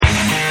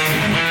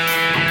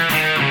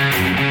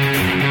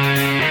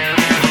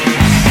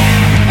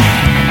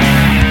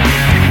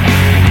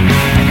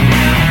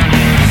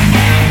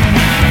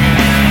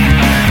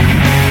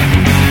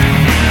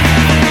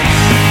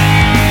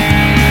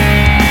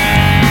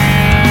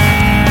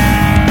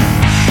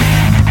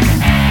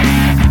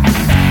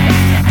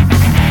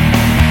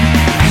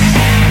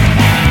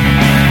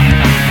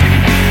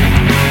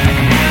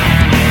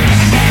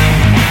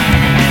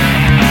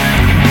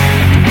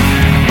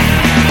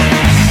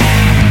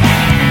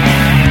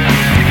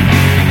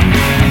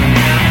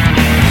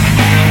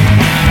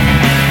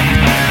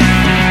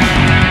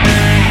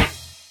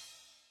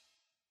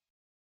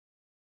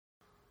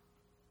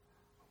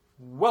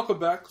Welcome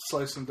back to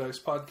Slice and Dice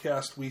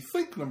Podcast. We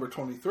think number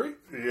 23.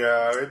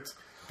 Yeah,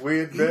 we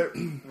admit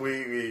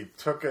we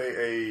took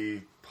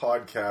a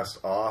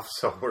podcast off,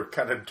 so we're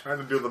kind of trying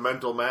to do the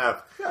mental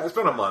math. Yeah, it's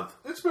been a month.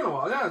 It's been a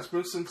while. Yeah, it's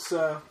been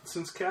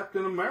since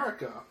Captain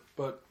America.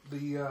 But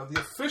the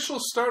official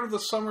start of the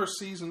summer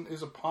season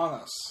is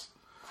upon us.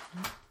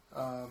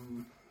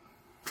 Even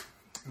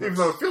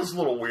though it feels a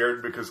little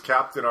weird because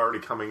Captain already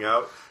coming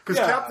out. Because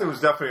Captain was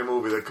definitely a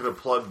movie that could have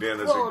plugged in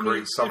as a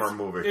great summer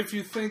movie. If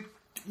you think,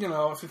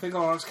 oh,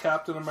 it's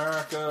Captain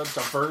America,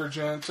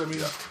 Divergent,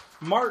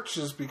 March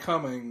and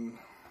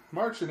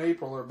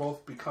April are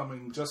both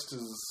becoming just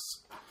as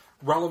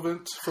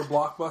relevant for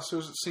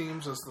blockbusters, it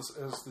seems, as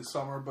the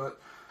summer.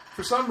 But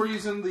for some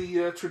reason,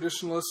 the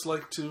traditionalists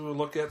like to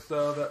look at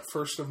that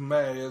 1st of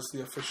May as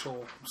the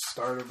official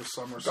start of the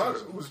summer season.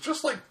 It was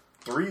just like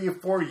 3 or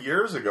 4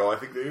 years ago. I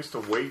think they used to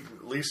wait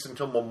at least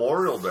until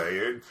Memorial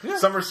Day.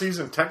 Summer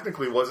season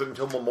technically wasn't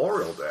until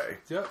Memorial Day.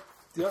 Yeah.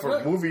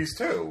 For movies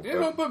too.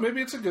 But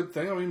maybe it's a good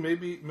thing. I mean,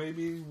 maybe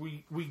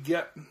we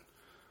get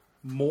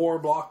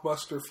more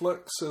blockbuster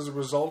flicks as a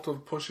result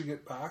of pushing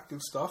it back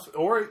and stuff.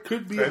 Or it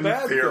could be a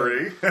bad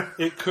thing.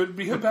 It could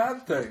be a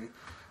bad thing.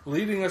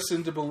 Leading us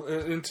into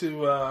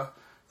the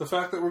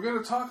fact that we're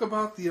going to talk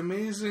about The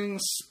Amazing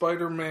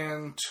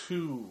Spider-Man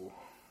 2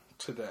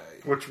 today.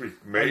 Which we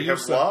may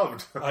have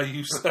loved. I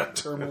use that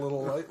term a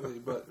little lightly,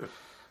 but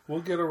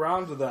we'll get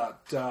around to that.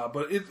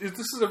 But this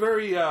is a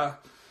very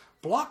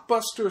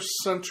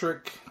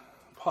blockbuster-centric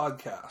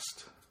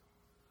podcast.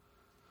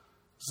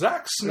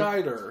 Zack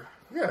Snyder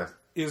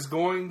is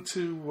going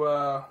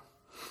to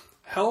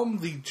helm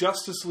the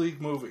Justice League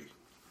movie.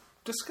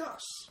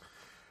 Discuss.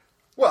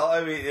 Well,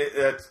 I mean,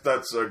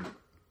 that's a...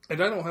 And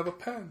I don't have a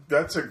pen.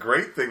 That's a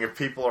great thing if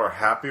people are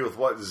happy with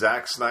what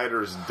Zack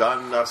Snyder's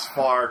done thus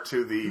far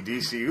to the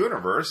DC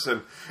universe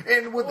and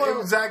with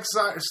Zack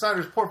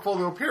Snyder's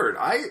portfolio period.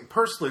 I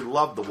personally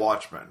love The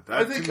Watchmen.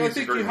 I think you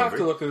have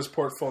to look at his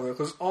portfolio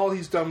because all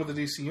he's done with the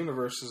DC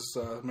universe is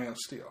Man of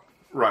Steel.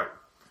 Right.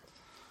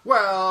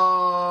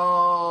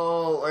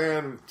 Well,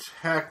 and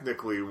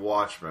technically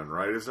Watchmen,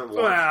 right? Isn't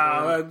Watchmen?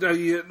 Well,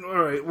 all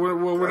right.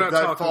 We're not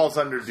talking... That falls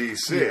under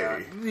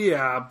DC.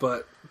 Yeah,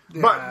 but...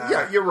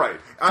 But you're right.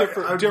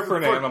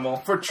 Different animal.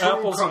 For true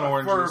apples and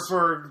oranges.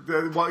 For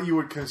what you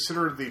would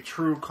consider the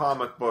true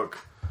comic book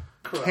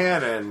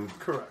canon.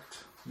 Correct.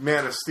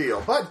 Man of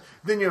Steel. But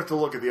then you have to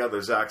look at the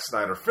other Zack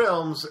Snyder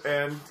films,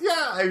 and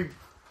I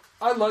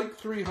liked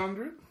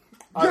 300.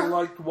 I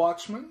liked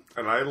Watchmen.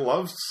 And I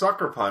loved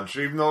Sucker Punch,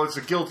 even though it's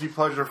a guilty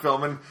pleasure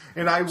film.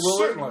 And I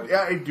will.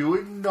 I do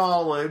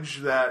acknowledge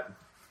that.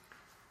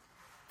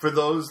 For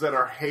those that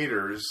are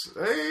haters,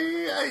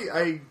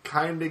 I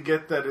kind of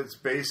get that it's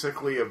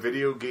basically a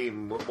video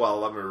game.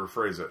 Well, let me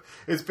rephrase it.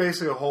 It's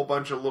basically a whole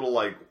bunch of little,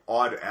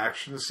 odd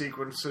action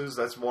sequences.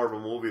 That's more of a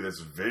movie that's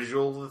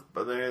visual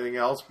than anything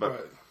else.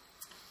 But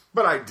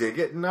I dig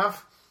it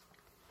enough.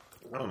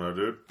 I don't know,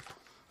 dude.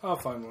 I'll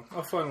find one.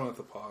 I'll find one at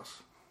the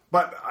pause.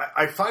 But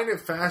I find it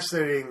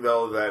fascinating,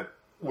 though, that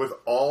with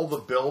all the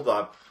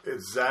build-up,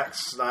 it's Zack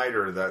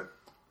Snyder that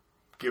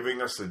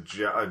giving us a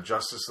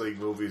Justice League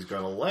movie is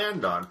going to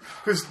land on.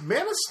 Because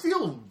Man of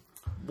Steel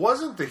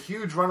wasn't the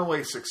huge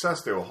runaway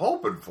success they were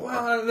hoping for.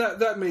 Well,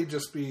 that may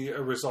just be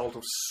a result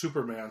of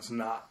Superman's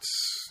not...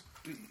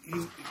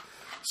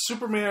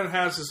 Superman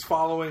has his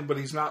following, but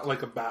he's not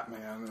like a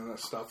Batman and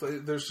that stuff.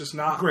 There's just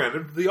not...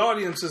 Granted. The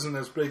audience isn't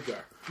as big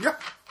there.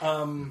 Yep.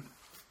 I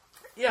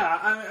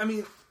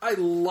mean, I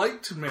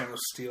liked Man of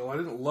Steel. I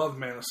didn't love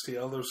Man of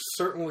Steel. There's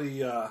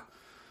certainly... a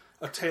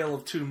tale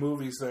of two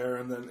movies there,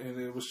 and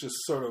it was just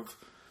sort of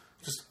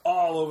just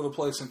all over the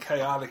place and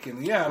chaotic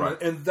in the end.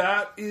 Right. And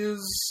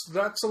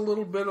that's a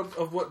little bit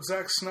of what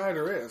Zack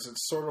Snyder is.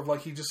 It's sort of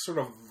like he just sort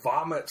of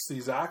vomits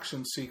these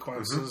action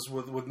sequences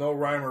with no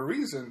rhyme or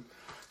reason.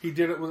 He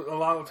did it a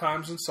lot of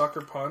times in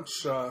Sucker Punch.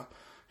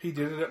 He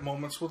did it at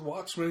moments with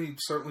Watchmen. He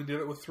certainly did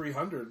it with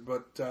 300.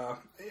 But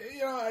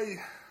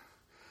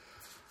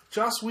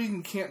Joss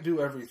Whedon can't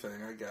do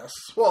everything, I guess.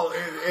 Well,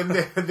 and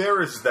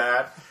there is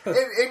that. And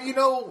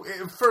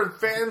for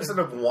fans that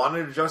have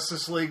wanted a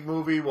Justice League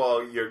movie,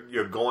 well,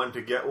 you're going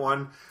to get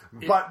one.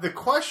 But the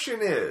question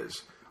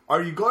is,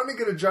 are you going to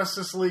get a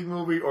Justice League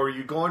movie, or are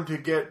you going to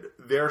get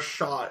their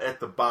shot at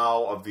the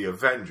bow of the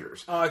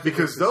Avengers?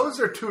 Because those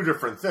are two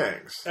different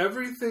things.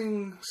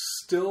 Everything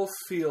still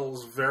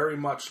feels very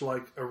much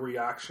like a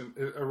reaction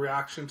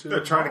to...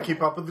 They're trying to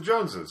keep up with the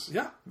Joneses.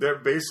 Yeah. They're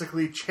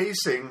basically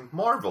chasing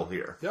Marvel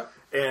here. Yeah.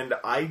 And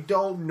I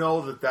don't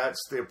know that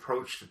that's the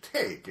approach to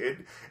take.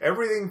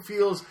 Everything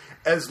feels,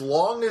 as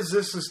long as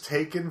this is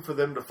taken for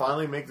them to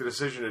finally make the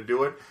decision to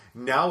do it,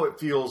 now it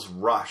feels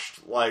rushed.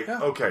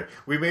 Okay,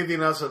 we made the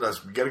announcement,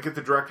 we got to get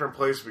the director in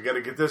place, we got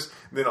to get this,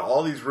 and then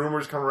all these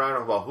rumors come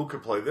around about who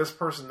could play this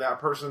person, that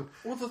person.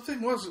 Well, the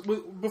thing was,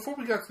 before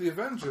we got to the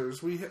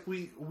Avengers, we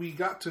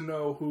got to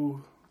know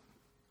who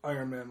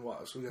Iron Man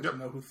was. We got to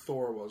know who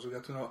Thor was. We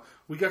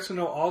got to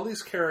know all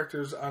these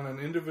characters on an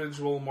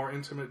individual, more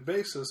intimate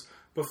basis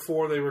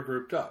before they were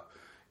grouped up.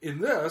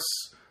 In this,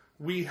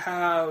 we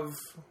have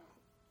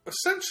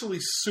essentially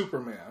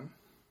Superman.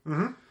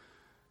 Mm-hmm.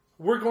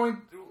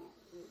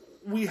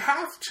 We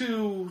have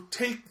to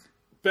take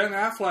Ben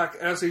Affleck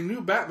as a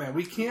new Batman.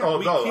 We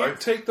can't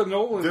take the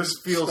Nolan. This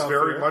feels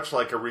very much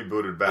like a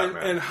rebooted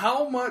Batman. And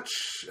how much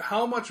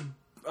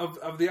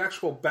of the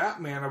actual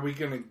Batman are we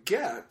going to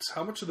get?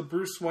 How much of the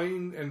Bruce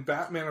Wayne and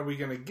Batman are we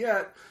going to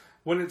get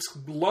when it's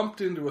lumped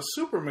into a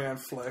Superman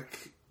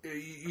flick?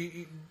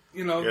 You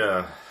know.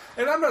 Yeah.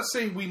 And I'm not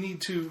saying we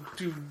need to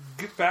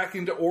get back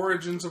into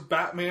origins of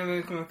Batman or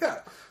anything like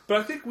that,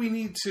 but I think we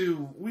need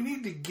to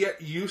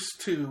get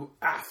used to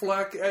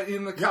Affleck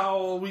in the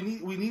cowl. We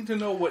need to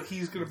know what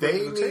he's going to bring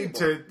to the table. They need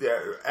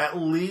to, at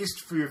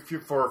least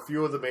for a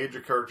few of the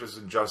major characters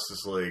in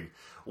Justice League,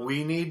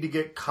 we need to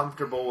get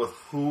comfortable with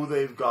who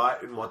they've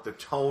got and what the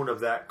tone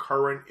of that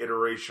current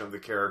iteration of the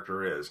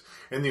character is.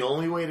 And the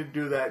only way to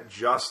do that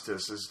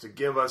justice is to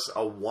give us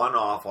a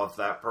one-off of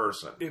that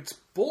person. It's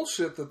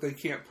bullshit that they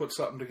can't put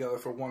something together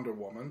for Wonder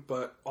Woman,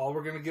 but all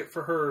we're going to get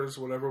for her is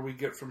whatever we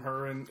get from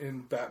her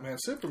in Batman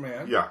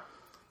Superman. Yeah.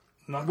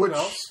 Nothing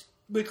else.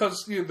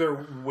 Because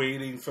they're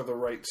waiting for the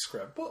right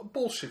script.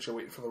 Bullshit, you're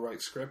waiting for the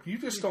right script. You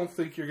just don't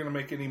think you're going to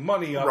make any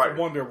money off of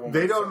Wonder Woman.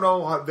 They don't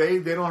know how they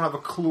don't have a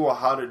clue of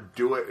how to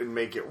do it and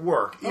make it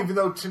work. Oh. Even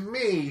though, to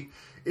me,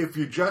 if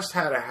you just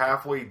had a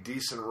halfway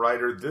decent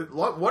writer,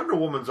 Wonder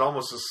Woman's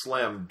almost a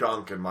slam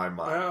dunk in my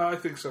mind. I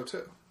think so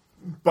too.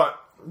 But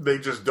they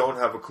just don't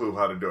have a clue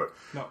how to do it.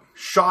 No.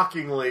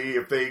 Shockingly,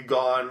 if they'd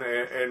gone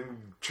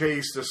and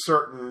chased a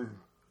certain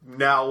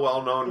now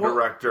well-known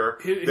director,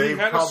 they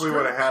probably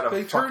would have had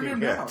a fucking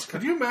hit.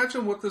 Could you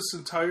imagine what this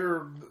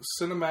entire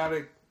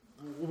cinematic,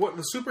 what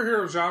the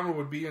superhero genre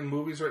would be in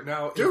movies right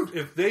now? Dude,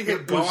 if they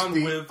had gone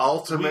with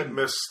ultimate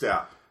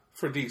misstep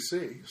for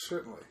DC,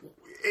 certainly.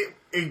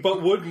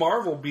 But would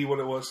Marvel be what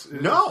it was?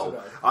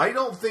 No, I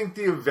don't think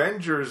the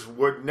Avengers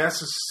would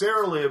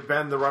necessarily have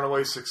been the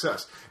runaway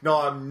success.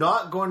 No, I'm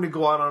not going to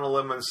go out on a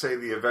limb and say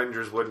the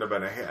Avengers wouldn't have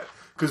been a hit,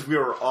 because we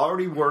were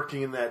already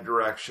working in that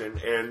direction,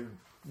 and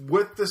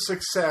with the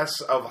success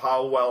of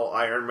how well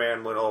Iron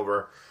Man went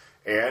over,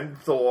 and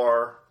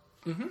Thor,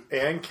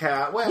 and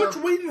Cat, which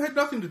Whedon had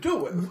nothing to do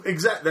with.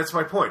 Exactly, that's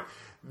my point.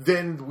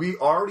 Then we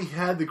already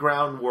had the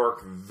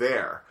groundwork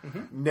there.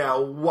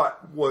 Now,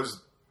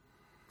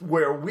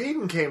 where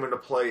Whedon came into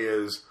play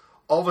is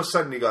all of a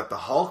sudden he got the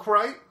Hulk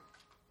right.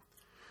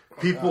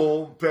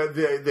 People,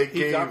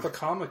 he got the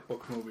comic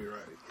book movie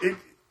right,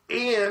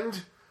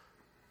 and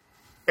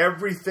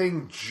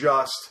everything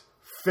just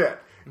fit.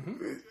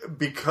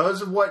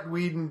 Because of what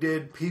Whedon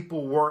did,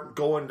 people weren't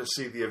going to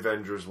see the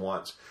Avengers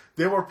once.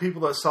 There were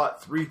people that saw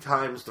it 3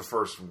 times the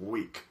first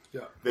week.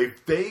 Yeah.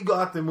 They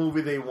got the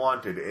movie they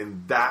wanted,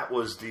 and that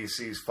was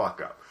DC's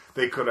fuck up.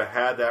 They could have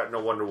had that in a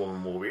Wonder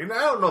Woman movie. And I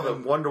don't know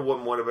that Wonder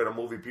Woman would have been a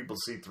movie people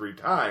see 3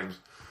 times.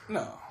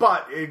 No.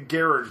 But I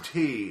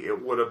guarantee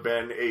it would have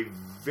been a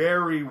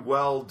very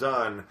well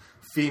done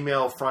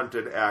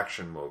female-fronted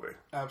action movie.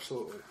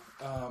 Absolutely.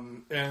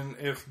 And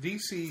if you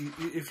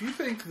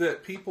think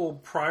that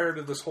people prior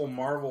to this whole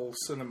Marvel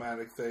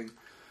cinematic thing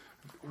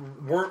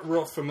weren't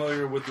real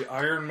familiar with the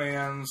Iron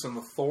Mans and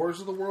the Thors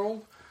of the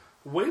world,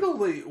 wait till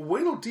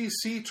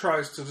DC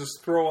tries to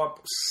just throw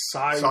up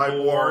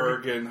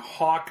Cyborg and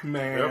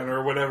Hawkman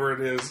or whatever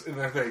it is in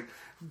that thing.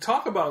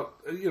 Talk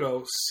about,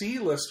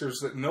 C-listers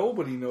that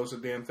nobody knows a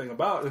damn thing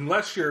about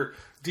unless you're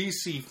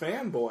DC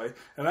fanboy.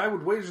 And I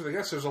would wager to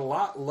guess there's a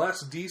lot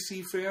less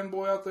DC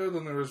fanboy out there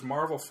than there is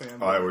Marvel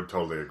fanboy. I would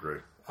totally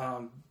agree.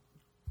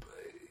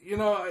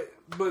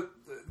 But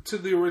to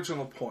the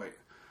original point,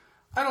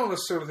 I don't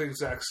necessarily think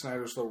Zack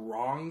Snyder's the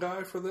wrong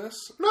guy for this.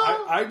 No.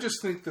 I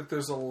just think that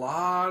there's a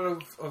lot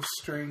of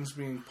strings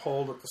being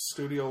pulled at the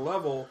studio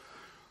level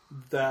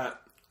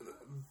that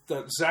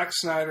Zack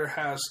Snyder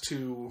has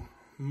to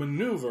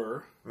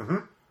maneuver.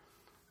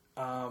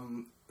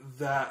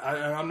 That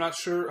I'm not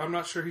sure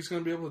he's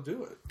going to be able to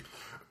do it,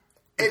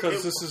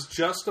 because this is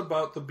just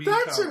about the B.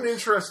 That's an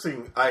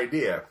interesting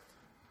idea.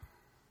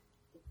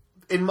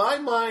 In my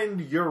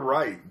mind, you're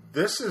right.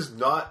 This is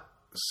not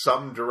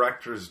some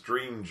director's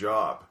dream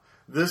job.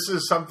 This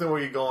is something where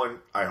you're going,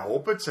 I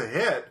hope it's a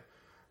hit,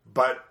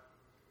 but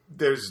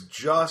there's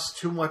just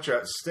too much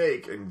at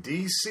stake, and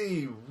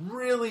DC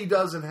really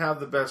doesn't have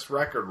the best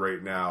record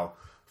right now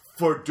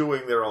for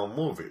doing their own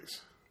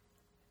movies.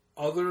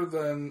 Other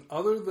than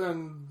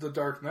the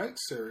Dark Knight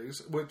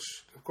series, which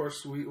of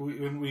course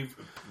we've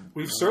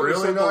certainly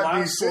really said the not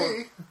last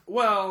DC.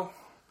 one.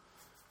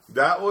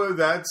 Well,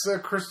 that's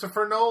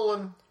Christopher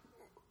Nolan.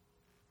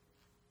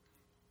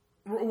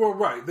 Well,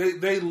 right.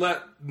 They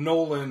let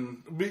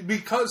Nolan,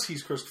 because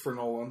he's Christopher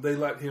Nolan, they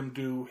let him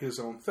do his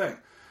own thing.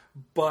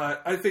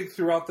 But I think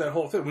throughout that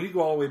whole thing, when you go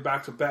all the way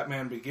back to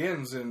Batman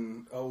Begins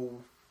in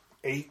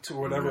 2008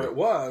 or whatever it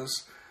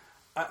was,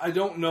 I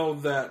don't know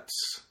that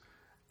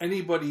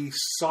anybody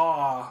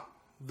saw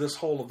this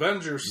whole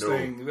Avengers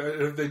thing.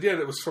 If they did,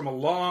 it was from a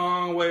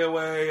long way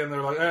away, and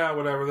they're like,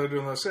 whatever, they're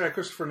doing this. Yeah,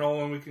 Christopher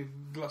Nolan, we can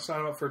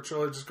sign him up for a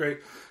trilogy, it's great.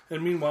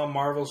 And meanwhile,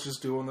 Marvel's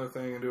just doing their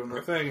thing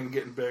and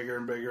getting bigger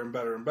and bigger and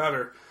better and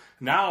better.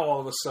 Now, all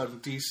of a sudden,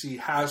 DC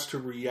has to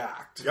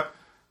react. Yep.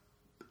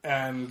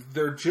 And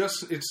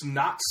it's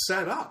not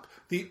set up.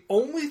 The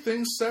only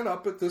thing set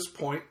up at this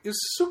point is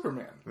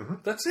Superman. Mm-hmm.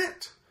 That's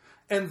it.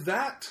 And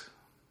that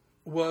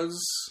was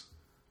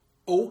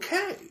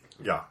okay.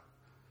 Yeah.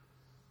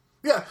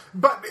 Yeah,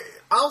 but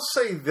I'll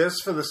say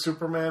this for the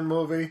Superman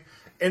movie.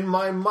 In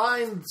my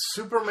mind,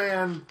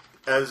 Superman,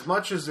 as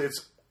much as it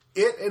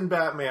and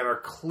Batman are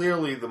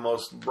clearly the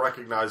most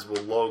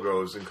recognizable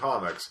logos in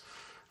comics,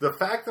 the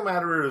fact of the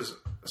matter is,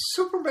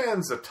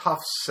 Superman's a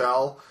tough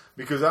sell,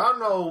 because I don't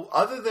know,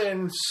 other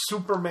than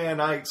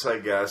Supermanites, I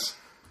guess,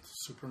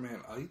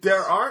 Supermanites?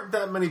 There aren't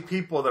that many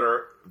people that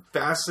are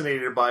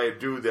fascinated by a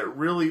dude that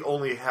really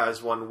only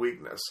has one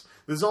weakness.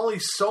 There's only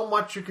so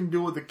much you can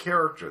do with the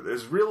character.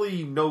 There's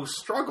really no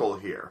struggle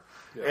here.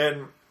 Yeah.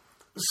 And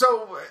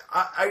so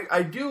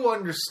I do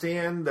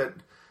understand that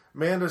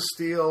Man of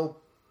Steel,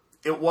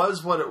 it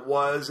was what it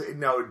was.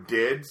 Now, it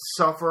did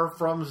suffer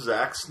from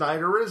Zack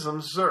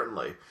Snyderism,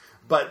 certainly.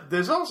 But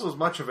there's also as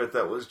much of it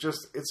that was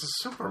just, it's a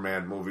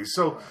Superman movie.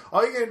 So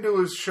all you're going to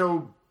do is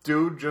show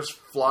dude just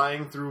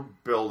flying through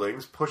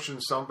buildings,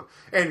 pushing some...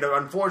 And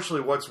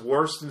unfortunately, what's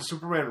worse than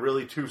Superman,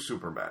 really two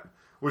Supermen,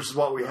 which is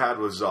what we had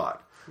with Zod.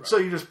 Right. So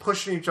you're just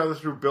pushing each other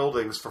through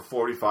buildings for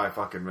 45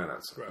 fucking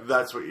minutes. Right.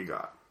 That's what you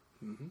got.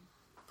 Mm-hmm.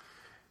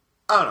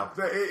 I don't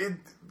know.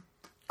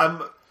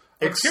 I'm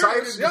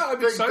excited. I'm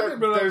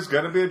excited. But there's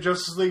going to be a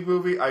Justice League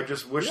movie. I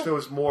just wish there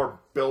was more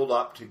build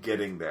up to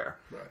getting there,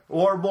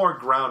 or more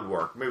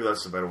groundwork. Maybe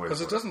that's the better way. Because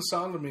it doesn't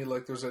sound to me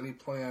like there's any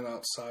plan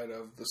outside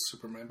of the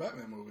Superman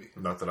Batman movie.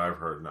 Not that I've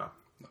heard. No.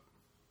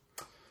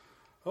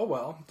 Oh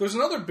well, there's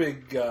another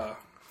big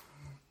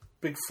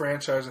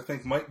franchise I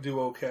think might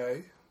do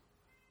okay.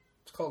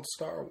 It's called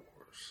Star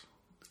Wars.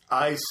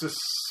 I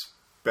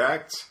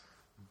suspect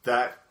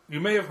that. You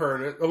may have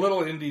heard it. A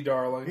little indie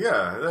darling.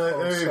 Yeah.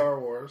 Called Star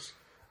Wars.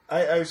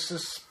 I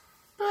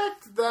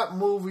suspect that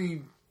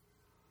movie,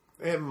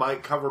 it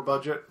might cover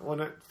budget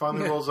when it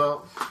finally rolls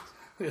out.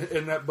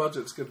 And that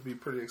budget's going to be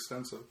pretty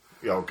extensive.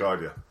 Yeah, oh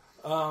God, yeah.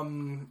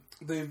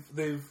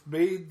 They've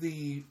made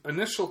the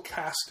initial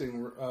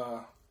casting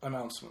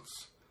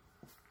announcements.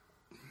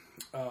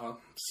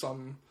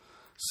 Some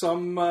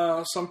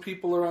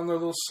people are on their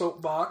little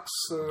soapbox,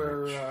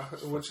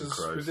 which is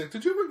ridiculous.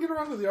 Did you ever get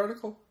around to the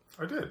article?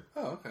 I did.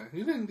 Oh, okay.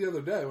 You didn't the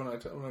other day when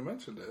I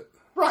mentioned it.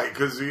 Right,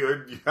 because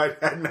I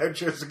hadn't had a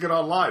chance to get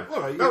online.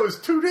 That was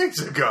 2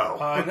 days ago.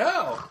 I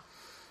know.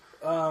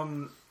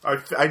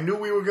 I knew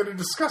we were going to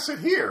discuss it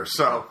here,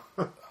 so...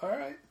 All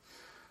right.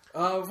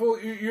 Well,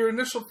 your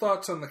initial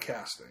thoughts on the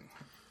casting.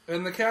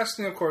 And the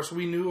casting, of course,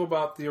 we knew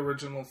about the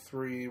original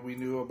three. We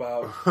knew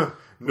about...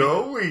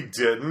 No, we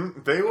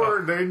didn't.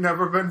 They'd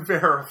never been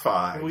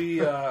verified.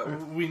 We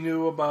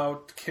knew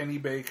about Kenny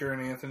Baker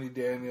and Anthony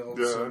Daniels.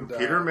 And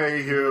Peter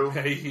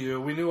Mayhew.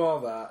 We knew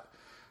all that.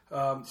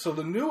 So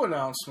the new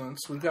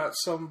announcements, we've got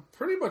some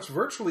pretty much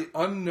virtually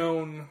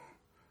unknown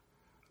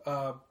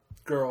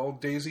girl,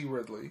 Daisy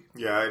Ridley.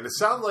 Yeah, and it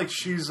sounds like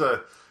she's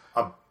a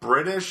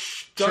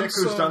British chick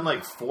who's done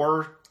like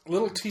 4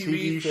 little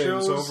TV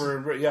shows over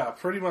in...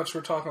 pretty much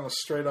we're talking a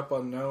straight up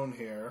unknown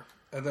here.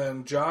 And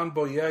then John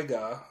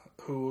Boyega,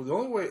 who the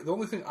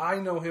only thing I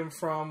know him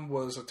from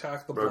was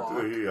Attack the Block.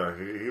 Yeah,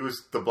 he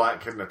was the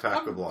black kid in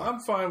Attack the Block.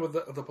 I'm fine with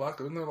the Block.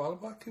 Isn't there a lot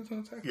of black kids in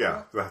Attack the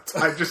Block?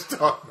 Yeah, I just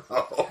don't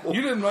know.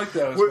 You didn't like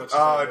that as much as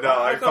I did.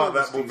 No, I found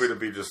that movie to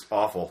be just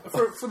awful.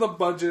 For the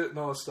budget and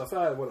all this stuff,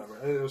 whatever.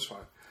 It was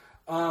fine.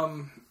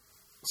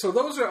 So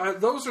those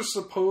are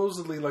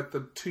supposedly like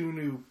the 2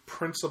 new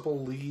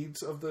principal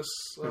leads of this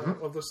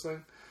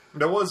thing.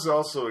 There was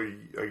also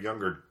a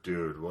younger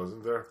dude,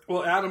 wasn't there?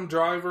 Well, Adam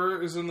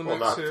Driver is in the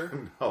mix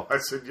here. No, I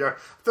said I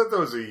thought there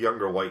was a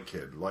younger white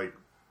kid, like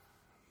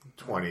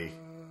 20,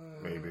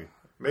 maybe.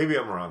 Maybe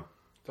I'm wrong.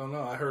 Don't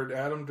know. I heard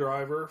Adam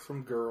Driver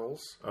from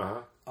Girls.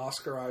 Uh-huh.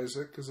 Oscar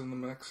Isaac is in the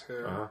mix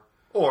here. Uh-huh.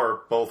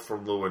 Or both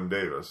from Llewyn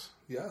Davis.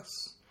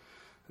 Yes,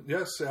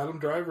 Adam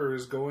Driver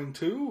is going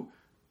to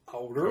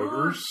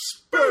outer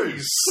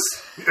space.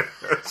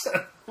 Yes.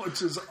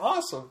 Which is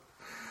awesome.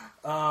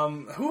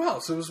 Who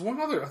else? There was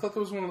one other. I thought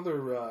there was one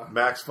other.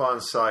 Max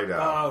von Sydow.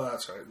 Oh,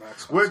 that's right,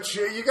 Max von Which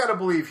you got to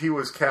believe he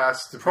was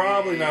cast to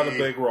probably not a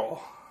big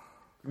role.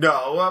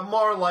 No,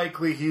 more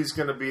likely he's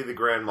going to be the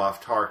Grand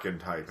Moff Tarkin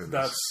type.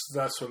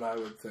 That's what I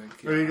would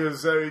think. Yeah.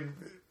 Because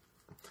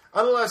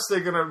unless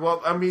they're going to,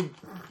 well, I mean,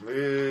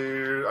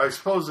 I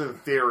suppose in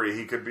theory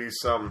he could be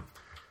some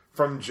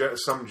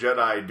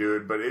Jedi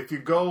dude. But if you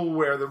go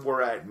where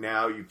we're at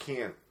now, you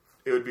can't.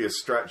 It would be a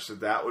stretch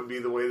that would be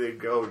the way they'd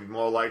go. It'd be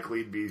more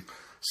likely to be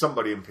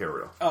somebody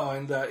Imperial. Oh,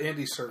 and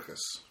Andy Serkis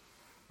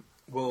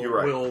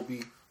will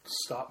be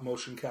stop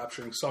motion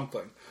capturing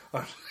something.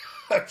 I'm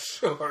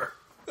sure.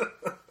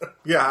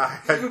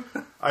 Yeah,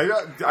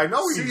 I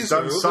know he's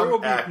done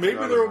some acting. Maybe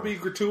there will be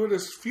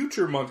gratuitous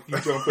future monkey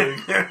jumping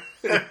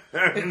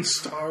in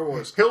Star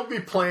Wars. He'll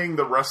be playing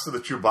the rest of the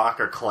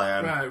Chewbacca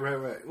clan.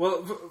 Right.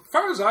 Well, as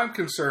far as I'm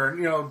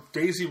concerned,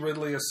 Daisy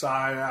Ridley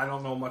aside, I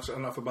don't know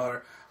enough about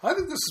her. I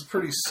think this is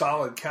pretty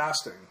solid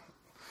casting.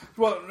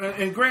 Well,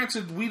 and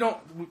granted, we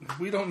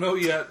don't know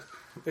yet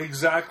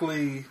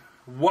exactly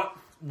what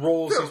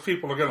roles these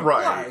people are going to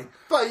play.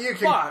 But you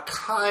can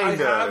kind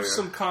of... I have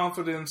some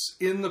confidence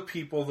in the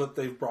people that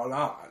they've brought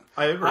on.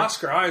 I agree.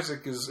 Oscar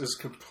Isaac is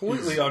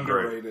completely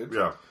underrated. Great.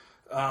 Yeah.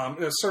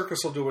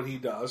 Serkis will do what he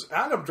does.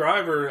 Adam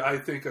Driver, I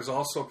think, is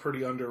also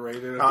pretty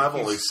underrated. I've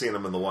only seen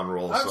him in the one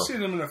role. I've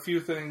seen him in a few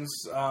things,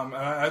 and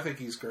I think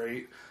he's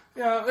great.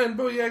 Yeah, and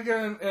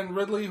Boyega and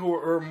Ridley, who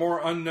are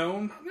more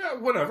unknown, yeah,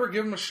 whatever,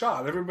 give them a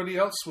shot. Everybody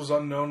else was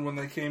unknown when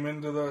they came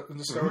into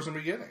Star Wars in the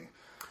beginning.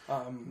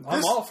 I'm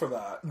all for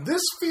that.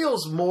 This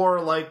feels more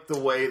like the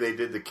way they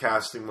did the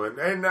casting when,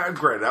 and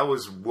granted, I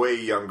was way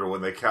younger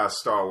when they cast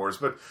Star Wars,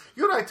 but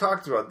you and I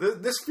talked about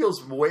this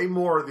feels way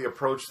more the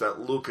approach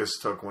that Lucas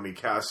took when he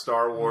cast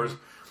Star Wars,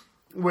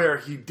 where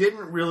he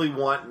didn't really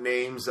want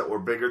names that were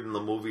bigger than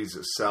the movies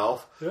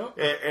itself,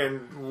 and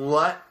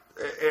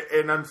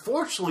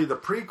unfortunately the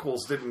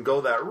prequels didn't go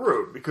that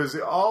route, because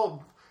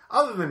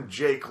other than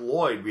Jake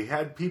Lloyd, we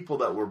had people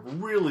that were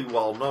really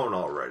well known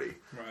already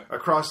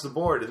across the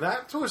board. And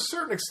that, to a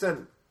certain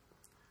extent,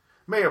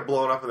 may have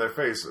blown up in their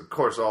face. Of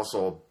course,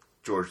 also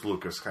George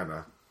Lucas kind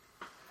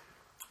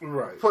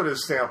of put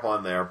his stamp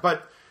on there.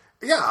 But,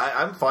 yeah,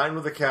 I'm fine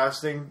with the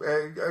casting.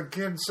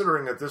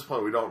 Considering at this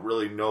point we don't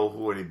really know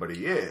who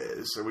anybody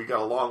is. And we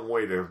got a long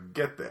way to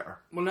get there.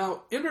 Well,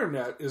 now,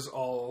 internet is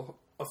all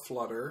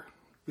aflutter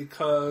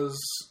because,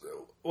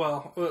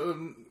 well...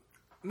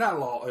 not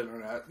all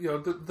internet,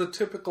 the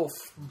typical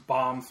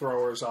bomb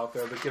throwers out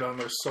there that get on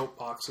their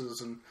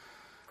soapboxes and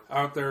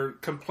out there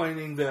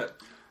complaining that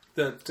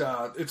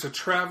it's a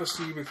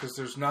travesty because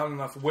there's not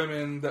enough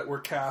women that were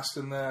cast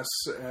in this,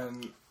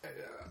 and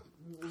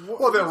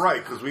well, they're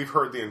right, because we've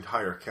heard the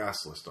entire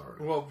cast list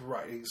already. Well,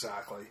 right,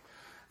 exactly.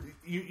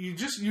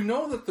 You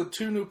know that the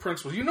two new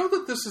principals, you know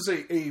that this is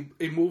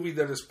a movie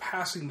that is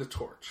passing the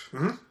torch.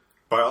 Mm-hmm.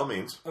 By all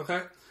means.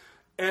 Okay,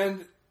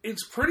 and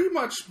it's pretty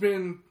much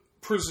been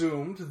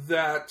presumed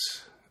that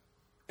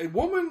a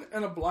woman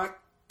and a black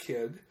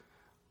kid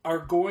are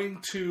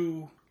going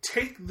to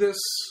take this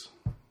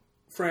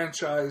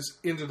franchise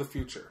into the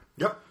future.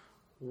 Yep.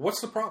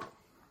 What's the problem?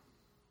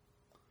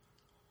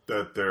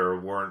 That there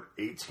weren't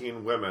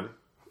 18 women.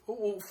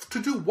 To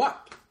do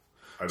what?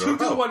 I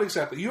don't know. Do what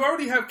exactly? You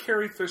already have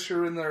Carrie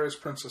Fisher in there as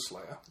Princess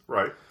Leia.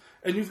 Right.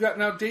 And you've got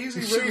now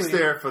Daisy Ridley. She's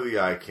there for the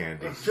eye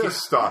candy.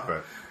 Just stop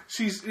it.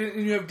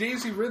 And you have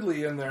Daisy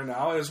Ridley in there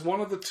now as one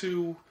of the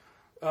two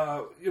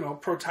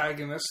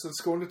protagonist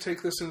that's going to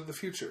take this into the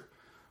future.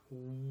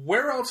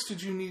 Where else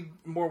did you need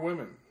more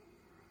women?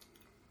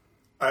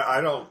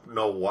 I don't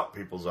know what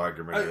people's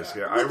argument is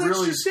here. Well,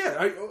 that's just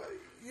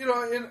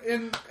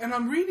it. And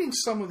I'm reading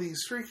some of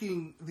these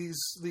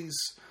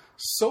these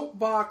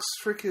soapbox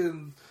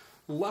freaking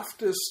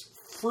leftist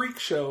freak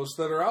shows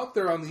that are out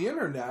there on the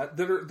internet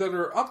that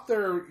are up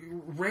there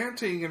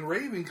ranting and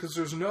raving because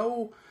there's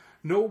no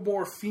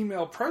more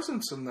female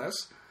presence in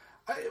this.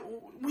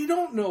 We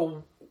don't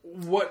know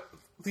what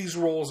these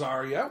roles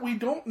are yet. We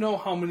don't know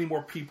how many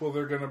more people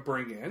they're going to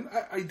bring in.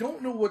 I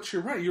don't know what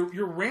you're ranting.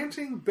 You're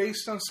ranting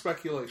based on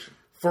speculation.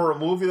 For a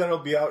movie that'll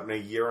be out in a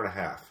year and a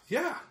half.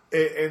 Yeah.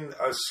 And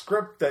a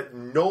script that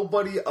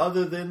nobody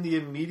other than the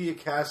immediate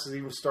cast has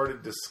even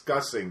started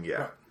discussing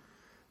yet.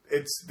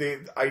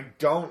 Right. I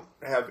don't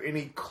have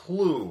any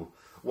clue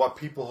what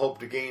people hope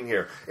to gain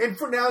here. And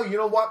for now, you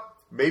know what?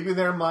 Maybe in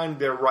their mind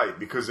they're right,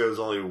 because there's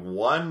only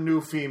one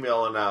new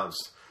female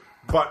announced.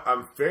 But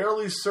I'm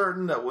fairly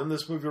certain that when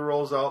this movie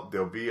rolls out,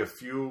 there'll be a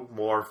few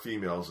more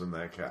females in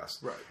that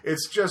cast. Right.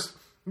 It's just,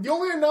 the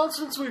only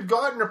announcements we've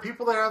gotten are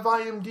people that have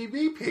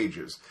IMDb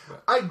pages. Right.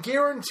 I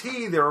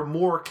guarantee there are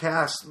more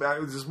casts.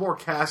 There's more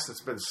cast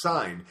that's been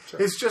signed. Sure.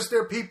 It's just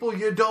they're people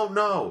you don't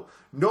know.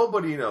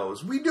 Nobody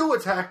knows. We do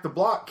Attack the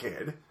Block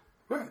Kid.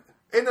 Right.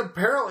 And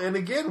apparently, and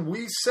again,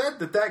 we said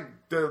that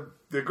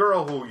the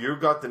girl who you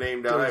got the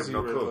name down, Daisy I have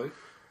no Ridley. clue,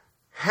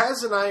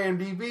 has an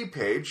IMDb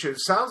page. It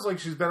sounds like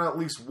she's been on at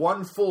least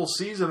one full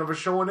season of a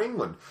show in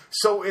England.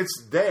 So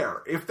it's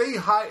there. If they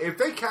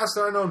cast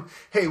an unknown,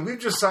 hey, we've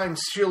just signed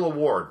Sheila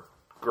Ward.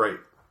 Great.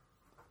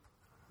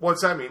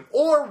 What's that mean?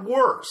 Or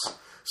worse,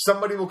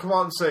 somebody will come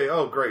out and say,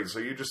 oh, great, so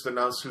you just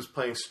announced who's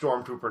playing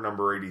Stormtrooper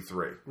number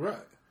 83. Right.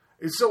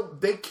 So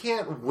they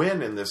can't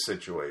win in this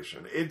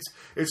situation.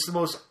 It's the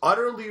most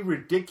utterly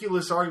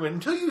ridiculous argument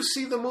until you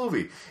see the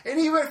movie. And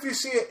even if you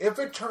see it, if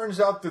it turns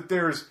out that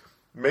there's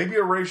maybe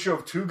a ratio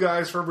of 2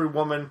 guys for every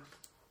woman,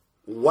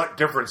 what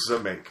difference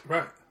does it make?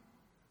 Right.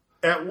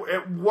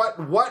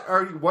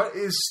 What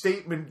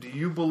statement do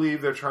you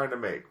believe they're trying to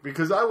make?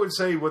 Because I would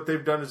say what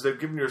they've done is they've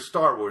given you a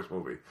Star Wars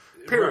movie,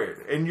 period,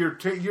 right. And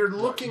you're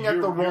looking at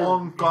the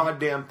wrong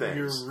goddamn things.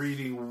 You're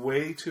reading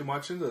way too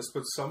much into this,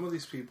 but some of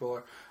these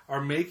people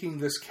are making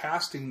this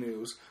casting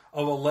news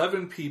of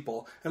 11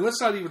 people, and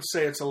let's not even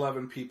say it's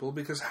 11 people,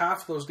 because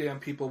half those damn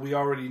people we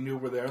already knew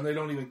were there, and they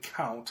don't even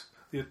count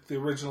the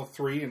original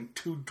 3 and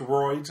 2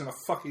 droids and a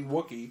fucking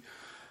Wookiee.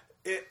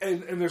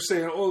 And they're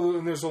saying, oh,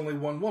 and there's only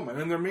one woman.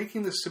 And they're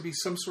making this to be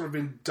some sort of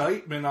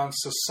indictment on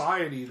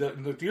society that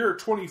in the year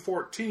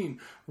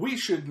 2014, we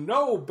should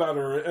know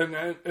better,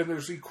 and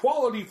there's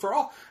equality for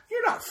all.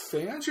 You're not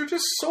fans. You're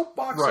just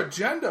soapbox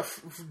agenda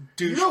douchebags.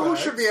 You know who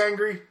should be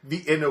angry? The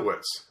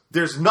Inuits.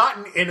 There's not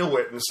an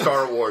Inuit in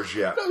Star Wars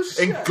yet. No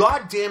shit. And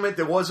God damn it,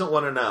 there wasn't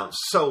one announced.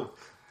 So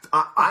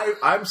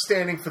I'm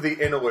standing for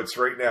the Inuits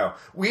right now.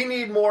 We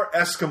need more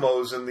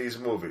Eskimos in these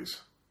movies.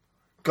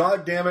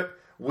 God damn it.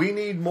 We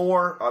need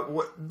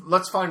more.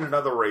 Let's find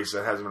another race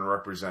that hasn't been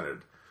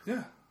represented.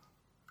 Yeah.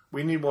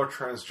 We need more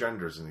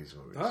transgenders in these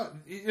movies.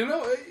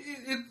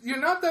 You're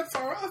not that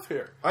far off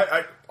here.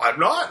 I'm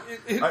not.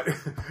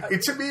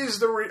 It to me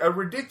is a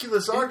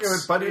ridiculous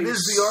argument, but it is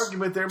the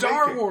argument they're making.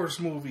 Star Wars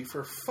movie,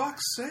 for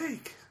fuck's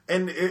sake.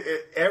 And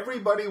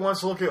everybody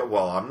wants to look at,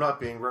 well, I'm not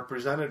being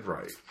represented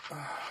right.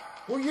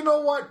 Well, you know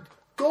what?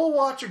 Go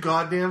watch a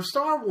goddamn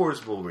Star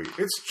Wars movie.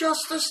 It's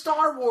just a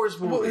Star Wars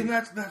movie. Well, and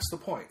that's the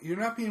point. You're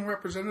not being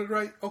represented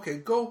right. Okay,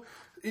 go.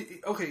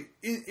 Okay,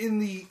 in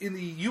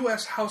the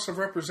U.S. House of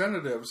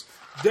Representatives,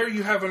 there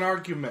you have an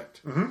argument.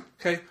 Mm-hmm.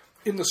 Okay,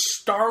 in the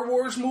Star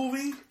Wars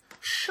movie,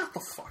 shut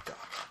the fuck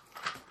up.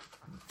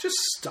 Just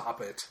stop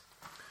it.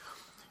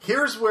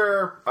 Here's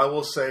where I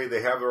will say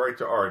they have the right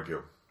to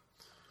argue.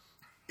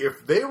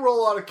 If they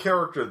roll out a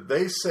character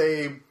they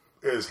say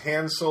is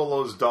Han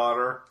Solo's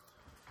daughter,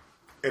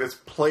 and it's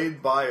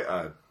played by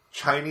a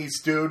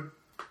Chinese dude,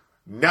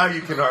 now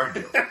you can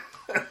argue.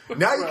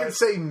 Now you can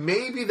say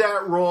maybe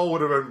that role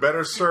would have been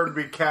better served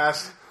to be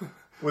cast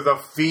with a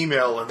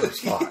female in the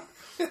spot.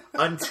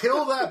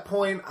 Until that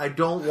point, I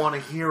don't want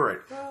to hear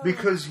it.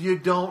 Because you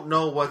don't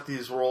know what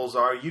these roles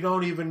are. You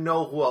don't even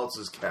know who else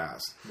is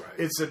cast. Right.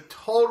 It's a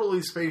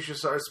totally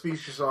specious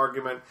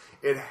argument.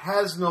 It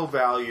has no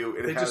value.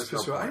 It has no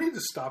point. I need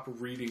to stop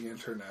reading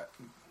internet.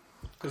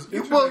 Because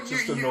internet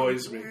just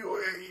annoys me.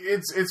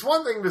 It's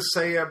one thing to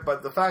say it,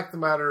 but the fact of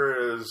the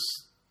matter is,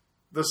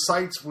 the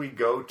sites we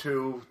go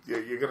to,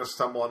 you're going to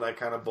stumble on that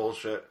kind of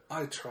bullshit.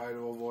 I try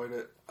to avoid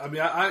it. I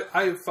mean,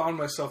 I found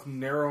myself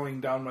narrowing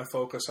down my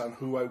focus on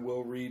who I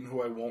will read and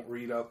who I won't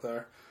read out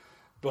there.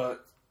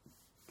 But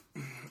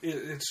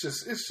it's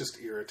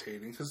just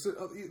irritating because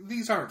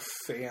these aren't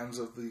fans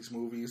of these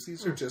movies.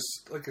 These are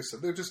just, like I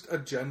said, they're just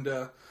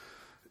agenda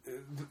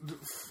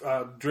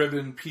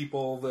driven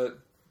people that,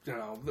 you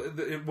know,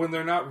 when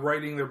they're not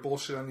writing their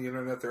bullshit on the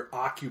internet, they're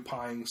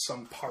occupying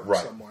some part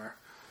somewhere.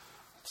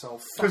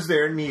 So because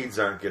their needs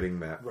aren't getting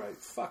met. Right.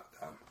 Fuck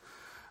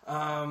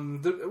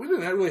them. We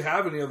didn't really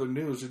have any other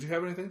news. Did you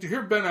have anything? Did you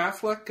hear Ben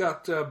Affleck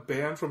got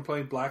banned from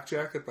playing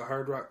blackjack at the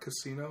Hard Rock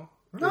Casino?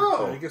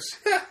 No. In Vegas?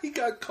 Yeah, he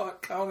got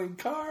caught counting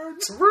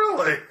cards.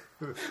 Really?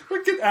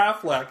 Freaking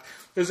Affleck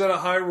is at a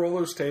high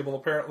rollers table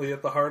apparently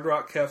at the Hard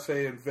Rock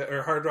Cafe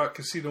or Hard Rock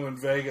Casino in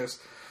Vegas,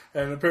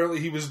 and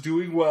apparently he was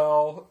doing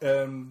well,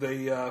 and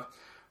they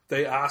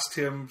asked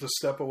him to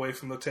step away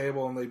from the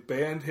table, and they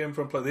banned him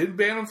from playing. They didn't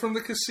ban him from the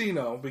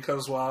casino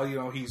because, well, you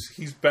know,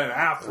 he's Ben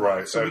Affleck,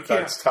 right? So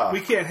we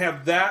can't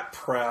have that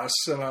press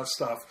and that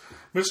stuff.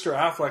 Mr.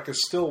 Affleck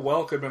is still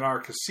welcome in our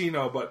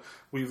casino, but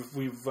we've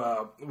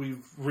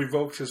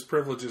revoked his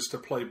privileges to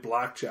play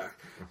blackjack.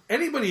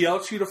 Anybody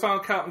else you'd have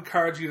found counting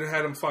cards, you'd have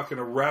had him fucking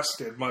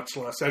arrested, much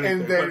less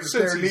anything. And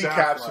their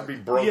kneecaps would be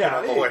broken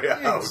on the way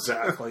out.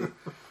 Exactly.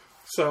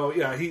 So,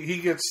 yeah, he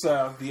gets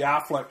the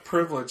Affleck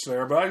privilege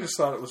there, but I just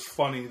thought it was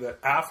funny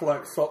that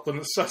Affleck felt the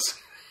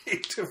necessity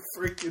to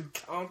freaking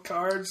count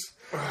cards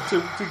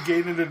to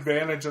gain an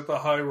advantage at the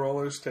high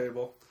rollers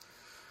table.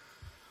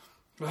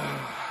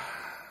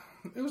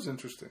 It was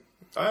interesting.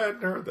 I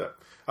hadn't heard that.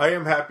 I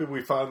am happy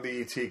we found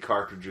the E.T.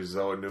 cartridges,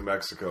 though, in New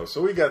Mexico,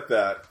 so we got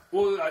that.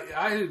 Well,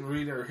 I didn't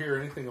read or hear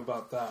anything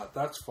about that.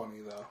 That's funny,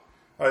 though.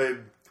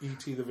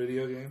 E.T. the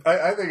video game?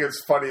 I think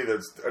it's funny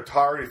that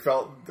Atari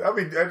felt... I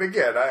mean, and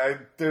again,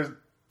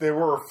 there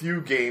were a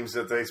few games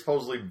that they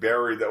supposedly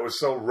buried that was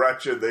so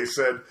wretched, they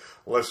said,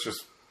 let's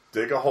just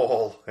dig a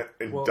hole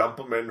and dump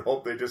them in and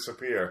hope they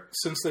disappear.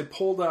 Since they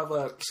pulled all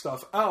that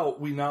stuff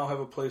out, we now have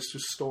a place to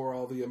store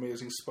all the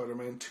Amazing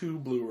Spider-Man 2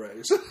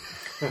 Blu-rays.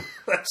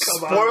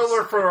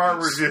 Spoiler for our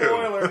review.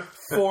 Spoiler.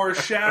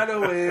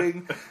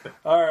 Foreshadowing.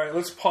 All right,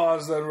 let's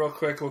pause then real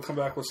quick. We'll come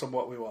back with some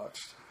What We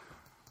Watched.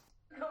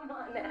 Come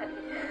on, Annie.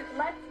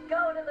 Let's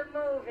go to the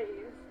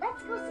movies.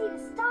 Let's go see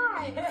the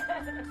stars.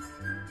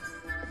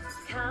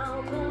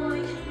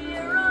 Cowboy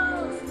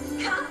heroes,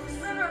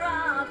 cops and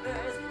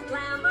robbers,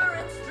 glamour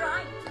and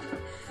strife,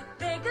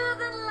 bigger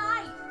than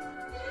life.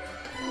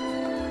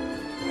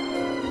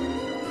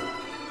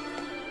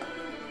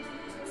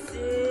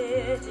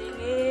 Sitting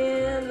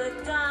in the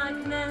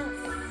darkness,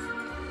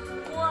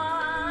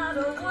 what a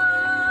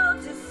world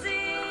to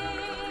see.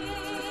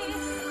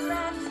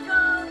 Let's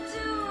go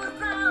to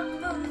the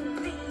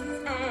movies,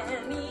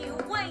 Annie,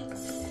 wait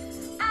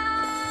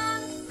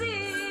and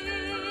see.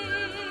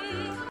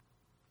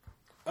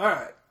 All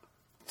right,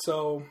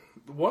 so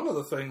one of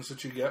the things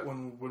that you get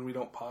when we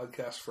don't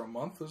podcast for a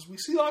month is we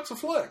see lots of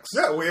flicks.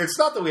 Yeah, it's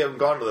not that we haven't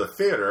gone to the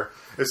theater.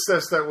 It's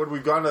just that when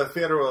we've gone to the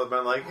theater, we've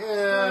been like,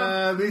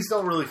 these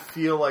don't really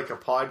feel like a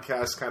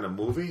podcast kind of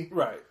movie.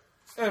 Right.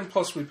 And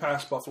plus, we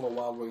passed Buffalo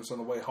Wild Wings on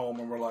the way home,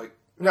 and we're like,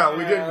 no,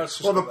 we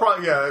didn't. Well, the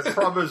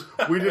problem is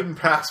we didn't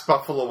pass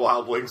Buffalo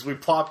Wild Wings. We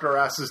plopped our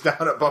asses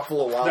down at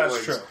Buffalo Wild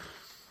Wings. That's true.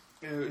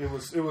 It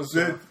was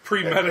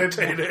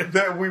premeditated.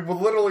 That we would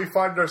literally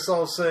find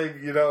ourselves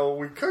saying,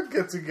 we could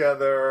get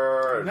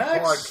together and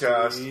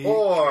podcast, week.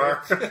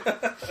 or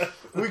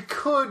we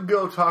could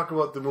go talk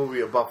about the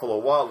movie at Buffalo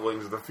Wild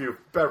Wings with a few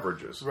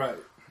beverages. Right.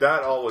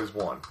 That always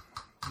won.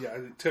 Yeah,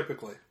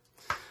 typically.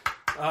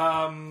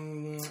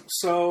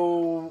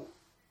 So,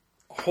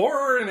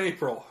 horror in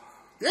April.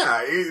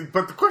 Yeah,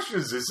 but the question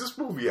is this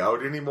movie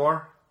out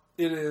anymore?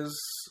 It is.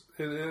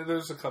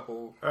 There's a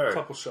couple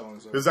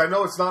showings of it. Because I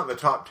know it's not in the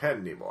top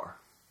 10 anymore.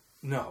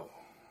 No.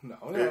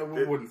 I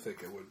wouldn't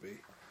think it would be.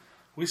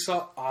 We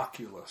saw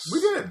Oculus. We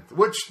did.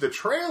 Which, the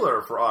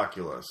trailer for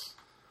Oculus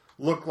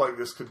looked like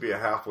this could be a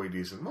halfway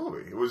decent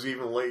movie. It was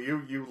even late.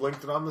 You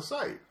linked it on the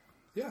site.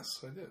 Yes,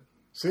 I did.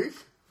 See?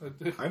 I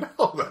did. I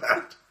know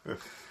that.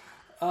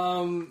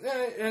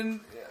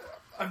 And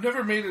I've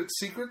never made it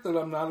secret that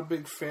I'm not a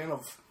big fan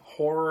of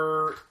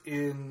horror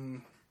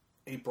in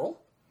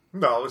April.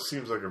 No, it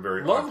seems like a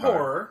very love odd time.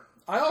 horror.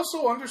 I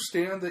also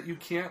understand that you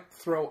can't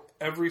throw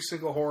every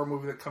single horror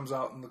movie that comes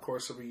out in the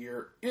course of a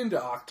year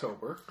into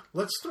October.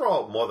 Let's throw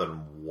out more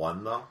than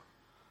one, though.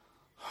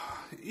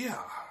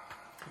 Yeah.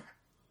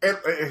 And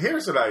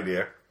here's an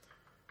idea.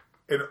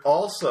 And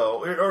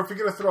also, or if you're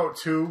going to throw out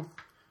two,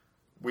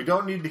 we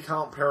don't need to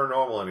count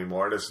Paranormal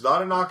anymore. And it's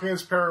not a knock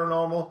against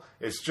Paranormal.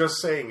 It's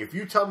just saying, if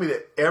you tell me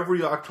that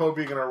every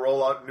October you're going to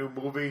roll out a new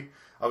movie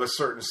of a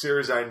certain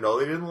series, I know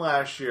they didn't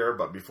last year,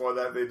 but before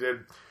that they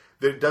did,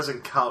 that it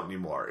doesn't count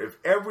anymore. If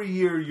every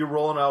year you're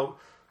rolling out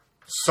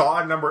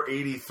Saw number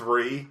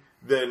 83,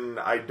 then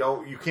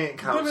you can't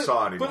count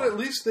Saw anymore. But at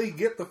least they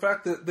get the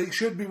fact that they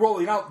should be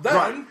rolling out then.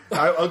 Right.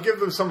 I'll give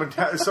them some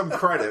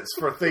credits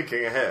for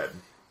thinking ahead.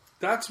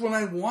 That's when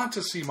I want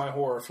to see my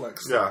horror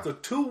flicks. Yeah. The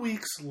 2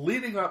 weeks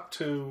leading up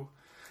to...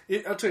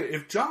 I'll tell you,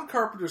 if John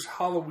Carpenter's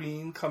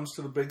Halloween comes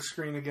to the big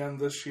screen again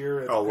this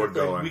year... we're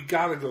going. We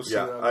gotta go see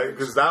that.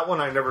 Because that one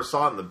I never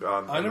saw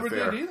I never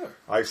did either.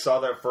 I saw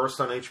that first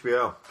on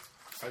HBO.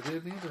 I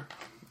didn't either.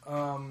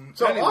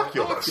 Anyway,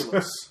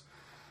 Oculus.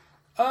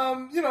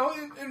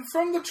 And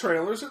from the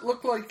trailers, it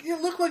looked like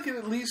it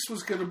at least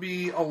was going to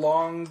be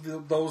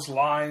along those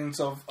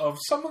lines of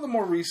some of the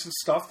more recent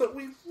stuff that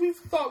we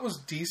thought was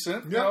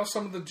decent. Yeah. You know,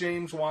 some of the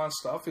James Wan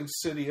stuff,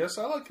 Insidious.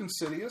 I like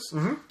Insidious.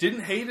 Mm-hmm.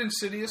 Didn't hate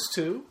Insidious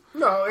 2.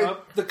 No,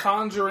 The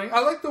Conjuring. I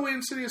like the way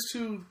Insidious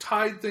 2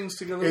 tied things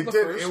together. It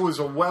did. First. It was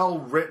a well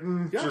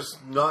written, just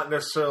not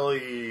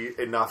necessarily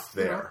enough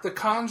there. You know, The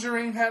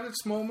Conjuring had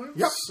its moments.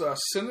 Yep.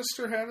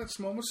 Sinister had its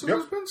moments. So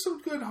there's been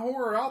some good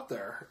horror out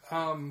there.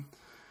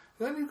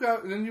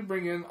 Then you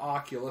bring in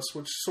Oculus,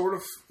 which sort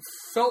of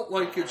felt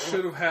like it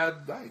should have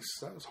had. Nice,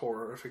 that was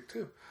horrific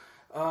too.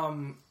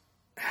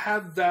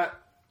 Had that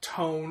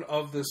tone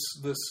of this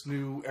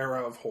new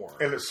era of horror,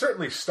 and it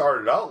certainly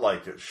started out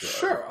like it should.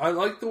 Sure, I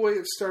like the way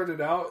it started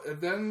out,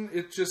 and then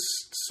it just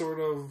sort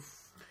of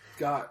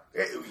got.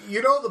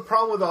 The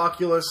problem with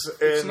Oculus,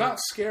 it's not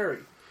scary.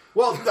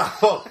 Well,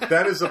 no,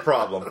 that is a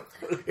problem.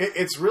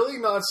 It's really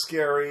not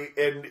scary,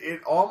 and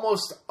it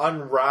almost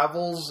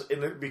unravels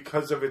in it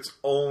because of its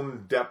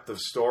own depth of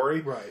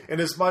story. Right.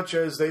 And as much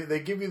as they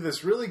give you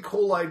this really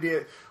cool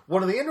idea,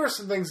 one of the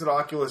interesting things that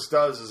Oculus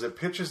does is it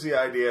pitches the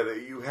idea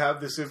that you have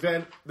this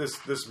event,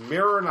 this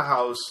mirror in a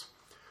house,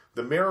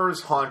 the mirror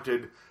is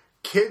haunted,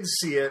 kids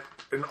see it,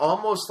 and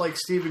almost like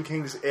Stephen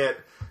King's It,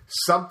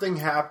 something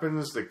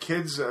happens, the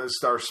kids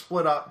start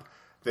split up,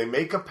 they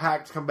make a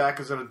pact to come back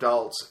as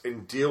adults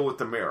and deal with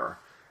the mirror.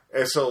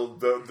 And so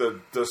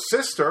the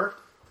sister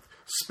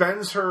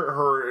spends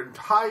her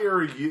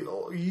entire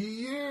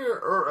year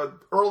or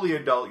early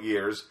adult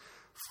years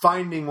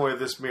finding where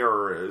this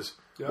mirror is,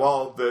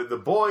 while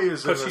the boy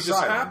is in an asylum. Because she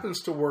just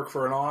happens to work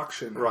for an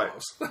auction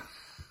house.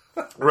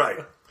 Right.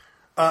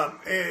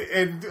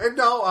 And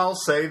no, I'll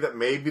say that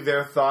maybe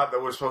their thought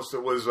that was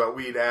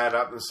we'd add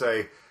up and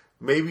say,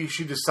 maybe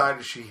she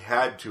decided she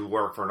had to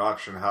work for an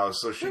auction house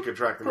so she could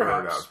track the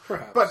mirror down.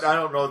 Perhaps. But I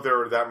don't know if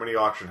there are that many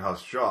auction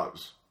house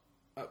jobs.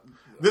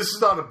 This is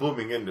not a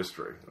booming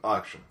industry,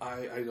 auction.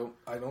 I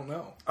don't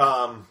know.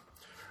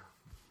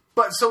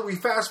 But so we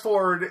fast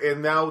forward,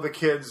 and now the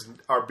kids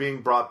are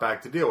being brought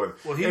back to deal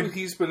with. Well,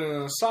 he's been in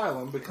an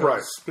asylum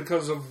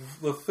because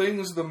of the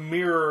things the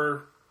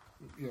mirror,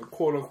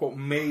 quote unquote,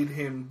 made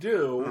him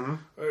do,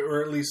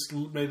 or at least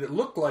made it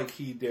look like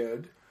he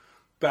did.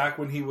 Back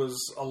when he was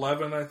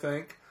 11, I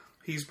think,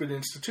 he's been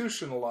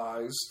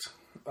institutionalized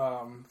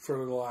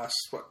for the last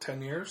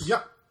 10 years.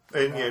 Yep,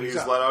 and he's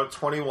let out at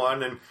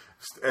 21, and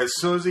as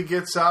soon as he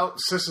gets out,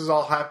 Sis is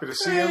all happy to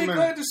see him.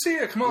 Glad to see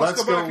you. Come on,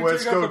 let's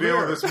go deal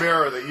with this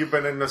mirror that you've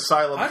been in an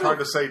asylum trying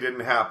to say didn't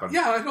happen.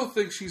 Yeah, I don't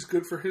think she's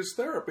good for his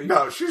therapy.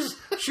 No,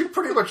 she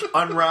pretty much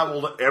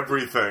unraveled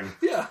everything.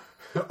 Yeah.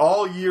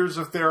 All years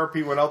of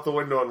therapy went out the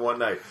window in one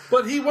night.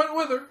 But he went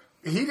with her.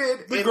 He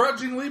did.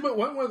 Begrudgingly, but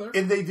went with her.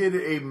 And they did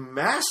a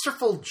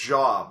masterful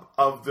job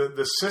of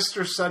the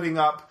sister setting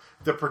up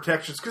the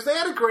protections, because they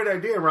had a great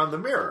idea around the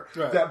mirror.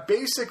 Right. That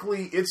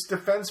basically its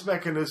defense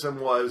mechanism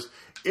was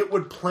it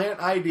would plant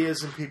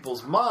ideas in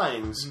people's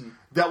minds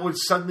that would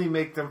suddenly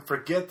make them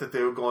forget that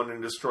they were going to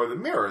destroy the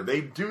mirror.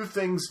 They do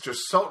things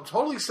just so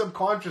totally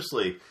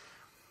subconsciously,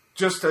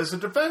 just as a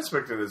defense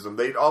mechanism.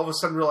 They'd all of a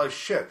sudden realize,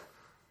 shit,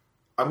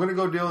 I'm going to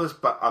go deal with this,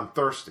 but I'm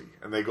thirsty.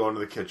 And they go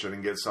into the kitchen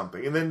and get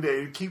something. And then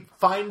they keep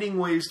finding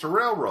ways to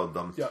railroad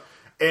them. Yep.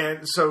 And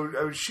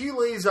so she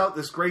lays out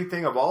this great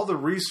thing of all the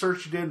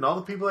research she did and all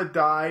the people that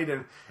died.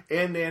 And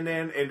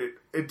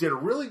it did a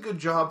really good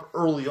job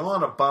early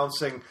on of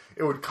bouncing.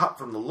 It would cut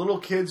from the little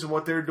kids and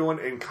what they're doing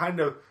and kind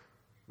of,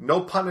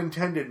 no pun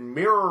intended,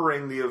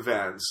 mirroring the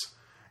events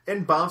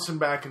and bouncing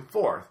back and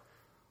forth.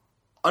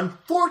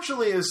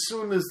 Unfortunately, as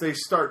soon as they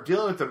start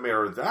dealing with the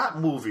mirror, that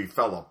movie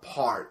fell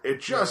apart.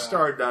 It just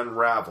started to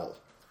unravel.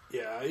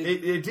 Yeah.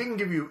 It didn't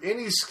give you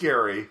any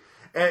scary.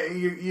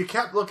 You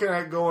kept looking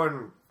at it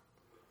going,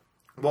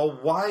 well,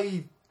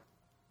 why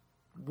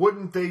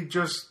wouldn't they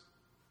just...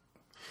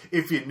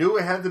 If you knew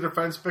it had the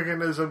defense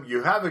mechanism,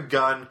 you have a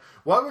gun,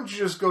 why wouldn't you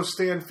just go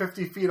stand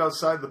 50 feet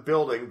outside the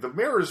building? The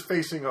mirror is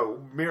facing a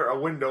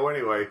window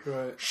anyway.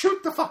 Right.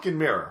 Shoot the fucking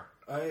mirror.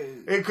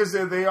 Because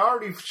they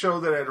already show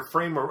that it had a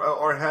frame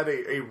or had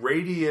a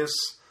radius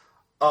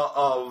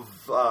of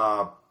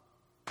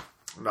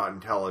not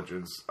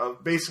intelligence,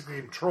 of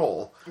basically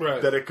control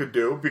that it could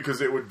do,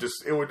 because it would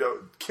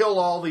kill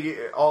all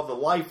the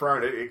life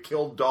around it. It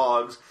killed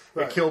dogs.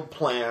 It killed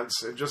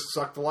plants. It just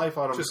sucked the life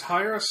out of them. Just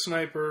hire a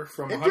sniper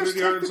from 100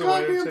 yards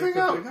away and take the thing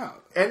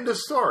out. End of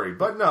story.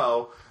 But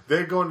no,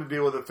 they're going to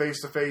deal with it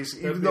face to face,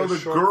 even though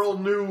the girl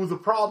knew the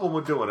problem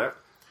with doing it.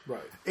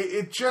 Right.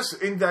 It just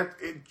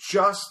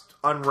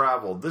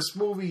unraveled. This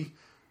movie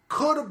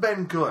could have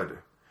been good.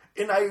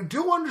 And I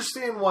do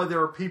understand why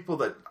there are people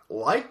that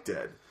liked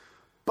it.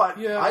 But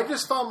I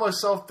just found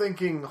myself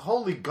thinking,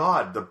 holy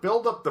God, the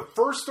build-up, the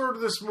first third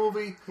of this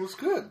movie was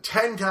good.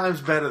 10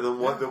 times better than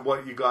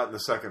what you got in the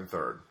second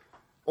third.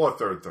 Or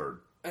third.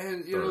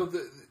 And,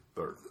 the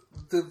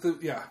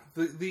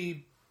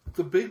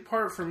big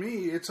part for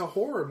me, it's a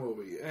horror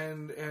movie.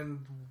 And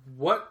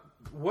what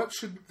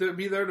should there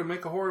be there to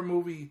make a horror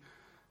movie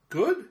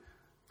good?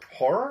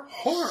 Horror.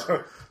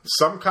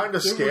 Some kind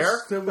of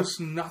scare? There was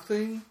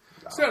nothing.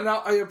 No. So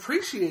now, I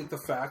appreciate the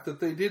fact that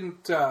they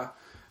didn't,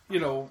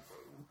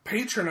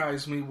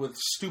 patronize me with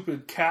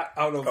stupid cat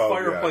out of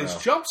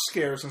fireplace jump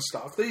scares and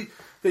stuff. They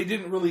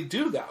didn't really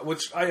do that,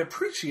 which I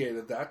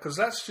appreciated that, because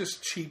that's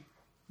just cheap,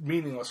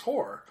 meaningless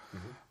horror.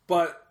 Mm-hmm.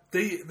 But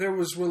there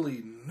was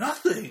really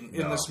nothing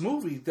in this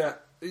movie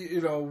that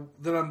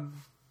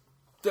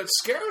that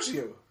scares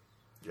you.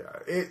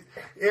 Yeah,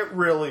 it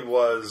really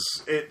was.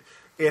 It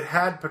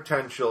had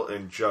potential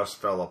and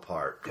just fell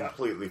apart.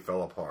 Completely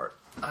fell apart.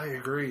 I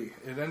agree.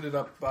 It ended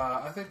up,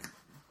 I think,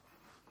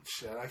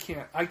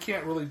 I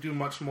can't really do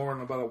much more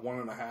than about a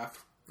 1.5.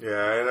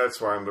 Yeah, and that's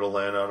where I'm going to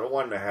land on a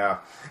 1.5.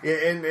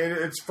 And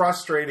it's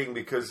frustrating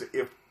because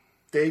if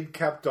they'd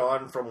kept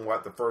on from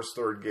what the first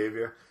third gave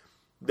you,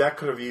 that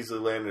could have easily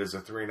landed as a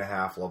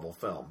 3.5 level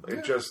film.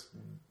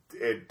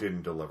 It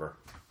didn't deliver.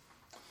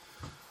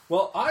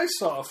 Well, I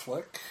saw a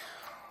flick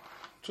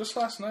just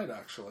last night,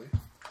 actually,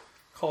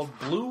 called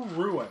Blue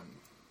Ruin.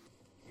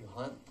 You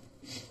hunt?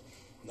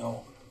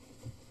 No.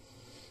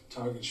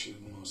 Target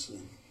shooting mostly.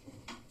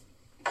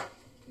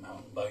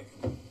 Mountain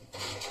biking.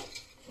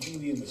 What do you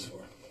need this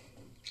for?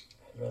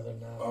 I'd rather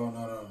not. Oh,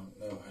 no,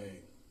 hey.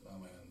 No,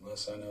 man.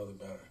 Less I know, the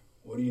better.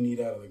 What do you need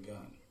out of the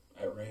gun?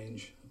 At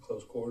range?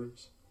 Close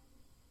quarters?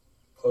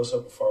 Close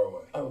up or far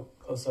away? Oh,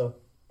 close up.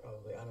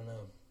 Probably. I don't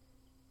know.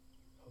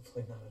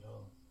 Hopefully not at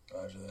all.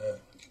 Roger that.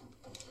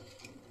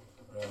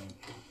 Right.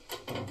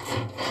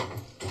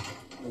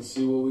 Let's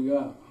see what we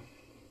got.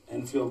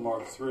 Enfield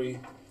Mark III,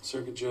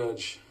 Circuit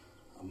Judge,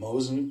 a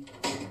Mosin,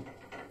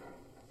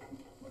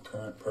 my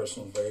current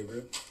personal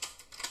favorite.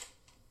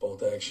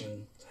 Bolt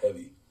action, it's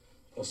heavy.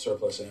 Plus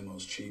surplus ammo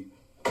is cheap.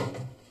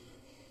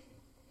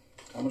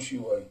 How much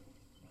you weigh? I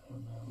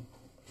don't know.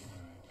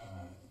 All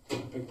right. I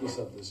picked this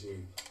up this year.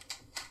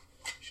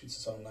 Shoots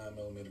its own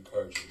 9mm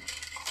cartridge.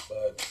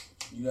 But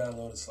you gotta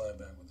load it slide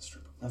back with the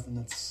stripper. Nothing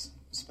that's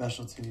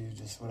special to you,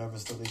 just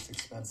whatever's the least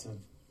expensive.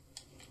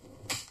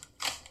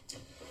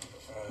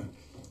 Alright.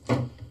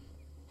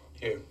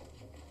 Here.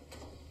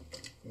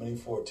 Mini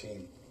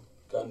 14.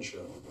 Gun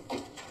show.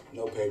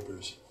 No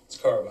papers. It's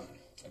carbine.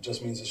 It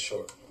just means it's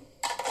short.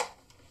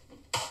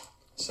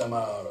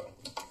 Semi-auto.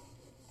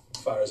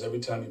 Fires every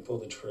time you pull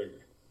the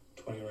trigger.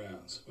 20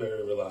 rounds.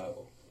 Very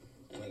reliable.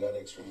 And I got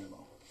extra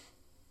ammo.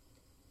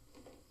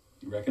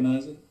 You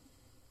recognize it?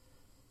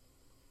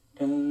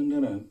 Dun,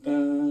 dun, dun,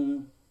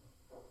 dun.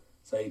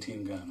 It's an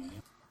 18 gun,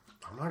 man.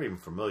 I'm not even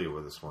familiar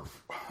with this one.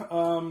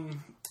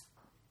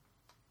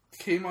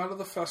 Came out of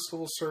the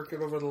festival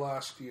circuit over the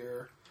last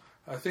year.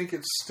 I think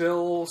it's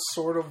still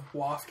sort of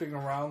wafting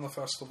around the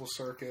festival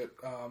circuit.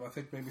 I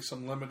think maybe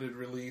some limited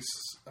release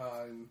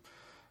in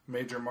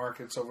major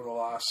markets over the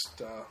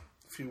last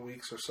few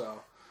weeks or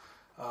so.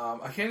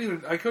 I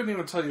couldn't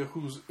even tell you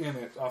who's in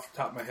it off the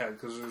top of my head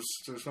because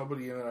there's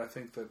nobody in it. I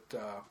think that.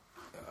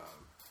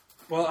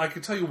 Well, I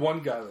can tell you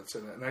one guy that's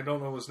in it, and I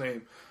don't know his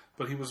name,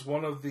 but he was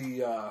one of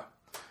the.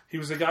 He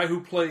was the guy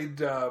who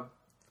played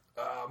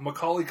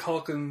Macaulay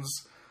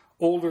Culkin's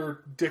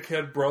older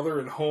dickhead brother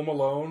in Home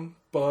Alone,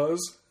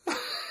 Buzz,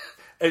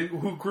 and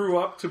who grew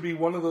up to be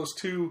one of those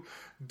two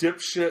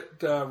dipshit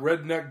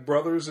redneck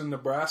brothers in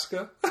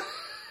Nebraska.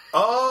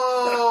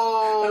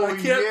 Oh, and I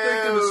can't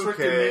think of his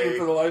freaking name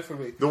for the life of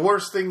me. The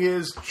worst thing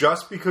is,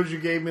 just because you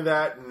gave me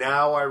that,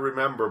 now I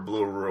remember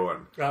Blue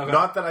Ruin. Okay.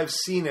 Not that I've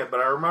seen it, but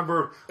I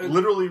remember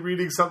literally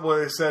reading something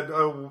where they said,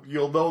 "Oh,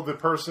 you'll know the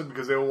person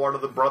because they were one of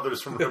the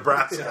brothers from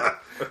Nebraska."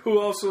 Yeah. Who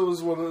also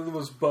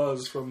was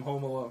Buzz from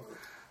Home Alone.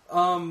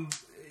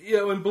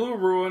 In Blue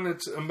Ruin,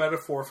 it's a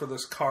metaphor for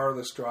this car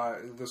this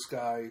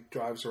guy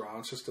drives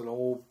around. It's just an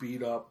old,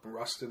 beat up,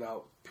 rusted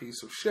out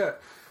piece of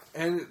shit.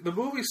 And the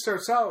movie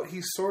starts out,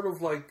 he's sort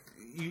of like,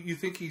 you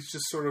think he's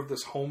just sort of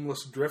this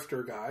homeless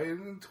drifter guy,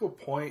 and to a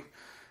point,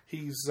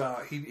 he lives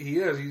out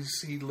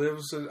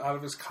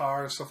of his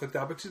car and stuff like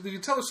that. But you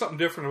can tell there's something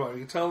different about him.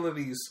 You can tell that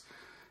he's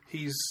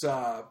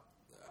a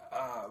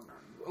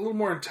little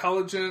more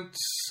intelligent.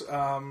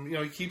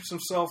 He keeps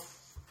himself,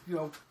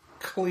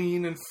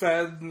 clean and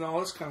fed and all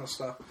this kind of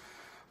stuff.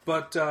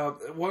 But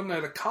one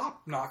night, a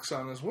cop knocks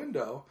on his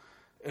window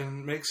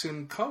and makes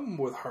him come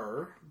with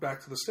her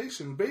back to the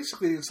station.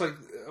 Basically, it's like,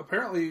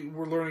 apparently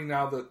we're learning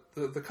now that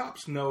the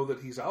cops know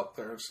that he's out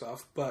there and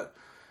stuff, but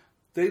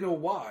they know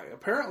why.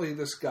 Apparently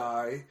this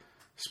guy,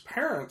 his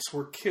parents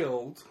were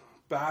killed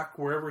back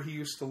wherever he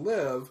used to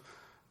live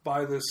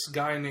by this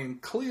guy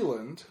named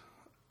Cleland,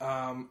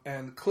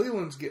 and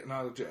Cleland's getting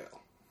out of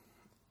jail.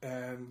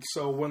 And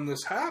so when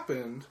this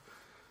happened,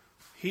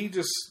 he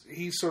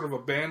sort of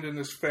abandoned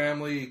his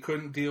family, he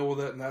couldn't deal with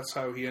it, and that's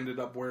how he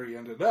ended up where he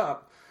ended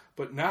up.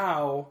 But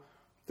now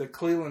that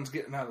Cleland's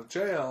getting out of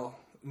jail,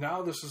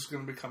 now this is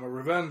going to become a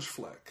revenge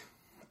flick.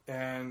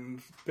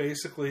 And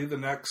basically the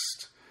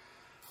next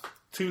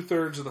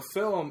 2/3 of the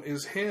film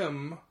is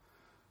him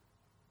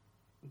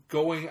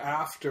going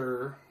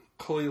after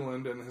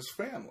Cleland and his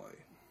family.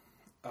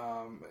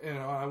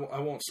 I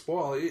won't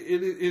spoil. It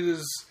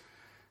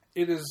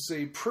is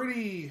a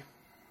pretty...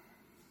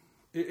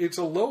 It's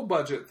a low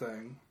budget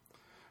thing,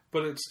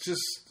 but it's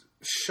just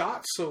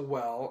shot so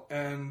well,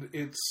 and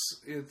it's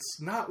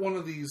not one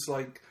of these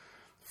like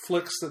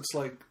flicks that's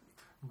like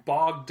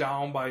bogged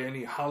down by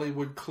any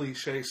Hollywood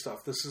cliche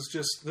stuff. This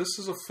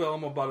is a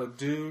film about a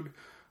dude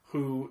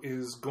who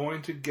is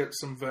going to get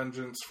some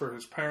vengeance for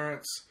his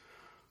parents,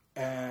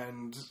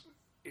 and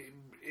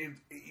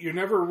you're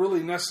never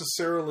really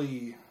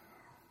necessarily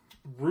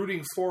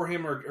rooting for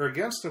him or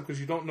against him because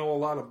you don't know a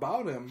lot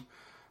about him,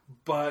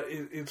 but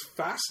it's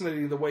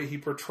fascinating the way he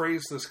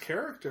portrays this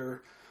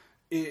character.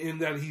 In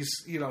that he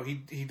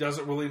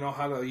doesn't really know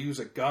how to use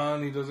a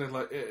gun.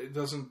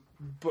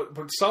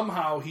 But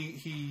somehow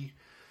he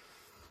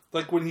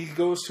like when he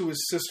goes to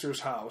his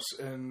sister's house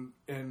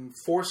and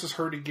forces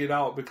her to get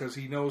out because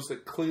he knows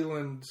that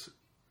Cleland's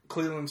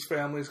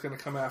family is going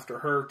to come after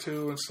her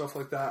too and stuff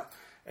like that.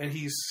 And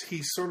he's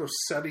sort of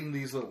setting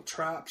these little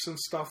traps and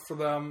stuff for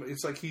them.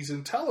 It's like he's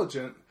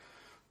intelligent,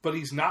 but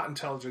he's not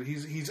intelligent.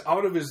 He's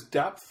out of his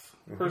depth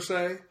per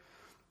se.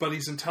 But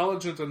he's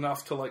intelligent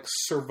enough to like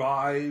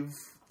survive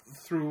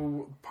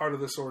through part of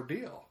this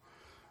ordeal.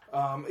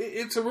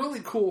 It's a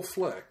really cool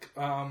flick.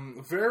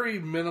 Very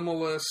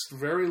minimalist,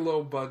 very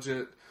low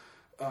budget.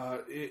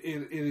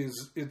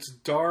 It's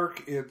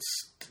dark.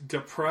 It's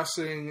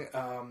depressing.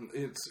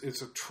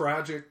 It's a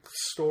tragic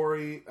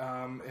story.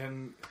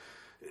 And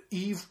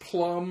Eve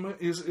Plum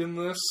is in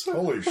this.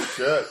 Holy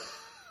shit.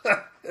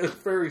 A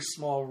very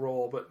small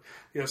role, but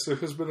yes, there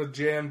has been a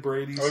Jan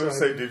Brady. I was going to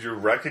say, did you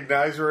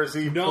recognize her as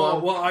Eve Plum? No,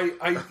 well,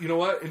 I you know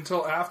what?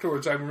 Until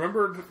afterwards, I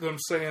remembered them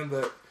saying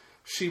that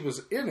she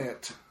was in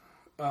it,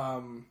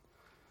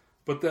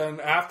 but then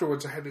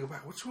afterwards, I had to go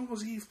back. Which one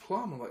was Eve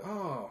Plum? I'm like,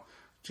 oh,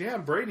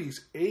 Jan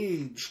Brady's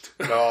aged.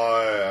 No,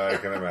 I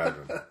can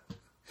imagine.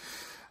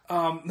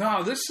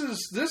 No, this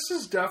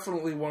is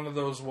definitely one of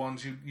those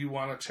ones you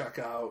want to check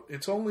out.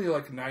 It's only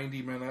like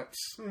 90 minutes.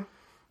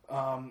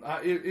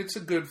 It's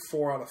a good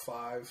 4 out of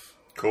 5.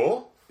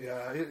 Cool.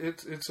 Yeah,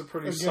 it's a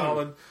pretty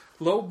solid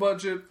low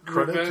budget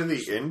credit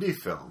revenge. to the indie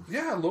film.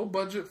 Yeah, low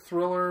budget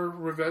thriller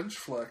revenge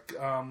flick.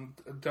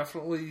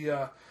 Definitely,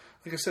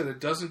 like I said,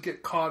 it doesn't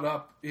get caught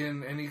up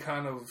in any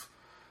kind of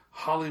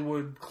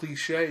Hollywood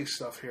cliche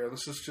stuff here.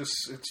 This is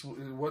just it's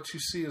what you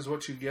see is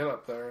what you get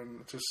up there,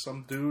 and just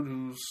some dude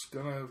who's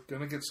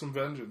gonna get some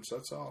vengeance.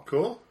 That's all.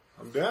 Cool.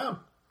 I'm down.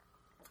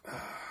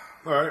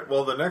 All right.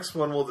 Well, the next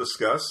one we'll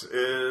discuss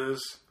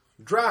is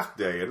Draft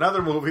Day,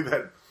 another movie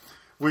that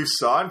we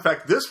saw. In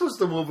fact, this was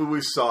the movie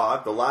we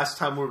saw the last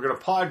time we were going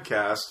to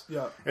podcast.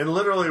 Yeah. And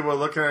literally we're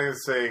looking at it and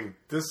saying,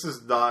 this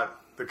is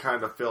not the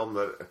kind of film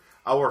that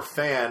our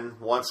fan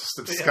wants us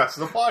to discuss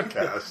in the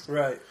podcast.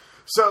 Right.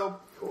 So,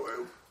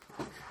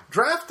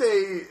 draft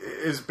day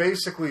is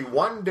basically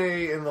one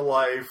day in the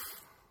life,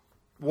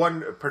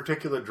 one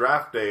particular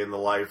draft day in the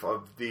life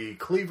of the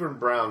Cleveland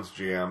Browns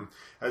GM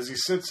as he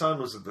sits on,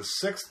 was it the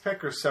 6th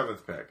pick or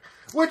 7th pick?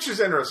 Which is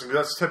interesting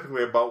because that's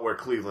typically about where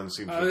Cleveland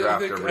seems to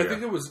draft every year. I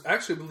think it was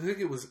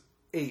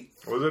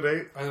 8th. Was it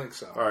 8? I think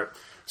so. All right.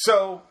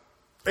 So,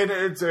 the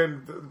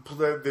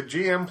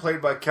GM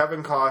played by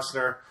Kevin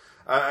Costner,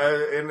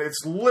 and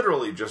it's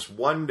literally just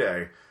one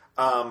day.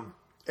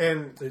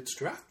 And it's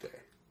draft day.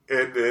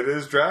 It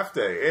is draft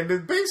day. And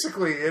it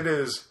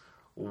is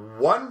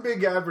one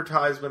big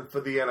advertisement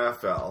for the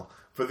NFL,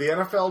 for the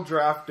NFL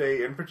draft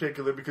day in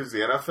particular, because the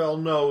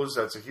NFL knows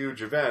that's a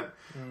huge event.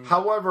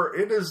 However,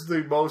 it is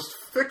the most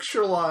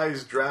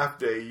fictionalized draft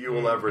day you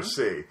will ever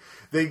see.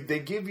 They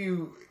give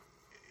you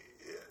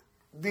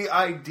the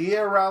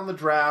idea around the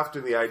draft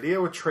and the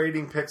idea with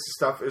trading picks and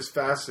stuff is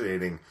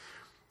fascinating.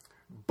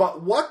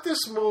 But what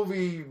this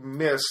movie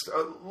missed,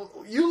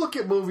 you look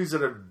at movies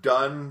that have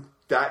done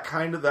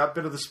that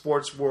bit of the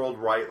sports world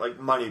right, like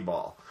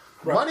Moneyball.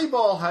 Right.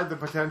 Moneyball had the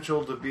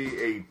potential to be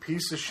a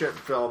piece of shit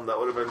film that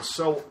would have been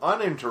so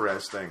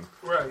uninteresting.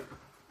 Right.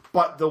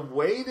 But the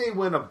way they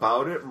went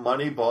about it,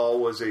 Moneyball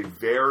was a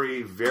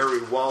very,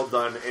 very well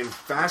done and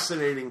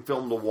fascinating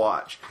film to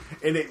watch.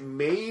 And it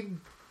made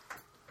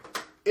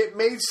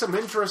some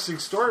interesting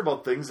story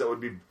about things that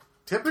would be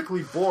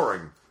typically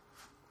boring.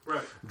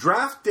 Right.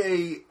 Draft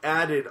Day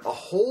added a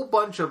whole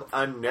bunch of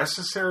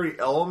unnecessary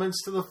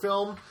elements to the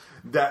film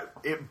that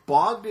it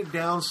bogged it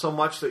down so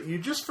much that you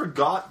just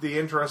forgot the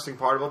interesting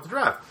part about the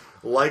draft.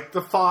 Like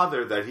the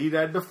father that he'd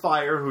had to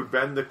fire who'd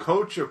been the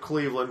coach of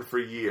Cleveland for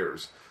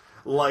years.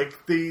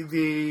 Like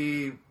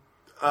the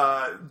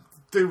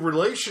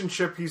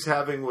relationship he's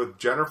having with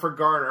Jennifer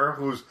Garner,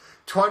 who's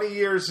 20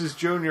 years his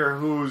junior,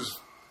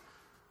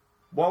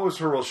 what was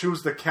her role? She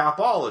was the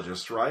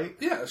capologist, right?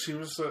 Yeah, she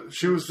was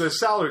the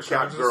salary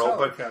cap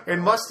girl,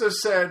 and must have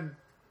said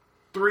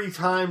 3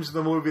 times in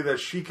the movie that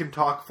she can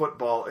talk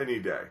football any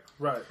day.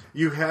 Right.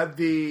 You had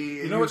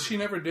You know what she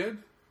never did?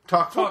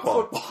 Talk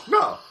football.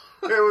 No.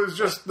 It was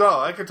just,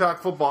 I could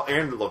talk football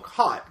and look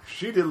hot.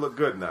 She did look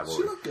good in that movie.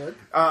 She looked good.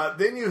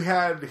 Then you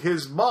had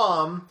his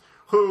mom,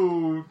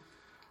 who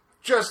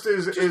just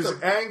is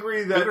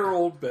angry that... bitter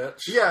old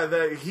bitch. Yeah,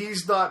 that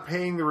he's not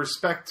paying the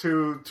respect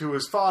to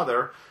his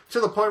father, to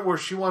the point where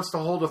she wants to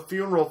hold a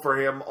funeral for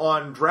him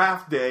on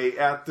draft day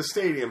at the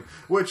stadium.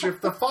 Which,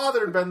 if the father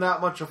had been that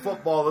much of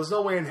football, there's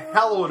no way in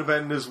hell it would have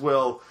been in his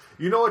will.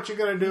 You know what you're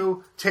going to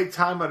do? Take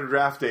time out of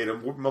draft day to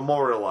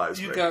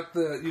memorialize me. You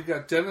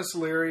got Dennis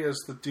Leary as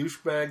the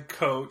douchebag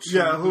coach.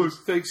 Yeah, who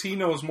thinks he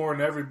knows more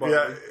than everybody.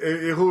 Yeah,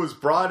 who was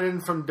brought in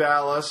from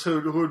Dallas,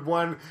 who'd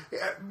won.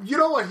 You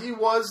know what he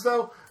was,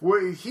 though?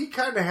 He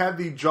kind of had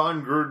the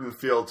John Gruden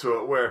feel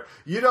to it, where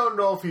you don't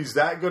know if he's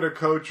that good a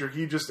coach or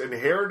he just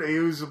inherited. He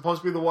was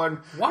supposed to be the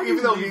one, even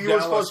though he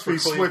was supposed to be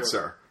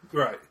Switzer.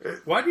 Right.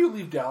 Why do you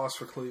leave Dallas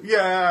for Cleveland?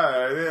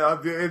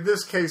 Yeah, in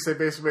this case, they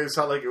basically made it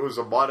sound like it was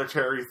a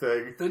monetary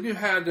thing. Then you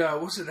had,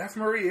 was it F.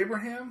 Murray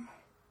Abraham?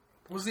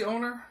 Was the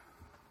owner?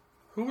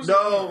 Who was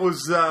No, it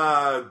was, it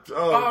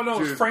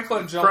was Frank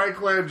Langella. Frank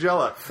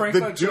Langella.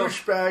 The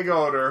douchebag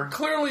owner.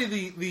 Clearly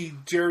the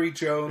Jerry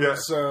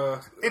Jones,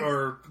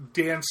 or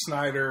Dan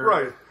Snyder.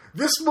 Right.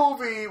 This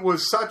movie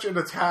was such an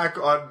attack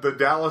on the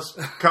Dallas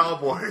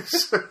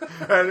Cowboys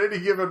at any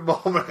given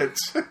moment.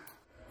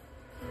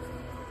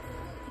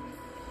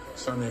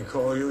 Something to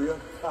call you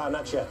yet?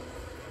 Not yet.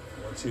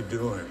 What's he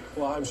doing?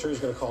 Well, I'm sure he's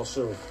going to call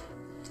soon.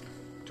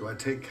 Do I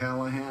take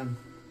Callahan?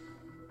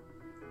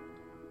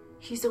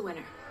 He's a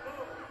winner.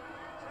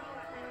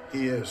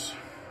 He is.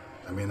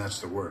 I mean, that's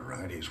the word,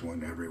 right? He's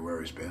won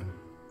everywhere he's been.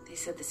 They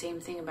said the same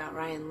thing about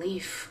Ryan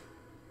Leaf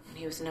when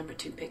he was the number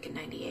 2 pick in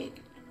 '98.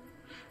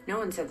 No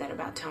one said that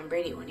about Tom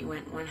Brady when he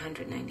went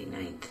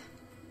 199th.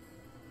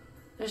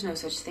 There's no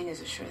such thing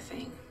as a sure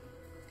thing.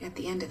 At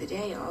the end of the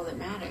day, all that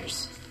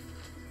matters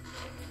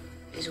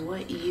is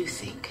what you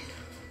think.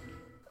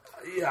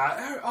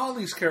 Yeah, all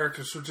these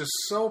characters were just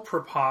so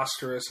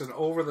preposterous and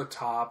over the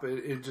top.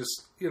 It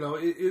just,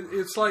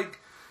 it's like,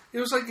 it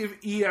was like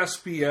if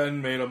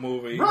ESPN made a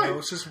movie. Right.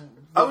 It's just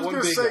I was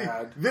going to say,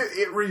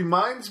 it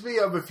reminds me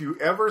of if you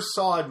ever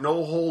saw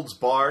No Holds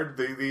Barred,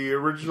 the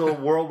original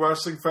World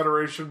Wrestling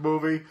Federation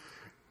movie.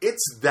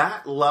 It's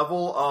that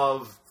level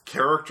of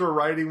character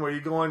writing where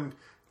you're going,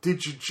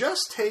 did you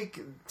just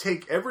take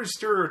every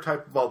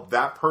stereotype about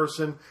that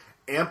person,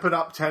 amp it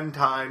up 10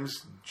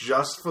 times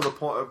just for the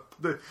point?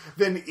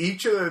 Then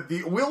each of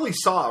we only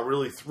saw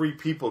really 3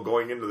 people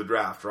going into the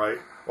draft, right?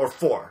 Or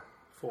 4.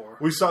 4.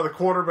 We saw the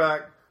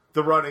quarterback,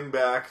 the running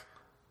back,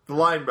 the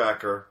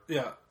linebacker.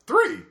 Yeah.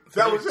 3.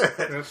 That was it.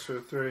 That's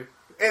true, 3.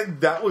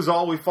 And that was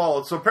all we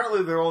followed. So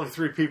apparently there were only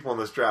 3 people in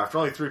this draft.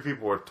 Only 3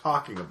 people we're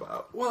talking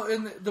about. Well,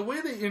 and the way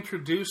they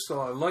introduced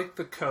like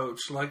the coach,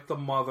 like the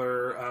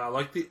mother,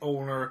 like the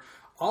owner,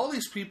 all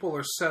these people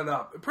are set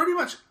up. Pretty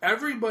much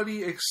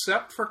everybody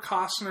except for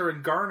Costner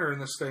and Garner in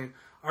this thing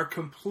are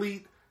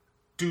complete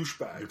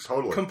douchebags.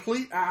 Totally.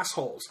 Complete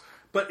assholes.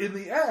 But in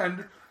the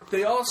end,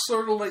 they all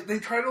sort of like, they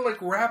try to like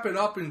wrap it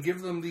up and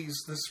give them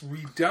this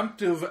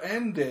redemptive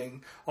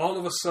ending. All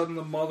of a sudden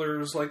the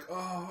mother's like,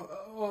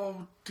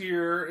 oh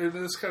dear, and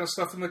this kind of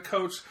stuff. And the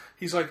coach,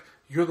 he's like,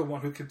 you're the one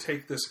who can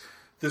take this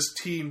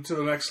team to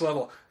the next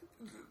level.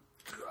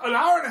 An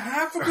hour and a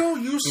half ago,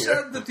 you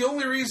said that the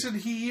only reason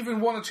he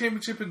even won a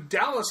championship in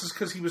Dallas is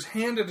because he was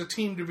handed a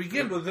team to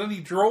begin with, then he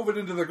drove it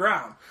into the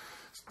ground.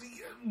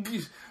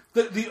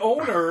 The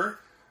owner...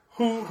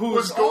 Who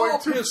was all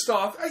pissed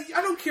off.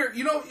 I don't care.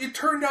 You know, it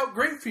turned out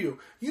great for you.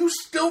 You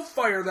still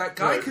fire that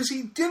guy because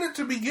he did it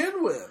to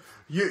begin with.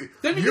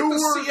 Then you get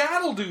the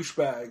Seattle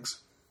douchebags.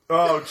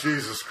 Oh,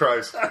 Jesus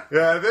Christ.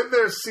 Yeah, then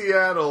there's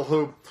Seattle,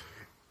 who,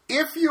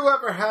 if you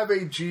ever have a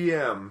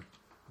GM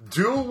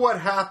do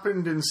what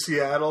happened in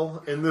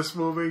Seattle in this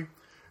movie,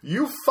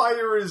 you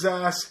fire his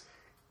ass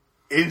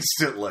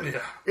instantly.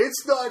 Yeah.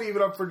 It's not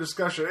even up for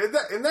discussion.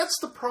 And that's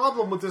the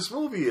problem with this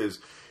movie is...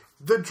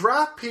 The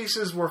draft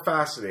pieces were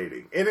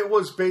fascinating, and it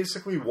was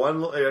basically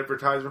one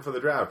advertisement for the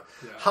draft.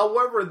 Yeah.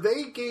 However,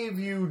 they gave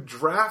you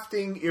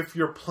drafting if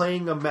you're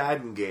playing a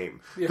Madden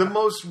game. Yeah. The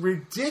most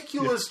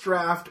ridiculous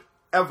draft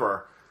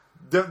ever.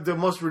 The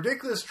most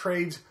ridiculous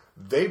trades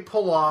they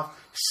pull off,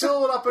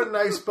 seal it up in a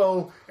nice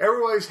bow,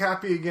 everybody's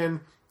happy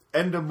again,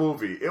 end of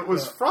movie. It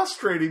was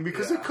frustrating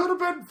because it could have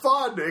been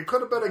fun. It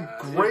could have been a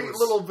great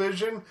little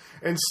vision.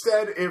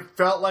 Instead, it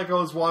felt like I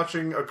was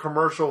watching a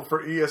commercial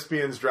for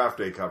ESPN's draft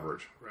day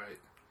coverage.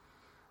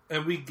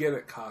 And we get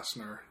it,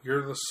 Costner.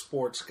 You're the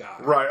sports guy.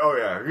 Right, oh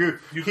yeah.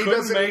 You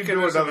couldn't make it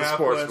as another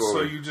sports movie.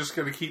 So you're just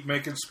going to keep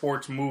making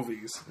sports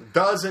movies.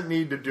 Doesn't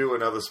need to do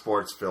another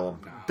sports film.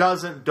 No.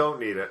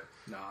 Don't need it.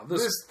 No,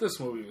 this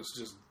movie was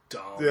just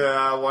dumb.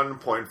 Yeah,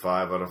 1.5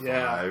 out of 5.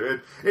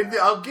 Yeah.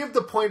 I'll give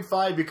the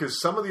 0.5 because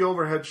some of the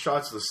overhead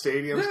shots of the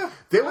stadiums,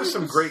 there was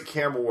some great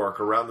camera work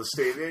around the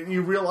stadium. And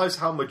you realize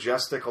how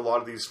majestic a lot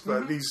of these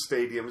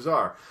stadiums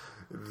are.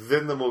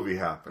 Then the movie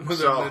happened.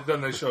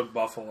 Then they showed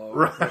Buffalo.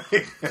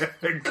 Right.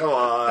 Go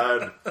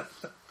on.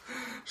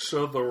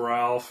 Showed the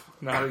Ralph.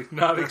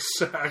 Not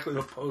exactly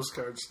the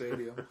postcard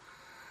stadium.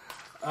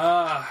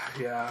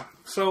 Yeah.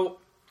 So,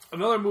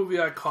 another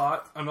movie I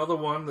caught, another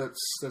one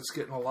that's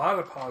getting a lot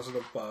of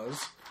positive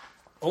buzz,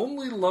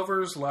 Only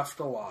Lovers Left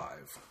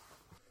Alive.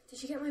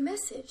 Did you get my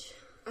message?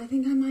 I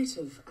think I might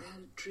have. I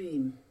had a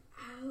dream.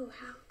 Oh,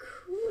 how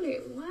cool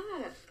it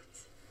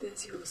worked.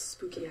 There's your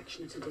spooky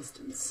action at a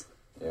distance.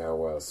 Yeah,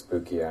 well,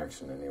 spooky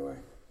action anyway.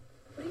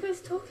 What are you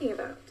guys talking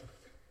about?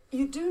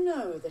 You do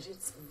know that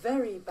it's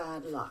very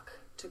bad luck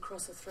to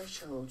cross a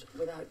threshold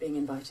without being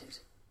invited.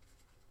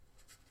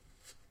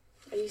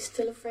 Are you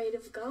still afraid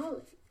of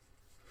garlic?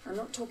 I'm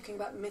not talking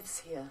about myths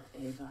here,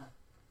 Ava.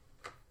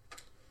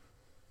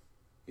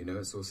 You know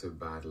it's also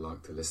bad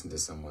luck to listen to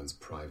someone's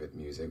private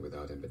music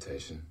without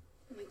invitation.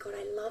 Oh my god,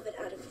 I love it,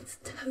 Adam. It's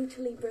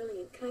totally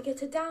brilliant. Can I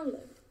get a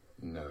download?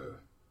 No.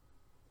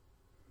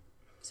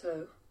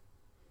 So...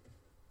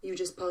 You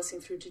just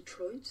passing through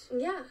Detroit?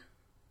 Yeah.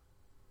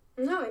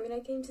 No, I mean, I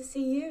came to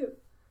see you.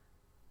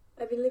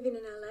 I've been living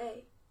in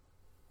LA.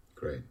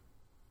 Great.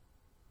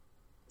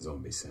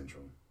 Zombie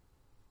Central.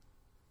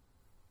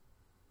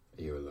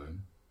 Are you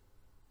alone?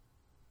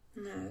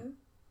 No.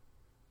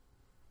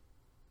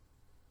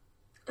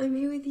 I'm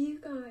here with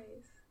you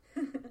guys.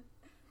 Fuck.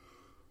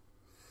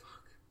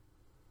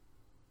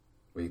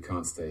 Well, you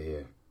can't stay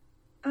here.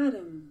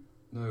 Adam.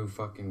 No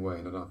fucking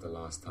way, not after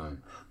last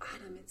time. Oh,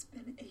 Adam, it's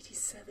been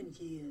 87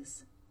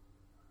 years.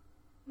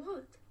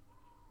 What?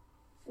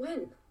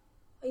 When?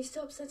 Are you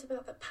still upset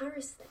about that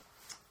Paris thing?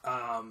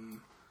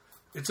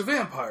 It's a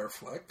vampire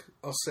flick.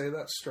 I'll say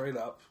that straight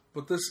up.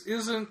 But this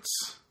isn't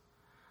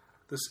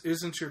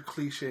your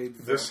cliched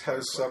vampire This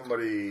has flick.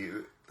 somebody...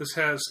 This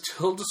has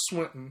Tilda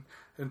Swinton,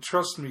 and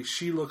trust me,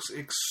 she looks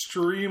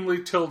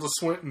extremely Tilda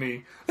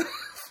Swinton-y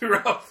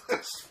throughout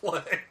this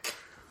flick.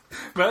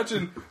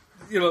 Imagine...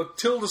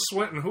 Tilda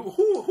Swinton.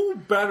 Who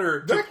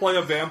better to play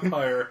a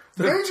vampire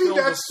than Maybe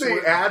Tilda that's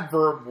Swinton? the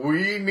adverb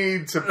we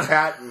need to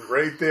patent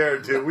right there,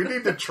 dude. We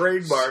need to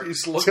trademark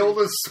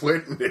Tilda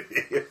Swinton.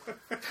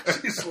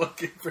 She's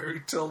looking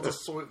very Tilda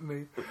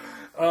Swinton.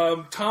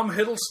 Tom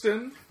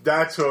Hiddleston.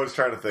 That's what I was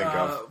trying to think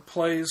of.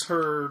 Plays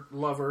her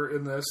lover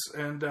in this,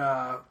 and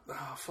John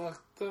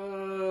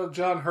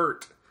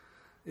Hurt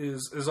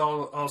is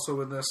also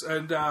in this,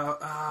 and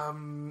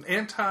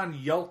Anton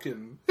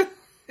Yelkin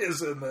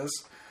is in this.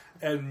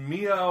 And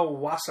Mia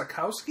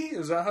Wasikowski,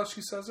 is that how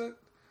she says it?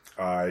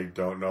 I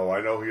don't know. I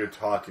know who you're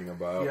talking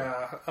about.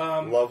 Yeah.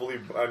 Not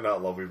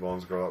Lovely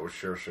Bones Girl. That was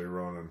Saoirse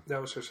Ronan.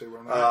 That was Saoirse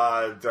Ronan.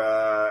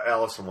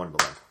 Alice in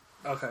Wonderland.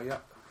 Okay, yeah.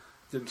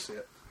 Didn't see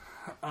it.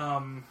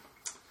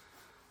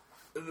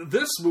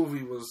 This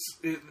movie was...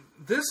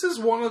 this is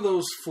one of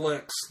those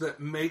flicks that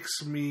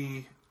makes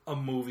me a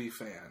movie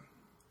fan.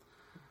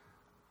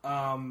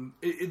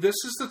 This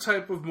is the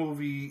type of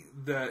movie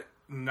that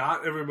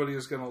not everybody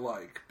is going to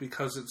like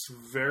because it's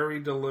very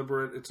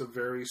deliberate. It's a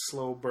very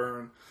slow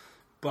burn.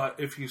 But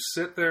if you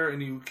sit there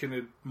and you can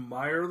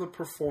admire the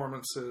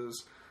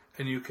performances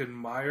and you can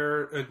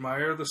admire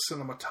the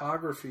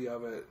cinematography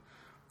of it,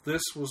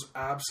 this was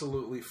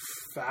absolutely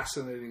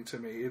fascinating to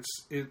me.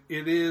 It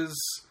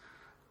is,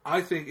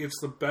 I think it's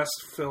the best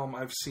film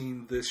I've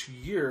seen this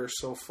year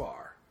so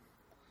far.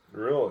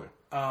 Really?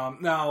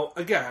 Now,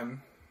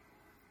 again,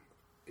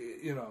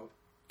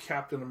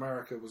 Captain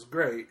America was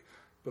great,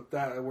 but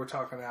that we're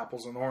talking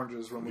apples and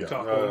oranges when we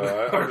talk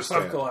about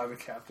Circle Live and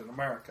Captain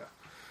America.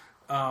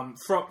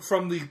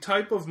 From the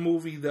type of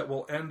movie that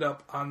will end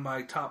up on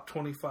my top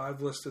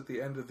 25 list at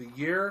the end of the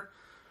year,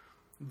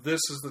 this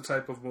is the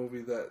type of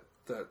movie that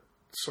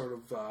sort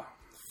of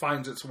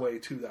finds its way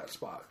to that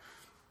spot.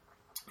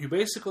 You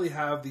basically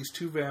have these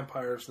two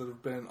vampires that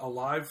have been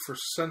alive for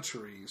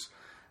centuries,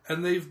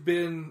 and they've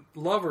been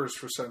lovers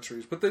for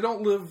centuries, but they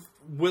don't live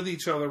with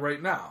each other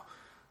right now.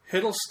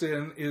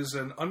 Hiddleston is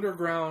an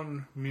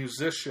underground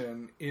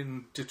musician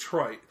in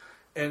Detroit,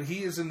 and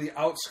he is in the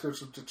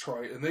outskirts of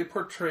Detroit, and they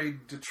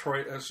portrayed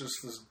Detroit as just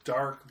this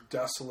dark,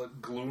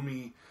 desolate,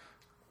 gloomy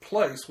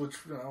place, which,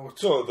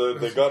 so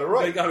they got it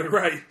right. They got it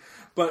right.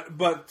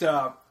 But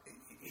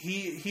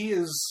he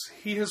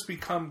has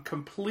become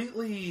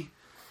completely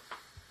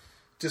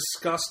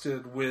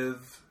disgusted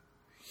with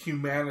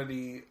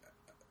humanity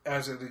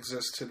as it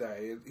exists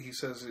today. He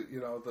says,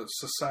 that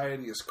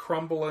society is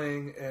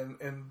crumbling,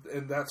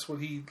 and that's what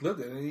he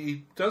lived in. And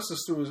he does this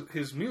through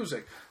his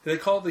music. They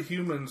call the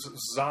humans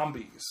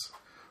zombies,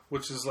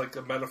 which is like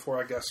a metaphor,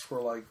 I guess,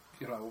 for I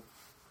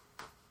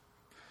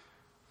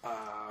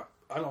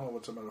don't know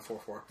what's a metaphor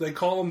for. They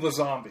call them the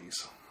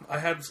zombies. I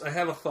had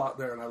a thought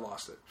there and I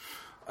lost it.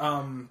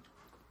 Anton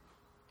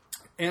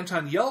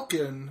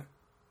Yelchin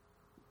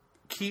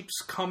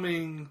keeps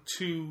coming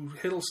to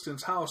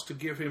Hiddleston's house to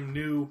give him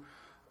new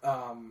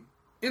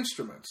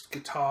instruments,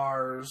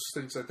 guitars,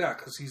 things like that,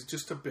 because he's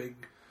just a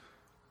big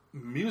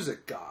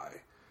music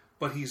guy.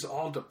 But he's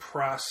all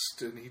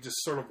depressed and he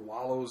just sort of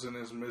wallows in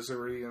his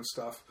misery and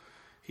stuff.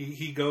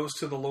 He goes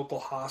to the local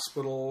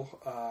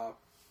hospital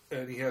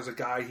and he has a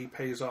guy he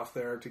pays off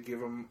there to give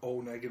him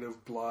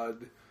O-negative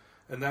blood.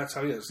 And that's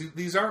how he is.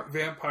 These aren't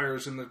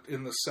vampires in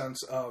the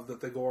sense of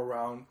that they go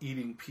around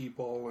eating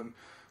people, and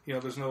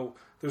there's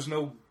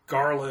no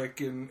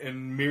garlic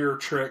and mirror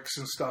tricks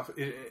and stuff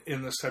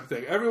in this type of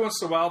thing. Every once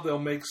in a while they'll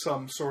make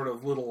some sort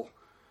of little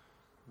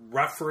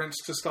reference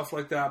to stuff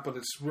like that, but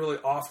it's really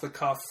off the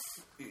cuff,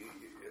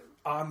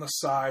 on the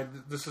side.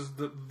 This is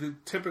the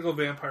typical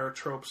vampire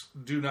tropes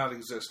do not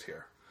exist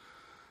here.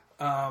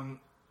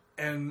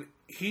 And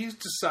he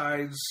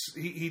decides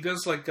he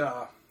does like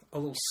a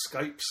little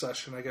Skype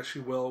session, I guess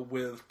you will,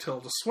 with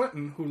Tilda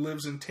Swinton, who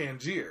lives in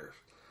Tangier,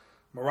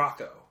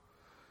 Morocco.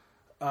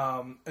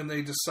 And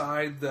they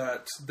decide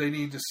that they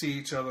need to see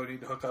each other,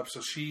 need to hook up.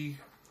 So she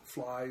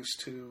flies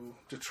to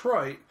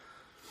Detroit,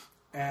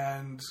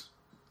 and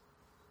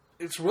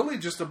it's really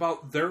just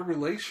about their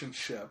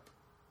relationship.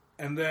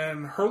 And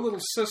then her little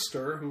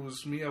sister,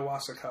 who's Mia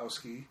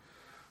Wasikowski,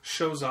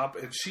 shows up,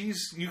 and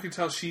you can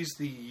tell she's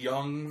the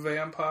young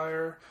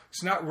vampire.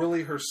 It's not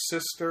really her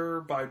sister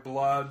by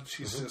blood.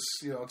 She's just,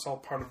 it's all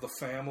part of the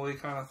family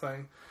kind of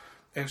thing.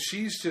 And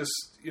she's just,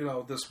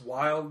 this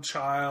wild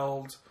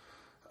child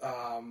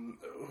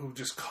who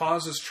just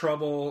causes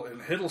trouble, and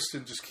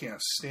Hiddleston just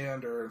can't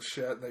stand her and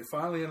shit. And they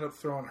finally end up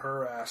throwing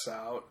her ass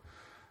out.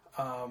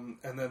 And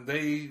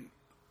then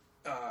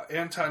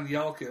Anton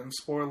Yelchin,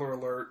 spoiler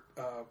alert,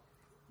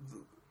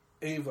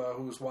 Ava,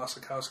 who's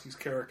Wasikowski's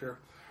character,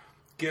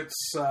 gets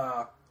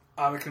out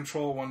of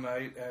control one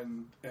night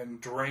and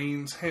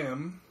drains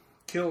him,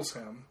 kills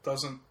him,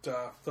 doesn't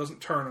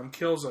turn him,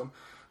 kills him.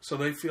 So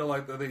they feel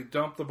like that they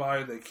dump the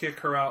body, they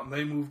kick her out, and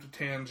they move to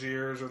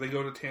Tangiers, or they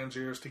go to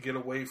Tangiers to get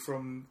away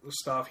from the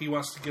stuff. He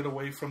wants to get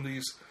away from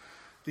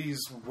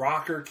these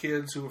rocker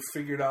kids who have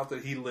figured out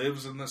that he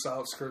lives in this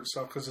outskirts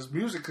stuff, because his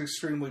music's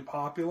extremely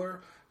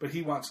popular, but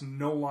he wants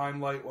no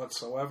limelight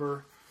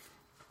whatsoever.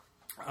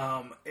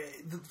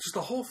 Just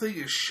the whole thing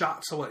is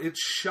shot so well.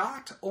 It's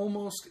shot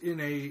almost in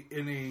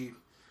a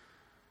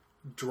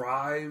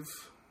Drive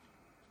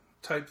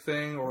type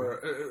thing, or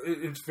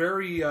it's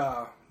very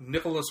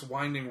Nicholas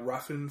Winding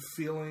Refn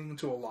feeling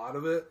to a lot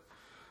of it.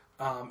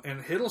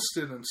 And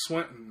Hiddleston and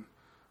Swinton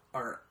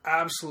are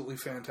absolutely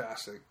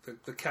fantastic.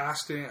 The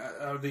casting,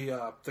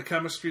 the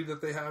chemistry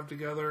that they have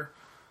together,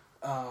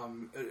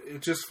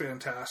 it's just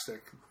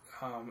fantastic.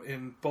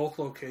 In both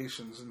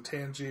locations, in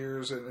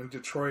Tangiers and in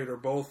Detroit, are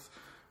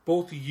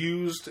both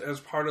used as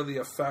part of the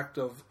effect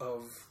of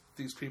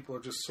these people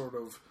are just sort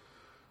of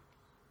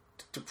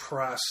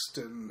depressed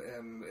and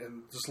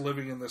just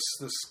living in this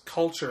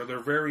culture. They're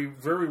very,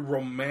 very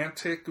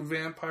romantic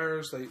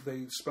vampires.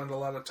 They spend a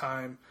lot of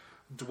time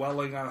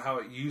dwelling on how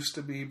it used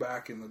to be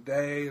back in the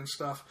day and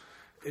stuff.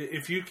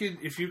 If you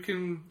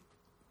can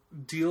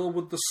deal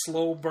with the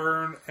slow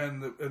burn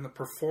and the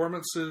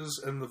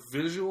performances and the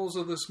visuals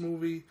of this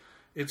movie,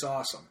 it's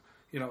awesome.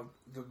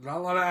 There's not a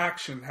lot of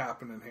action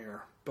happening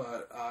here,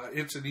 but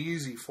it's an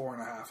easy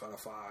 4.5 out of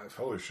 5.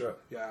 Holy shit!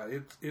 Yeah,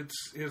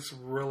 it's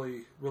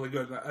really, really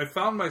good. I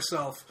found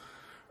myself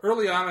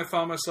early on, I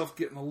found myself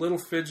getting a little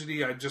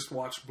fidgety. I just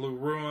watched Blue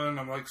Ruin.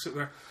 I'm like sitting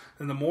there,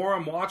 and the more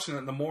I'm watching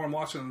it, the more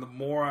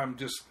I'm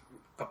just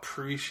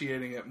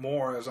appreciating it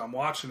more as I'm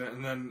watching it.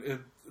 And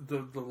then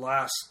the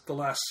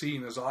last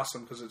scene is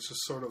awesome because it's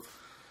just sort of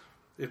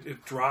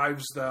it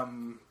drives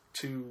them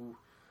to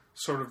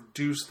sort of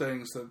do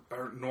things that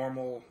aren't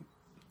normal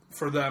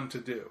for them to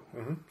do.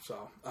 Mm-hmm.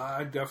 So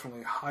I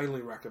definitely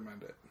highly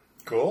recommend it.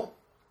 Cool.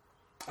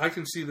 I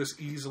can see this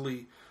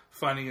easily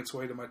finding its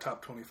way to my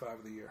top 25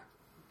 of the year.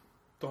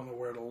 Don't know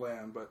where it'll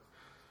land, but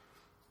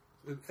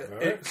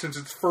since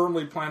it's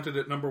firmly planted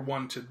at number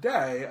 1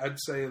 today, I'd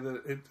say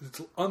that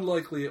it's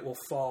unlikely it will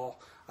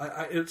fall.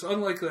 It's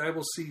unlikely I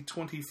will see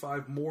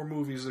 25 more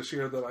movies this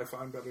year that I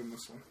find better than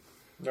this one.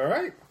 All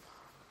right.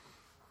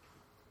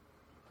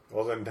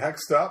 Well, then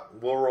next up,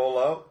 we'll roll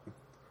out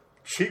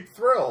Cheap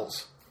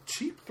Thrills.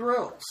 Cheap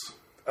Thrills.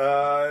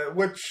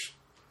 Which...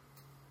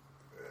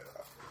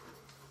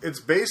 It's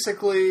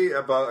basically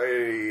about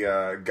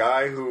a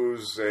guy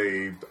who's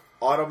a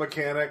auto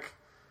mechanic.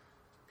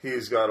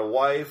 He's got a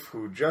wife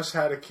who just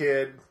had a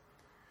kid.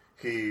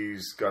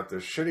 He's got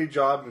this shitty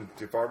job. And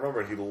if I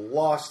remember, he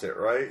lost it,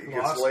 right? He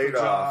gets laid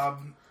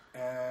off.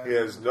 He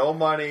has no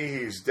money.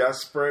 He's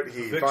desperate.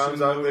 He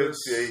finds out that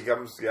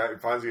he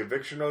finds the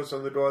eviction notice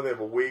on the door. They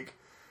have a week.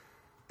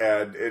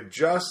 And it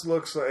just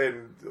looks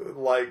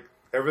like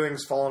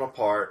everything's falling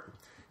apart.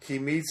 He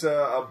meets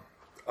a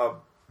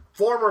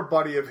former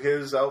buddy of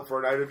his out for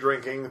a night of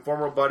drinking. The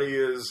former buddy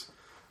is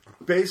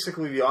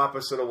basically the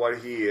opposite of what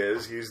he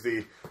is. He's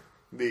the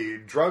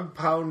drug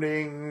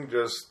pounding,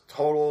 just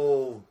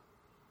total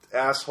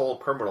asshole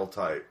criminal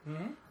type.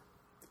 Mm-hmm.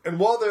 And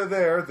while they're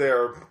there,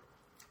 they're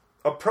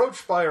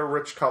approached by a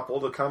rich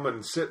couple to come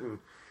and sit and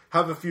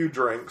have a few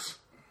drinks.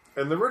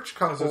 And the rich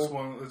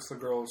couple... It's the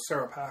girl,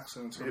 Sarah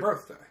Paxton. It's her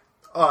birthday.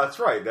 Oh, that's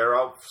right. They're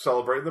out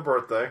celebrating the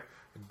birthday.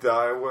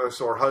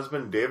 So her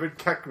husband, David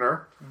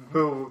Koechner,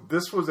 who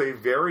this was a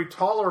very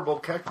tolerable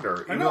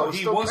Koechner. I know,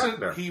 he wasn't.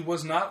 Koechner. He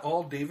was not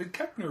all David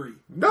Koechner-y.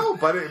 No,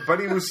 but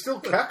he was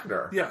still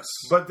Koechner. Yes,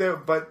 but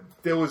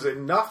there was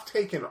enough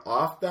taken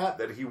off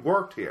that he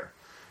worked here,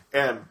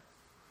 and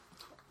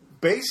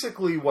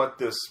basically what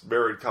this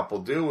married couple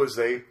do is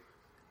they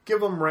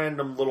give them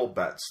random little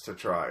bets to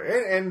try,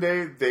 and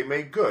they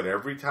make good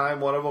every time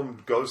one of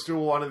them goes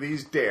through one of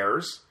these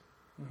dares.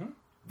 Mm-hmm.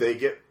 They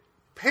get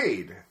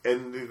paid,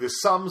 and the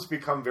sums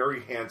become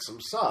very handsome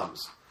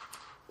sums.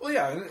 Well,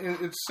 yeah,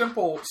 it's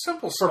simple for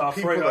stuff.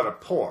 For people that are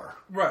poor.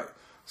 Right.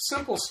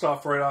 Simple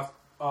stuff right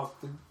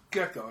off the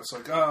get-go. It's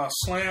like,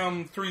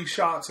 slam 3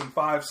 shots in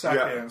 5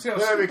 seconds. Yeah,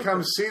 it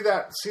becomes, see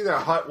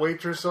that hot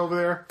waitress over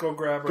there? Go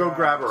grab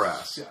her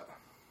ass. Yeah.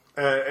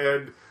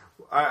 And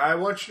I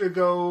want you to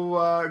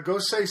go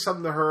say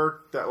something to her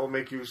that will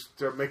make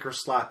her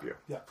slap you.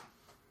 Yeah.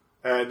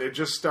 And it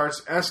just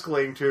starts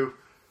escalating to,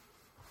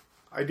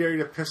 I dare you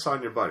to piss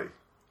on your buddy.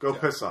 Go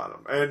piss on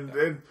him.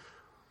 And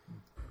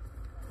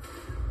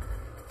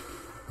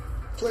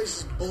place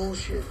is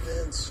bullshit,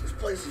 Vince. This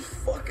place is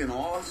fucking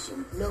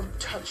awesome. No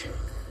touching.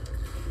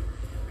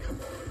 Come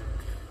on.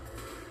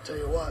 Tell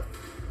you what.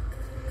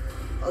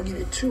 I'll give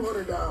you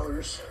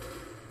 $200.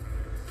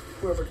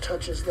 Whoever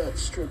touches that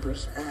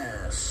stripper's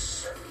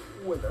ass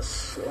with a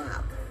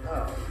slap.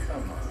 Oh,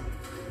 come on.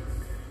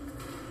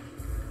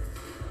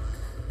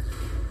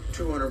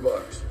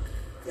 $200.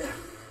 Yeah.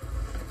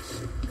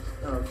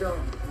 No,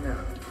 don't. No.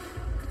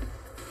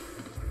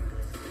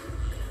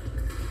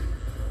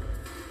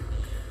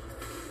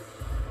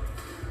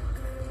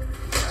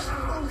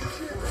 Oh,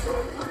 shit.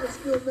 That's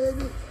good,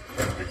 baby.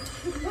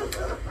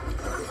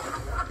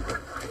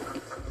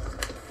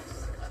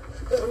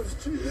 That was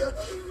too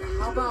much.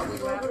 How about we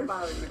laugh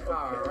about it in the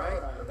car, all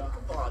right?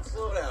 Come on,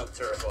 slow down,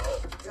 Turbo.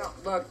 No,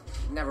 look,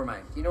 never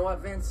mind. You know what,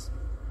 Vince?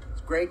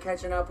 It's great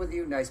catching up with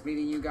you. Nice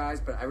meeting you guys,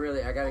 but I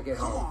gotta get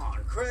home. Come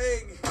on,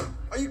 Craig.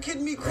 Are you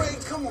kidding me, Craig?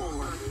 Come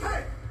on.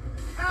 Hey,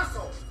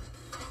 asshole.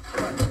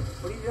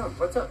 What are you doing?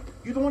 What's up?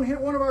 You the one hit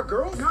one of our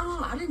girls?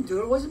 No, I didn't do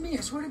it. It wasn't me.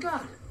 I swear to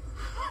God.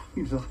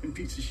 You lying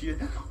piece of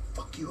shit. I'll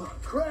fuck you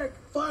up. Craig,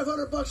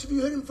 $500 if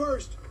you hit him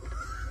first.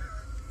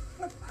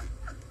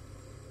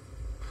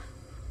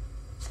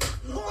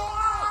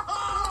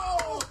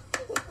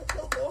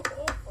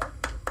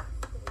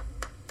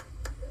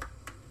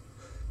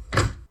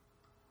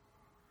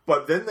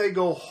 But then they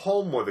go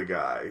home with the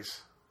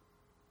guys,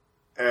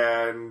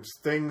 and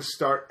things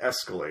start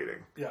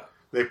escalating. Yeah.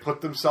 They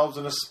put themselves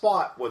in a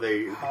spot where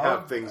they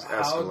have things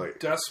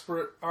escalate. How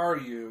desperate are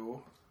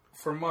you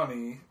for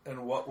money,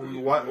 and what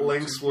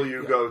lengths will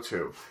you go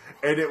to?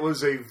 And it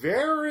was a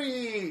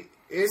very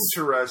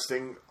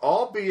interesting,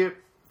 albeit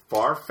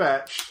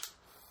far-fetched,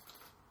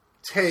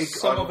 take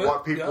on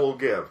what people will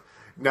give.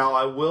 Now,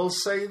 I will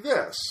say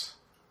this.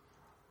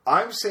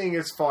 I'm saying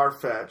it's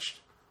far-fetched,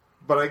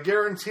 but I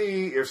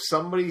guarantee if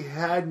somebody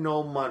had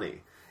no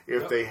money,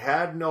 if they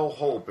had no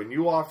hope, and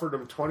you offered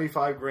them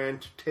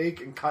 $25,000 to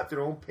take and cut their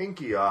own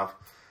pinky off,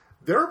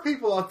 there are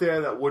people out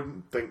there that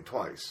wouldn't think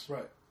twice.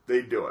 Right.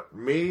 They do it.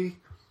 Me,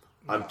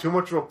 I'm too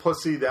much of a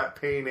pussy. That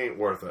pain ain't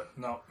worth it.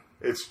 No.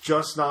 It's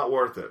just not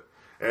worth it.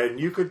 And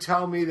you could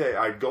tell me that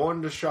I'd go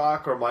into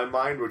shock or my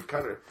mind would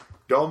kind of,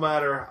 don't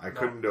matter, I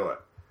couldn't do it.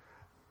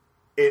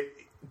 It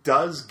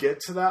does get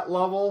to that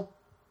level,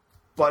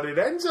 but it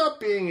ends up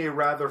being a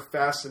rather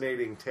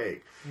fascinating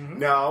take. Mm-hmm.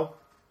 Now,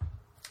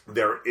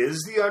 there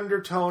is the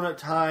undertone at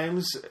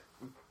times,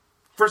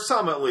 for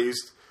some at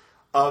least,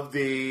 of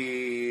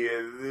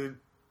the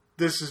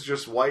this is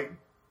just white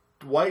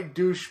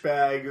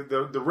douchebag,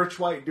 the rich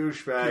white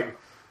douchebag,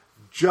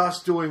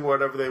 just doing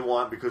whatever they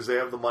want because they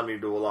have the money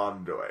to allow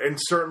them to do it. And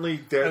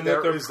certainly there is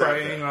that. They're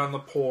preying on the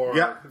poor,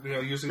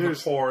 using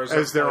the poor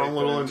as their own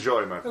little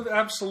enjoyment.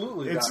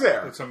 Absolutely, it's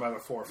there. It's a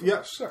metaphor for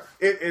this. Sure.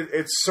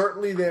 It's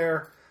certainly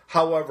there.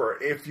 However,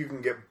 if you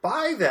can get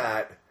by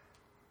that,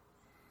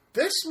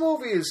 this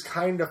movie is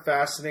kind of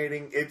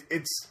fascinating.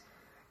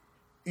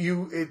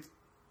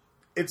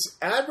 It's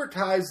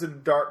advertised as a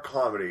dark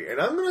comedy,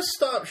 and I'm going to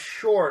stop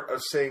short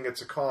of saying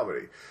it's a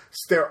comedy.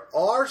 There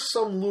are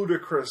some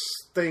ludicrous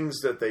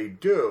things that they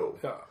do,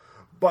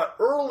 but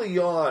early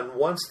on,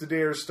 once the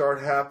dares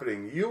start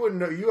happening, you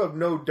have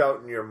no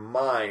doubt in your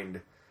mind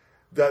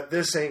that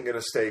this ain't going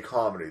to stay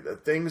comedy,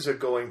 that things are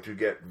going to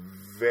get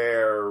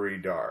very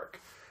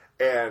dark.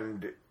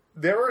 And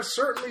there are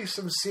certainly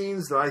some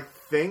scenes that I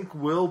think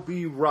will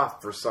be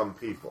rough for some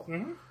people.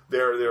 Mm-hmm.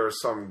 There are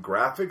some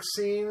graphic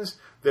scenes.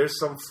 There's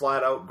some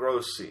flat out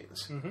gross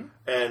scenes.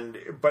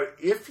 Mm-hmm. But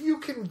if you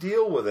can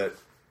deal with it,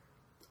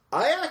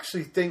 I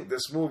actually think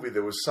this movie,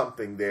 there was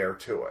something there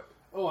to it.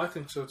 Oh, I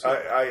think so too.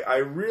 I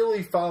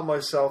really found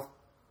myself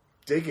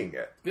digging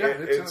it. Yeah,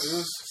 it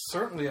was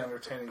certainly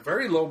entertaining.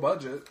 Very low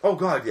budget. Oh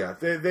God, yeah.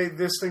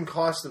 This thing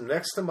cost them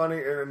next to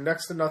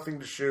nothing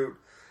to shoot,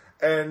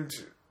 and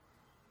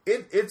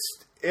it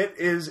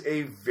is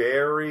a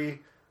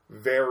very,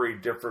 very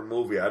different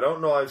movie. I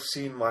don't know I've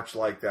seen much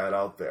like that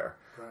out there.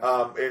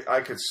 Right. I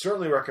could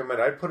certainly recommend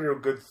it. I'd put it a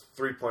good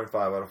 3.5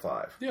 out of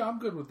 5. Yeah, I'm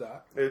good with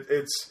that.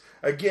 It's,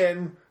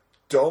 again,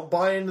 don't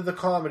buy into the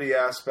comedy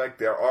aspect.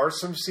 There are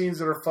some scenes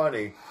that are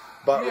funny,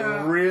 but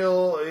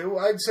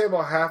I'd say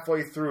about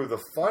halfway through,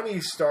 the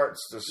funny starts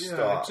to stop.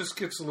 Yeah, it just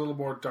gets a little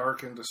more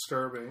dark and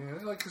disturbing.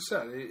 And like I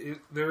said,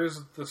 there is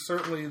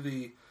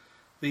certainly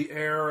the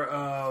air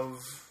of,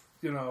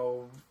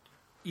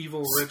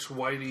 evil, rich,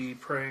 whitey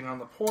preying on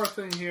the poor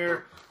thing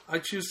here. I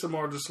choose to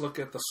more just look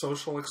at the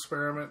social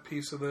experiment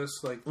piece of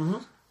this, like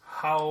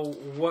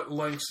what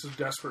lengths do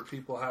desperate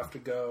people have to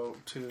go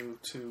to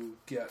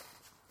get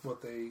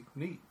what they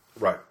need.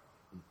 Right.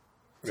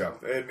 Yeah,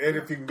 and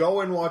if you can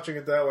go in watching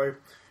it that way,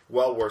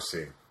 well worth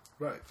seeing.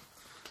 Right.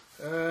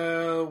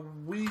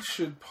 We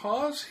should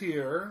pause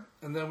here,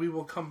 and then we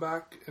will come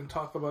back and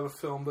talk about a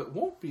film that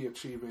won't be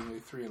achieving a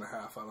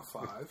 3.5 out of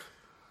 5.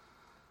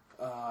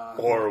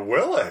 Or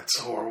will it?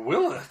 Or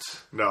will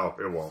it? No,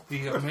 it won't.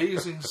 The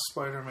Amazing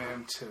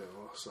Spider-Man 2.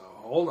 So,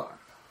 hold on.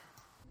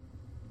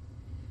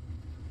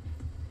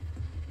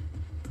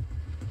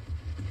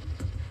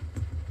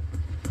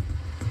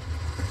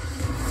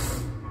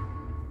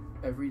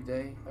 Every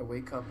day, I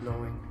wake up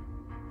knowing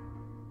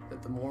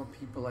that the more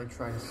people I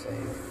try to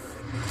save,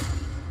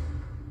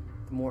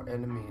 the more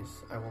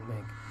enemies I will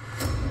make.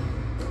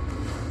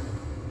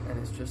 And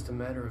it's just a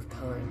matter of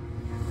time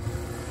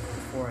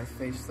before I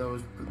face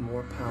those with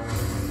more power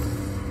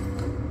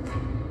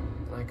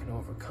than I can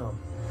overcome.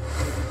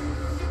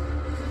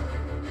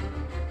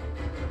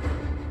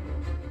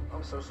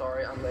 I'm so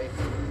sorry, I'm late.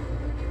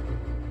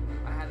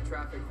 I had a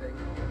traffic thing.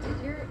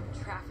 Did your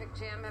traffic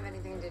jam have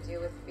anything to do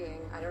with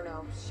being, I don't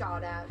know,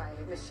 shot at by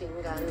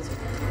machine guns?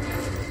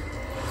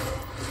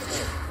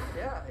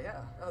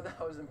 Yeah. Oh, that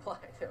was implying.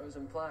 I was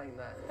implying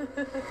that.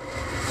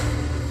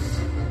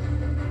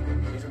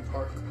 Agent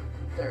Park,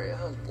 Harry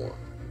Osborn.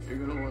 You're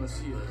gonna want to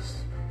see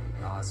us,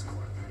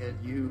 Oscorp. Get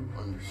you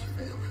under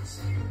surveillance.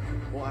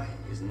 Why?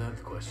 Isn't that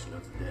the question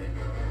of the day?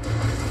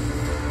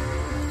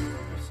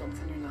 There's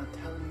something you're not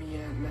telling me,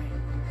 Aunt May.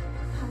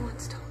 I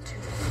once told you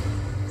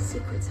that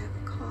secrets have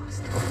a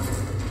cost.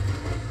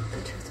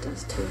 The truth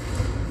does too.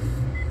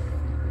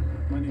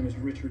 My name is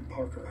Richard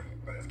Parker.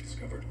 I have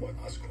discovered what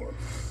Oscorp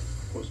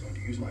was going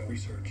to use my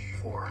research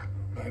for.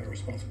 I have a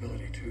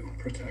responsibility to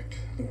protect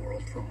the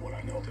world from what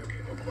I know they're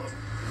capable of.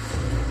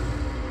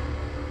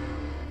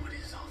 What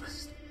is all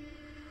this?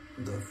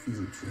 The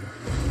future.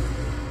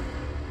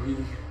 We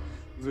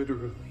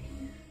literally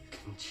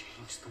can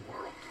change the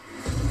world.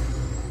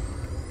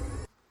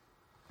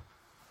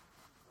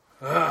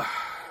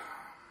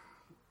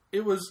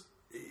 It was,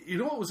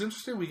 what was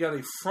interesting? We got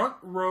a front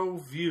row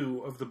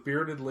view of the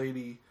Bearded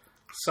Lady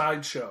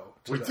sideshow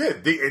today. We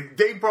did.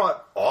 They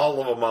brought all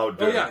of them out.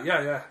 Oh,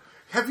 yeah.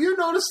 Have you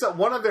noticed that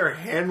one of their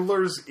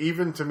handlers,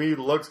 even to me,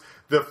 looks...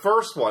 The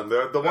first one,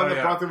 the one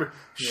that brought them...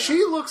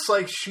 She looks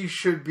like she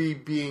should be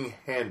being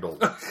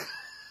handled.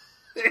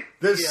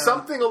 There's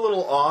something a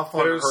little off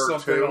on her, too.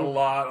 There's something a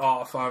lot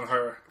off on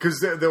her. Because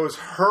there was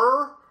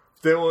her,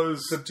 there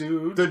was... The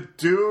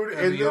dude,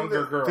 and the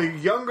younger girl. The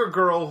younger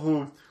girl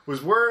who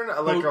was wearing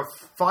a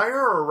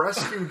fire or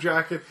rescue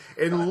jacket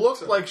and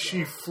looked like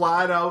she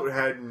flat out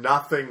had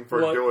nothing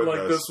for doing this.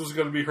 Like this was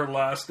going to be her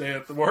last day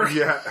at the work.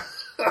 Yeah.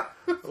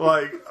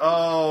 Like,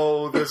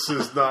 oh, this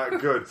is not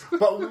good.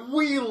 But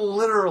we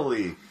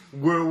literally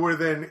were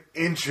within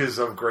inches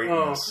of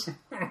greatness.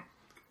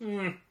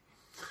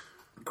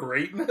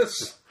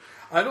 Greatness?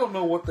 I don't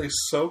know what they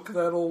soak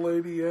that old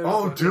lady in.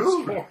 Oh,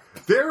 dude.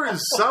 There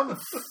is some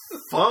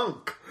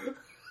funk.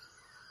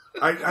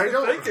 I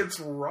don't think it's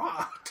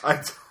rot.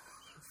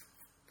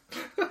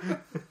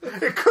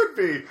 It could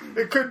be.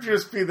 It could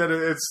just be that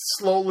it's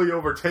slowly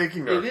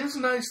overtaking her. It is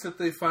nice that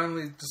they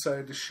finally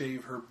decided to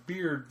shave her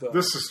beard, though.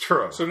 This is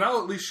true. So now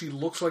at least she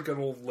looks like an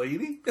old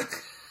lady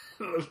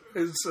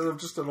instead of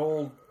just an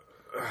old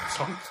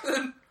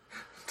something.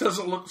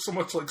 Doesn't look so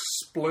much like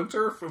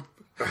Splinter from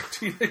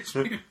Teenage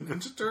Mutant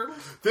Ninja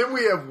Turtles. Then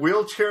we have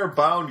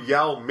wheelchair-bound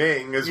Yao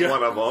Ming as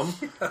one of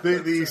them.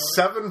 The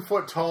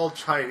 7-foot-tall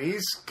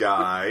Chinese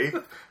guy.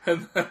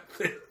 And then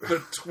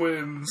the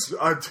twins.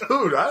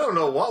 Dude, I don't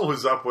know what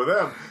was up with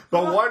them.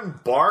 But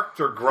one barked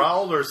or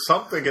growled or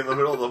something in the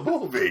middle of the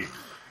movie.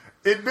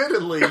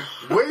 Admittedly,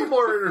 way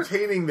more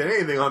entertaining than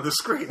anything on the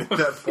screen at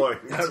that point.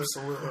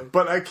 Absolutely.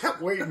 But I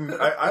kept waiting.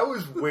 I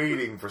was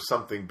waiting for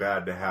something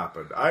bad to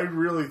happen. I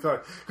really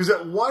thought... Because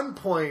at one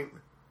point,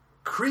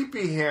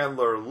 creepy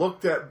handler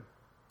looked at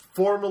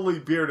formerly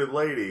bearded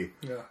lady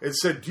and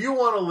said, "Do you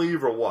want to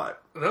leave or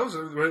what?" That was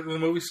right when the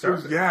movie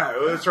started.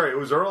 That's right. It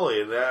was early.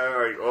 And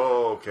I'm like,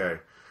 oh, okay.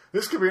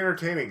 This could be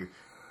entertaining.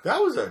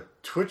 That was a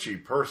twitchy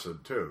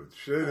person, too.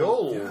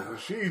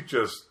 She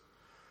just...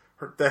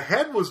 the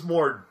head was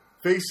more...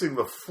 facing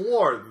the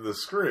floor than the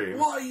screen.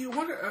 Well, you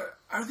wonder,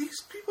 are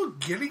these people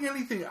getting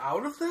anything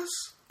out of this?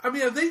 I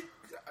mean, are they...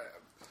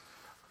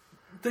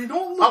 They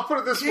don't look... I'll put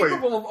it this way.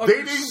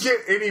 They didn't get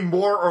any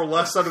more or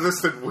less out of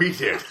this than we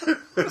did.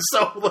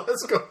 So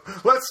let's go.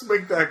 Let's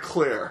make that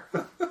clear.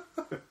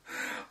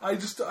 I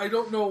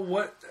don't know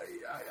what...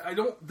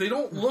 They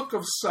don't look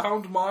of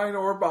sound mind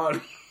or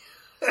body.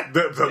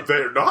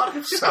 They're not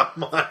of sound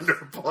mind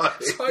or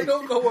body. So I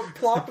don't know what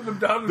plopping them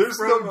down in There's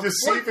front no of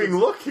deceiving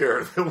look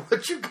here.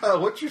 What you got,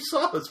 what you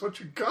saw is what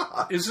you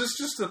got. Is this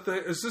just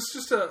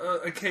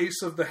a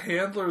case of the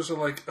handlers are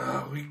like,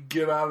 oh, we can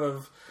get out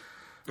of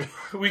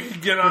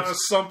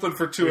something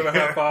for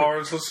 2.5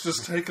 hours. Let's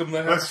just take them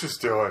there. Let's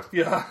just do it.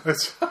 Yeah.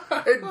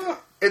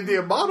 And the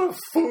amount of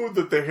food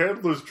that the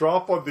handlers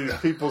drop on these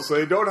people so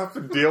they don't have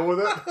to deal with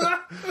it.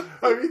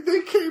 I mean,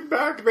 they came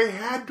back, they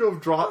had to have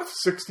dropped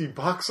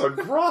 $60 on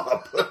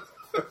grub.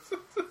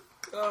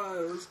 God,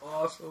 it was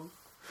awesome.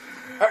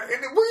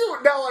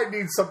 Now I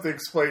need something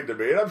explained to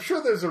me, and I'm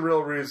sure there's a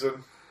real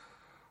reason.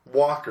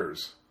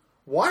 Walkers.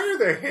 Why are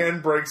there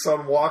handbrakes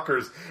on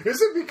walkers?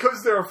 Is it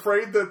because they're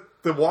afraid that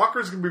the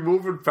walker's going to be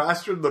moving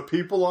faster than the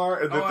people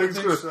are, and the thing's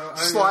going to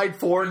slide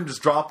forward and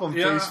just drop them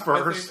face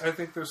first? I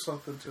think there's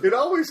something to that. It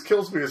always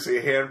kills me to see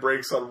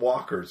handbrakes on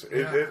walkers.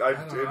 I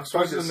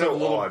find it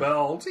so odd.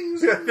 Bell.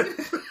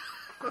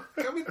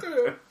 Coming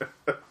through.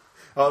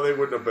 Oh, they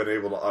wouldn't have been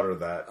able to utter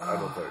that, I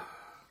don't think.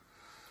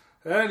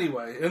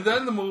 Anyway, and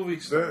then the movie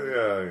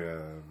started.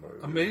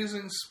 Yeah.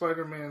 Amazing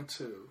Spider-Man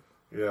 2.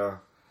 Yeah.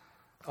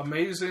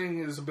 Amazing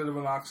is a bit of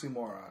an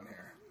oxymoron here.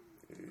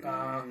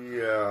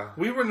 Yeah.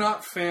 We were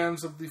not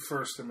fans of the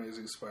first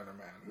Amazing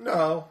Spider-Man.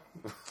 No.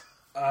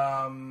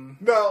 No,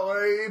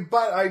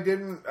 but I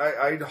didn't...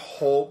 I'd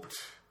hoped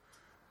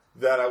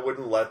that I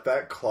wouldn't let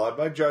that cloud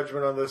my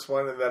judgment on this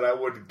one and that I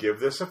would give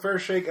this a fair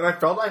shake, and I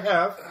felt I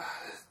have.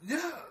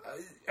 Yeah.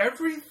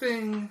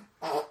 Everything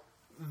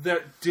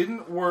that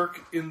didn't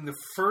work in the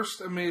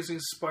first Amazing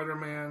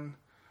Spider-Man,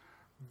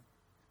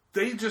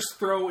 they just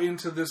throw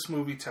into this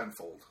movie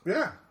tenfold.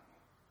 Yeah.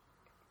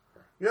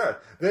 Yeah.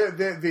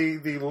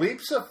 The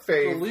leaps of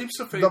faith,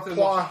 the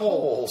plot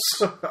holes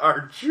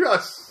are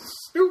just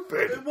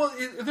stupid. Well,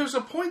 there's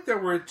a point there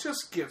where it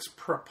just gets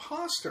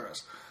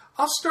preposterous.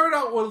 I'll start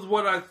out with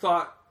what I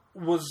thought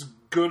was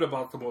good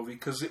about the movie,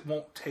 because it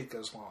won't take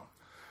as long.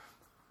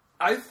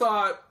 I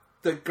thought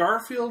that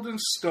Garfield and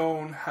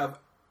Stone have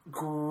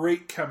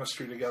great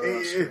chemistry together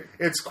on screen.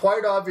 It's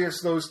quite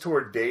obvious those two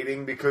are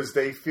dating because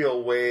they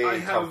feel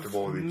way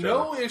comfortable with each other.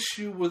 I have no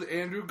issue with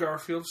Andrew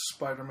Garfield's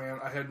Spider-Man.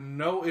 I had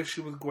no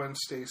issue with Gwen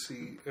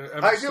Stacy.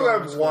 I do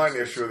have one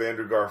issue with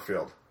Andrew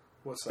Garfield.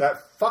 What's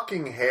that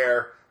fucking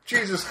hair.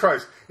 Jesus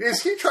Christ.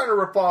 Is he trying to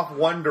rip off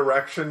One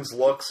Direction's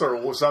looks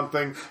or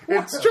something?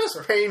 It's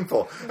just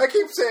painful. I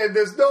keep saying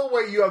there's no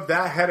way you have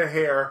that head of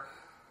hair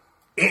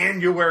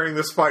and you're wearing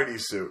the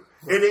Spidey suit.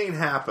 It ain't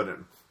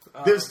happening.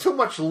 There's too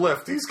much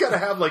lift. He's got to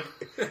have like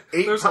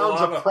 8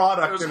 pounds of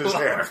product in his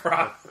hair.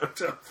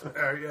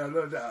 Yeah,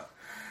 no doubt.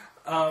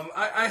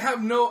 I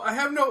have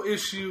no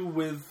issue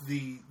with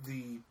the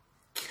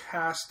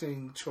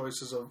casting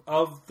choices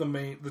of the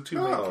two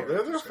main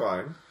characters. They're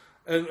fine.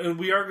 And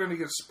we are going to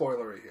get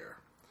spoilery here.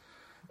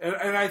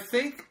 And I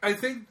think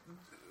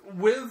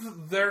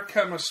with their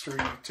chemistry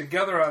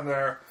together on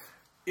there,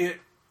 it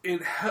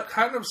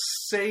kind of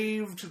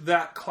saved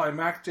that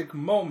climactic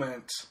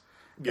moment.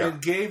 Yeah.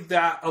 And gave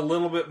that a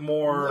little bit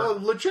more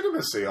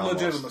legitimacy. Almost.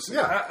 Legitimacy,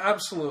 yeah,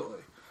 absolutely.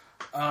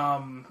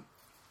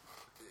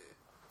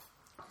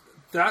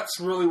 That's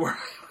really where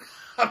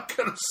I'm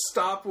going to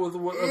stop with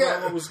what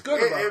was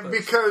good about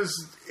this.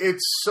 Because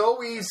it's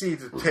so easy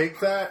to take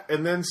that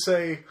and then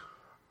say,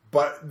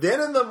 but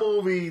then in the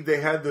movie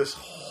they had this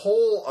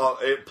whole,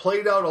 it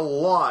played out a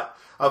lot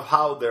of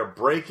how they're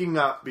breaking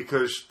up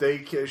because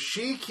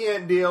she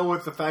can't deal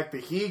with the fact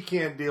that he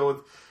can't deal with.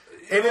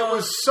 And it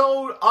was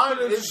so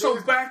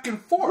so back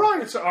and forth.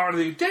 Right. It's, are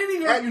they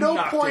dating or At are you no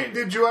not point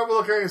dating? did you ever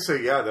look at it and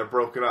say, yeah, they're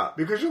broken up.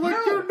 Because you're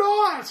like, they're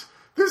not.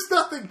 There's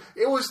nothing.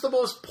 It was the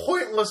most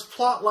pointless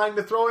plot line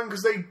to throw in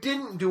because they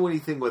didn't do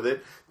anything with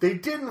it. They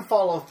didn't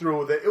follow through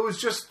with it. It was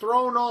just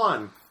thrown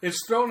on. It's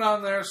thrown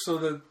on there so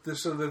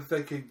that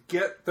they could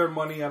get their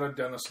money out of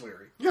Dennis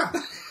Leary. Yeah.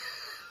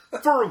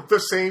 For the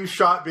same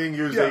shot being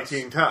used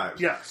 18 times.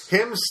 Yes.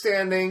 Him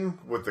standing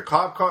with the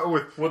cop car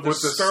with the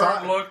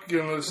stern look,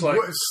 and it's like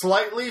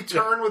slightly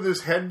turned with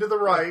his head to the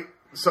right,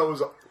 so it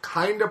was a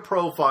kind of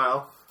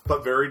profile,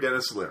 but very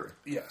Dennis Leary.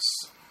 Yes.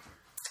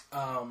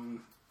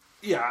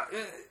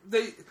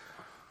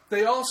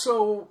 They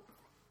also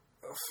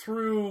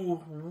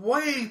threw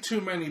way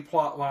too many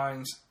plot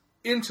lines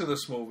into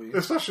this movie.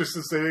 Especially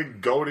since they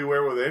didn't go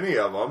anywhere with any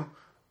of them.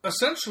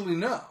 Essentially,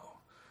 no.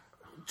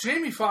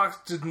 Jamie Foxx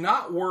did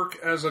not work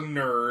as a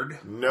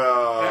nerd.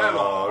 No. At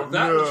all.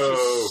 That was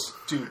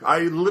just stupid.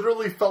 I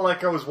literally felt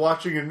like I was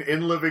watching an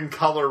In Living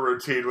Color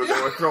routine when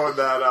they were throwing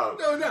that out.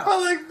 No.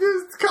 I'm like,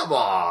 come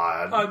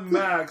on. I'm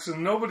Max,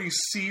 and nobody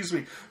sees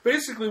me.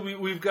 Basically,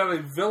 we've got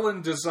a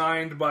villain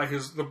designed by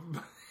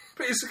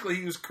basically,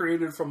 he was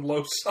created from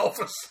low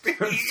self-esteem.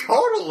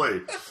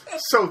 Totally.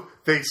 So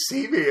they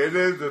see me,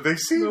 and they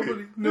see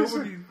me.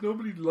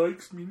 Nobody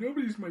likes me.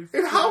 Nobody's my friend.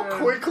 And how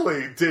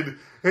quickly did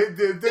he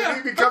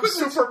become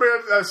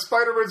Superman,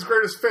 Spider-Man's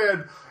greatest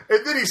fan,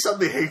 and then he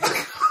suddenly hates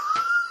him?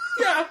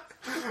 Yeah.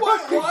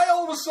 Why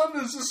all of a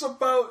sudden is this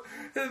about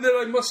that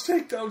I must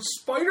take down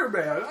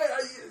Spider-Man?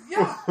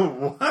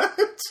 What?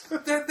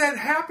 That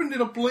happened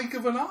in a blink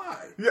of an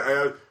eye.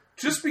 Yeah.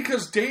 Just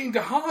because Dane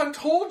DeHaan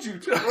told you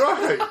to.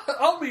 Right.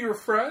 I'll be your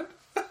friend.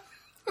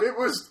 It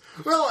was,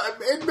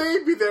 and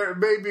maybe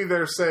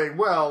they're saying,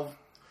 well,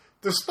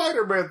 the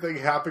Spider-Man thing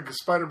happened because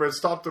Spider-Man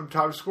stopped him in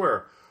Times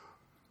Square.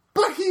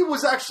 But he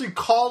was actually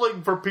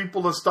calling for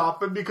people to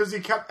stop him because he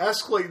kept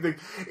escalating things.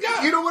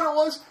 Yeah. You know what it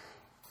was?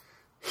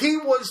 He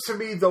was, to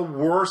me, the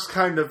worst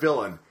kind of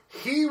villain.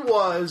 He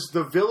was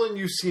the villain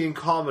you see in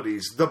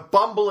comedies, the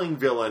bumbling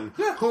villain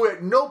who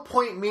at no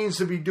point means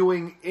to be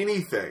doing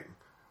anything.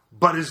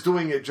 But is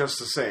doing it just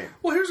the same.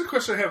 Well, here's a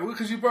question I have,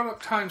 because you brought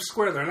up Times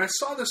Square there, and I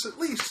saw this at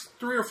least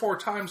 3 or 4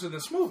 times in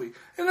this movie,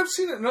 and I've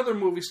seen it in other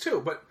movies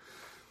too, but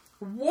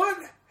what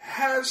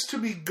has to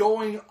be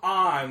going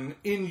on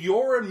in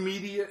your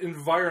immediate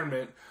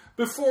environment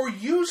before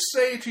you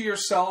say to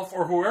yourself,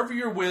 or whoever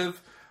you're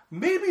with,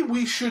 maybe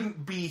we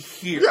shouldn't be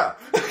here? Yeah.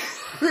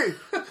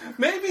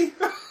 Maybe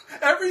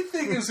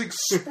everything is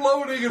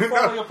exploding and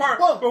falling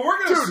apart. Well, but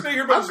we're going to stay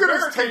here by I'm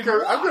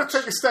going to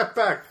take a step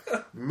back.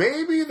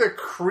 Maybe the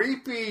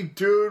creepy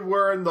dude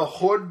wearing the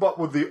hood but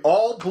with the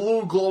all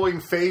blue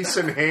glowing face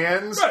and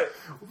hands. Right.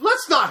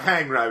 Let's not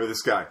hang right with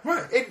this guy.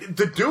 Right.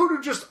 The dude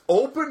who just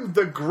opened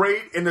the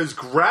grate and is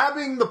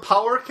grabbing the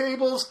power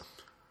cables.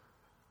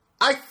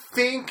 I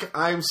think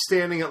I'm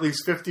standing at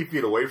least 50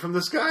 feet away from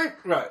this guy.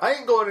 Right. I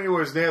ain't going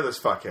anywhere near this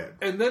fuckhead.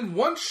 And then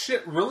once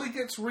shit really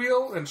gets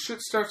real and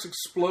shit starts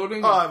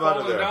exploding and I'm out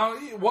of falling there. down,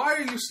 why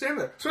are you standing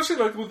there? Especially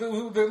like with the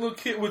little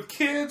kid with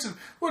kids, and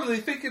what do they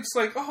think? It's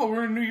like, oh,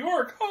 we're in New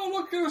York. Oh,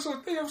 look at us!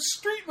 They have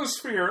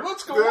streetmosphere.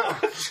 Let's go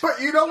watch.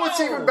 But you know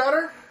what's even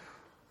better?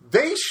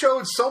 They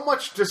showed so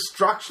much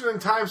destruction in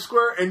Times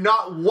Square, and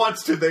not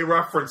once did they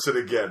reference it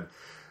again.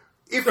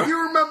 If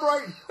you remember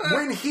right,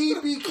 when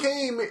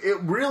it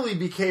really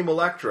became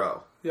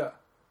Electro. Yeah.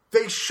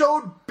 They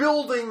showed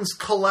buildings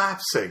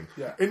collapsing.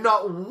 Yeah. And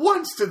not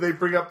once did they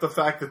bring up the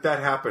fact that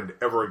happened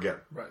ever again.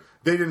 Right.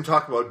 They didn't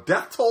talk about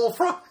death toll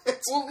from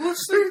it. Well,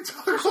 let's think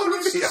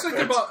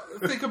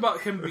about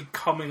him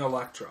becoming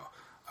Electro.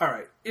 All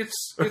right.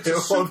 It's a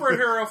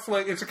superhero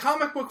flick. It's a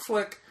comic book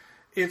flick.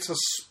 It's a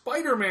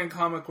Spider-Man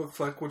comic book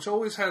flick, which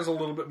always has a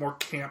little bit more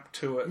camp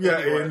to it. Yeah,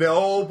 anyway. and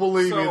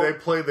believe me, they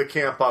played the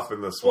camp up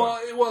in this one.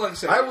 Well, like I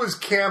said, I was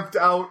camped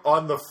out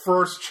on the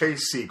first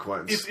chase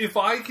sequence. If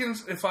I can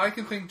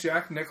think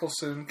Jack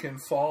Nicholson can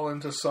fall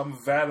into some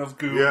vat of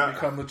goo and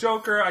become the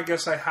Joker, I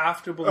guess I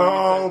have to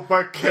believe.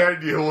 But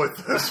can you with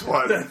this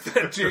one?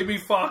 that Jamie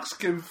Foxx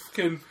can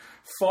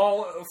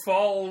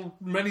fall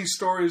many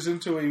stories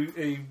into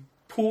a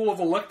pool of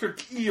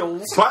electric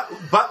eels.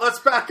 But let's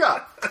back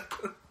up.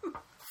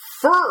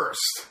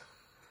 First,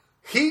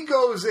 he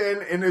goes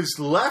in and is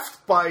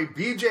left by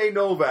B.J.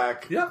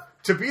 Novak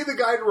to be the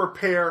guy to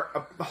repair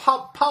a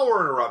power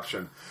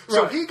interruption.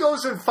 So he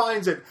goes and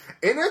finds it,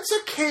 and it's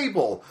a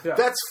cable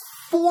that's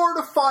 4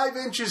 to 5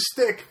 inches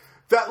thick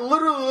that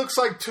literally looks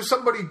like to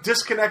somebody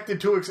disconnected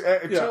to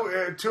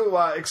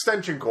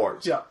extension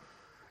cords. Yeah.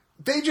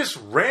 They just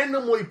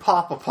randomly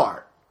pop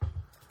apart.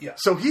 Yeah.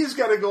 So he's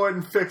got to go ahead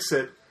and fix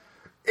it.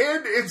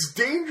 And it's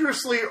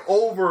dangerously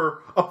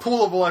over a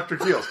pool of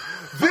electric eels.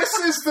 This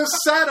is the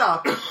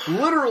setup,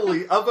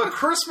 literally, of a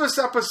Christmas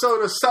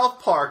episode of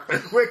South Park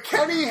where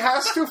Kenny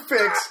has to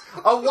fix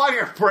a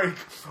wire break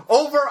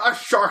over a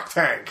shark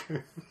tank.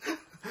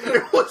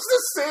 It was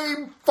the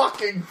same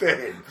fucking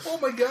thing. Oh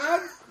my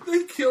god,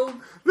 they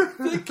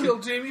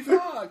killed Jamie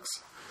Foxx.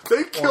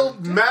 They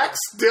killed Max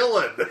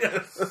Dillon.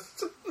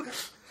 Yes.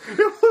 It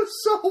was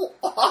so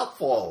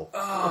awful.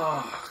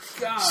 Oh,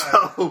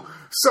 God.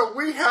 So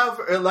we have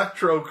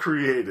Electro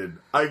created,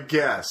 I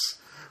guess.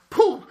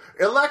 Pooh,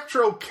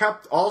 Electro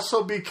kept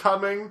also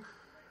becoming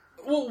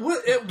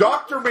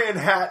Dr.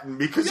 Manhattan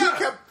because he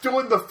kept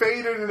doing the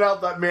fade in and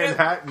out that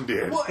Manhattan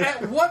did. Well,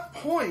 at what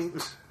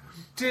point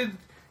did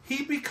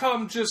he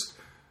become just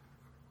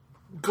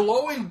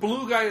glowing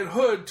blue guy in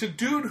hood to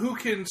dude who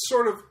can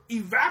sort of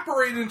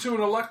evaporate into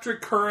an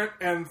electric current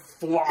and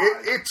fly?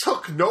 It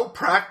took no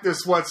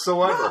practice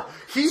whatsoever.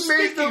 No.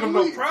 Speaking of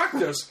no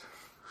practice,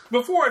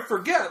 before I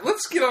forget,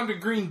 let's get on to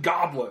Green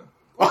Goblin.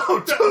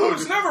 Oh, dude. Who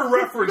was never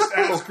referenced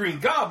as Green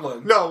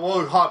Goblin. No,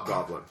 well,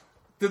 Hobgoblin.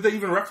 Did they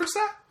even reference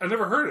that? I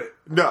never heard it.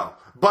 No,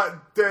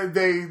 but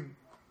the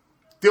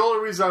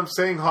only reason I'm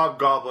saying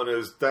Hobgoblin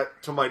is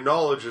that, to my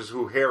knowledge, is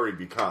who Harry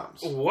becomes.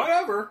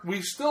 Whatever.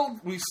 We still.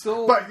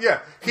 But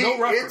yeah, he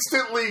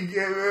instantly,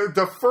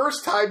 the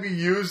first time he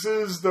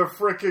uses the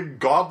frickin'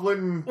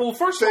 goblin. Well,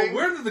 first of all,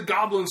 where did the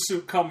goblin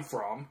suit come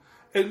from?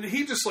 And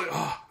he just like,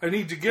 I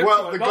need to get.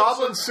 Well, the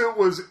goblin suit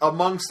was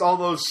amongst all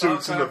those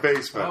suits in the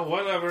basement. Oh,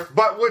 whatever.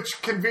 But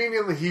which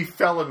conveniently he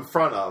fell in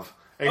front of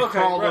and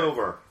crawled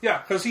over.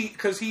 Yeah, because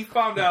he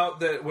found out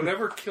that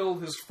whatever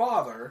killed his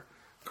father,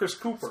 Chris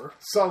Cooper,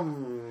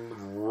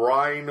 some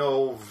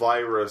rhino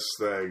virus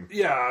thing.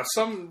 Yeah,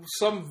 some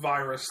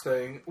virus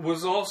thing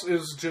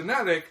is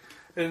genetic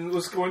and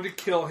was going to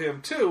kill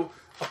him too.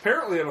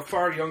 Apparently at a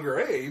far younger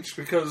age,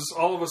 because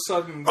all of a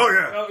sudden,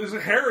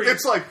 Harry.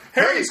 It's like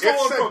Harry's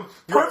going from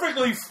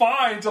perfectly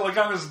fine to like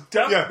on his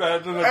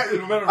deathbed. In a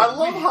matter of I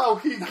love how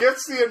he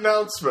gets the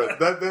announcement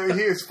that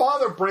his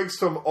father breaks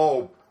to him.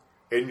 Oh,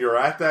 and you're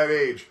at that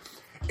age.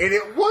 And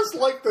it was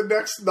like the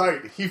next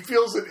night. He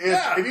feels an itch.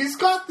 And he's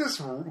got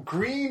this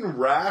green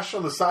rash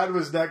on the side of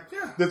his neck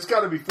that's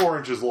got to be 4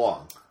 inches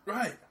long.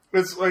 Right.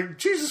 It's like,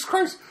 Jesus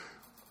Christ.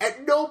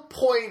 At no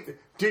point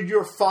did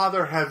your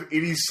father have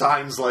any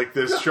signs like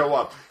this show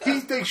up.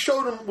 They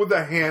showed him with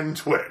a hand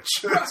twitch.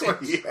 That's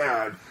what he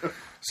had.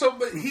 So,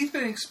 but he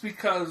thinks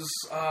because,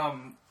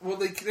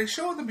 they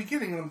show at the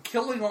beginning them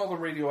killing all the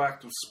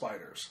radioactive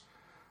spiders.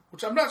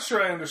 Which I'm not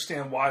sure I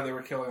understand why they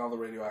were killing all the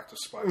radioactive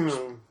spiders.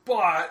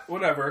 But,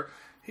 whatever.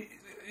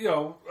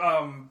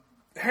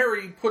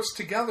 Harry puts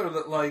together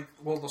that,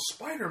 the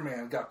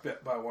Spider-Man got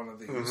bit by one of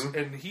these. Mm-hmm.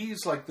 And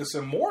he's, this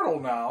immortal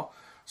now.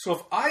 So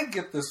if I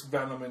get this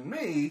venom in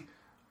me,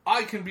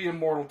 I can be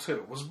immortal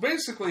too. Was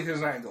basically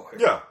his angle here.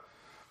 Yeah.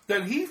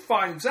 Then he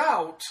finds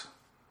out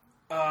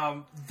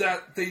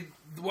that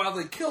while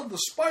they killed the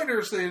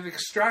spiders, they had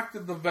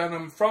extracted the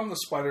venom from the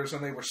spiders,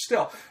 and they were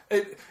still.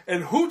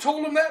 And who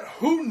told him that?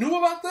 Who knew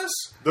about this?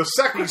 The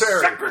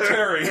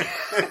secretary.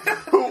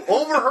 Who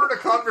overheard a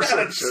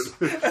conversation.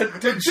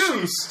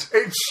 Deduced.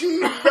 And she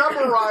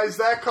memorized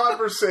that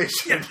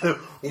conversation,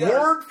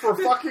 word for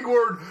fucking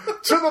word,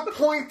 to the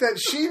point that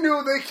she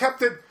knew they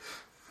kept it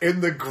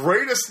in the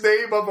greatest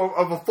name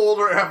of a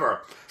folder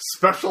ever.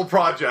 Special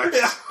Projects.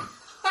 Yeah.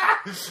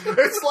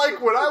 It's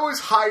like when I was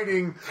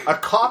hiding a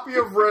copy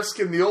of Risk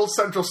in the old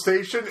Central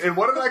Station, and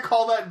what did I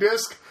call that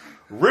disc?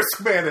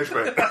 Risk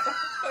Management.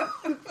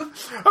 I'm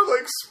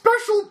like,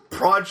 Special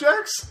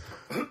Projects?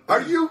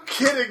 Are you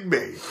kidding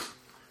me?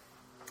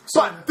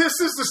 But this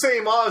is the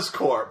same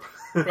Oscorp.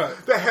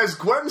 Right. That has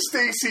Gwen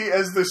Stacy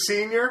as the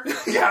senior.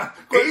 Yeah.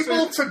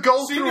 Able to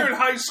go senior through in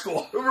high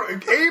school.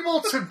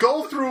 Able to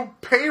go through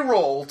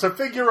payroll to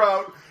figure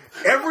out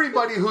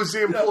everybody who's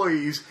the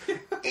employees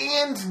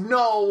and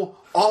know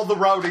all the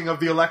routing of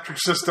the electric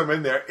system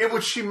in there, in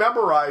which she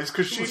memorized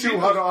because she knew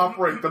how to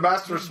operate the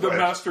master switch. The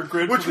master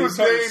grid, which was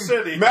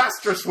named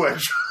Master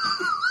Switch.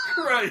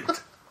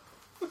 Right.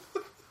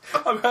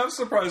 I'm half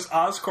surprised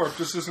Oscorp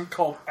just isn't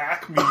called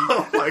Acme.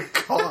 Oh my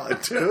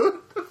god, dude.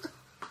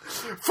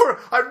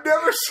 I've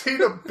never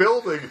seen a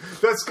building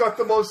that's got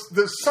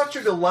there's such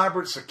an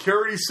elaborate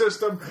security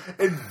system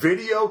and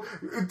video.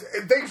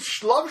 They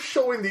love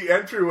showing the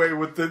entryway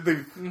with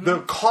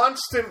the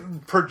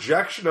constant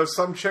projection of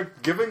some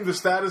chick giving the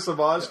status of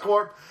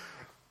Oscorp,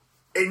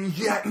 and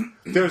yet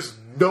there's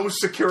no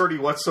security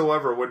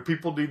whatsoever when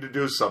people need to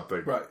do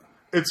something. Right.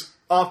 It's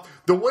off.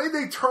 The way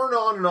they turn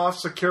on and off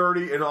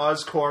security in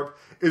Oscorp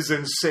is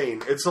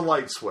insane. It's a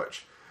light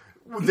switch.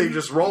 They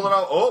just roll it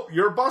out. Oh,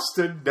 you're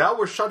busted. Now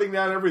we're shutting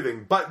down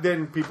everything. But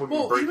then people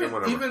can break in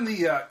whatever. Even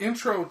the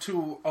intro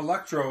to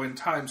Electro in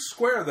Times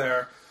Square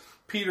there,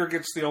 Peter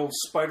gets the old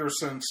spider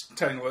sense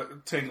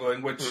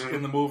tingling, which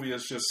in the movie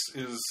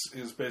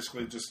is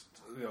basically just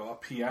a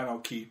piano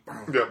key.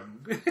 Yep.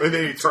 And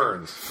then he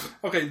turns.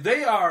 Okay,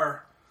 they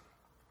are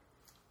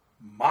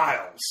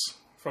miles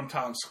from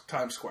Times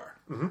Square.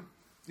 Mm-hmm.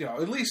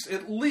 At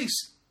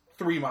least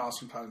 3 miles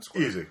from Times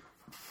Square. Easy.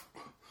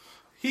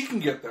 he can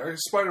get there,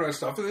 Spider-Man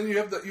stuff, and then you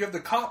have the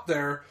cop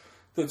there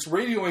that's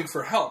radioing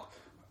for help.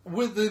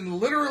 Within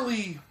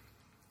literally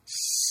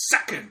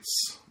seconds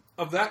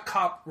of that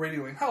cop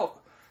radioing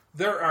help,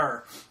 there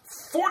are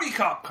 40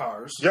 cop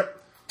cars. Yep.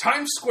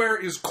 Times Square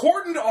is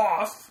cordoned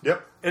off.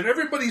 Yep. And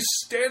everybody's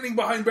standing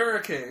behind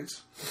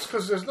barricades. It's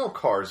because there's no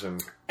cars in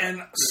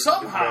And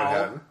somehow,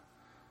 Manhattan.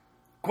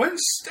 Gwen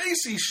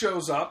Stacy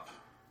shows up.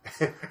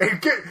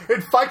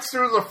 It fights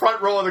through the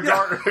front row of the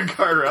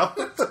guardrail.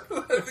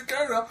 The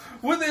guardrail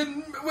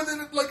within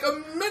like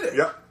a minute.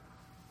 Yep.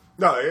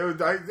 No,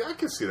 I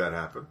can see that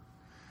happen.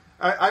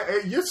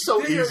 It's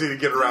so easy to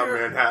get around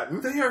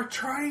Manhattan. They are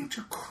trying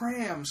to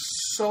cram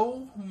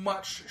so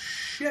much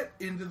shit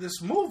into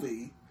this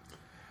movie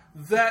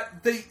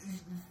that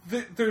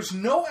there's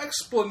no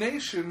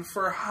explanation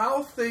for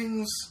how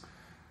things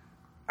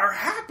are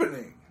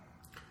happening.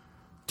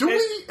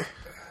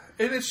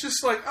 And it's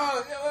just like,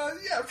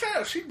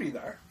 yeah, she'd be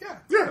there. Yeah.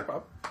 No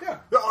problem. Yeah.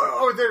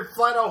 Or they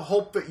flat out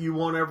hope that you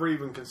won't ever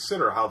even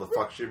consider how the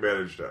fuck she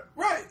managed it.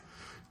 Right.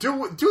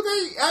 Do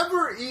they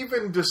ever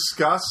even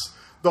discuss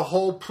the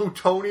whole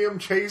plutonium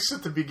chase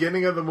at the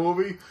beginning of the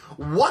movie?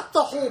 What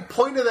the whole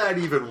point of that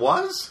even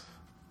was?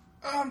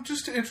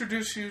 Just to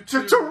introduce you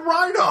to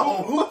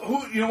Rhino.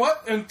 Who you know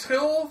what?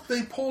 Until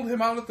they pulled him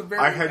out at the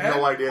very end, I had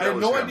no idea that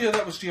was him. idea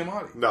that was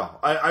Giamatti. No,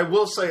 I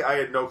will say I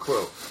had no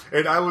clue,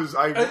 and I was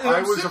afraid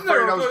I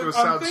was going to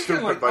sound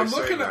stupid by saying that. I'm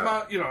looking at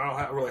my,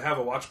 I don't really have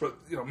a watch, but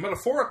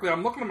metaphorically,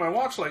 I'm looking at my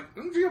watch like,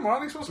 isn't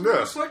Giamatti supposed to be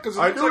this slick? Because it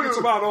looks like it's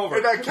about over.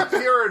 And I kept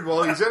hearing,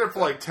 well, he's in it for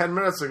like 10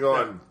 minutes, and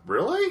going,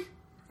 really?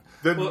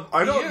 Then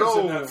I don't know.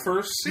 In that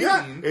first scene,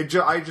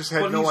 I just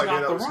had no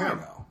idea that was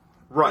him.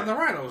 Right, and the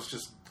Rhino was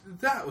just.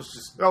 That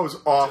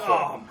was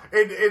awful.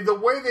 And the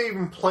way they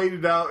even played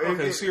it out.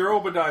 Okay, so you're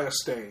Obadiah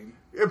Stane.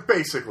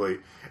 Basically.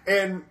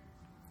 And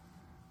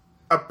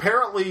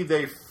apparently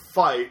they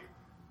fight,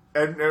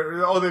 and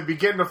they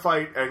begin to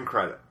fight, end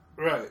credit.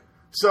 Right.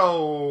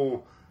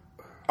 So,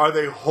 are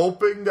they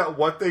hoping that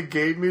what they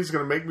gave me is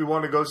going to make me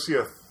want to go see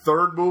a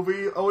third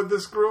movie with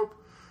this group?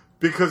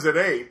 Because it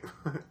ain't.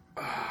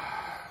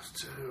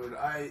 Dude,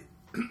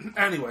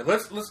 Anyway,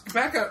 let's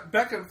back up.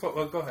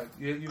 Well, go ahead.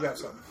 You got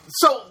something.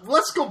 So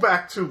let's go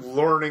back to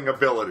learning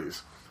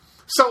abilities.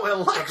 So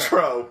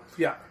Electro,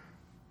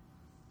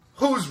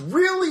 who's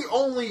really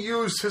only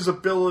used his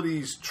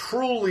abilities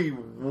truly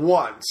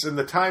once in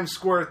the Times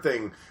Square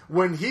thing,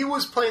 when he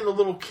was playing the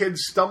little kid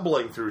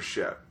stumbling through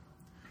shit,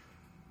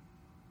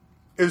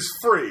 is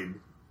freed.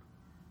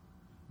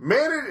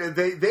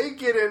 They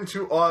get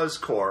into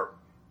Oscorp.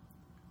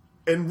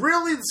 And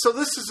really, so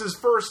this is his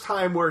first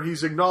time where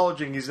he's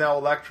acknowledging he's now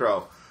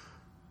Electro.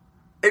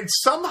 And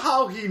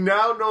somehow he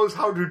now knows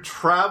how to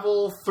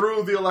travel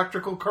through the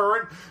electrical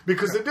current,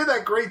 because they did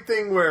that great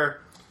thing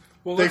where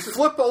they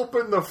flip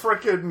open the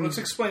frickin'... Let's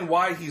explain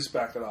why he's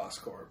back at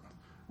Oscorp.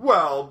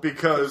 Well,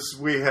 because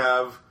we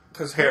have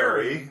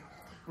Harry,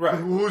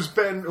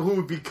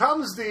 who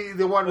becomes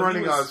the one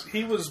running Oscorp.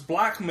 He was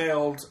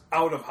blackmailed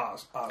out of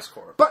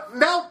Oscorp. But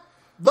now,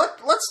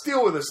 let's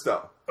deal with this,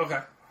 though. Okay.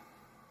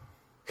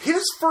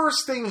 His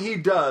first thing he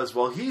does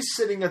while he's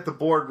sitting at the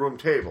boardroom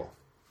table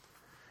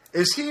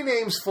is he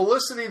names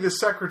Felicity the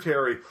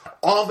secretary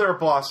all their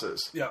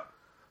bosses. Yeah.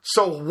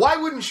 So why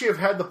wouldn't she have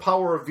had the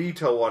power of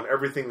veto on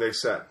everything they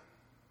said?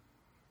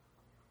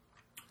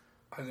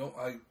 I don't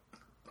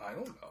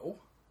know.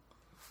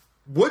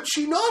 Would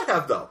she not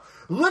have, though?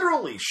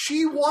 Literally,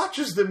 she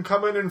watches them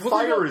come in and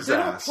fire his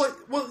ass.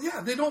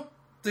 They don't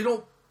they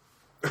don't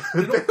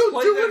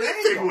do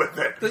anything with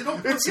it. They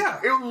don't.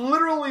 It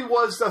literally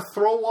was a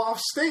throw-off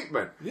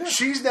statement. Yeah.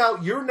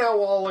 You're now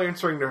all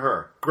answering to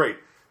her. Great.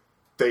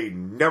 They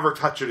never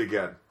touch it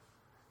again.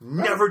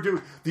 Never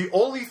do. The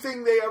only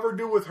thing they ever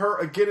do with her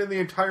again in the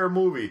entire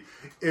movie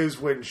is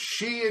when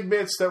she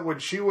admits that when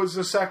she was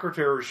the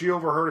secretary, she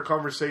overheard a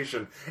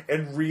conversation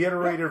and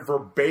reiterated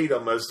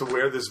verbatim as to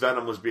where this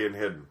venom was being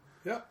hidden.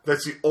 Yeah.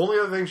 That's the only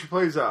other thing she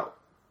plays out.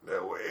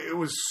 It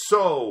was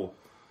so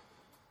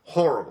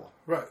horrible.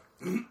 Right.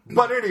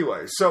 But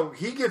anyway, so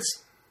he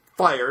gets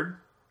fired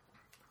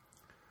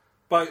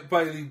by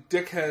the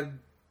dickhead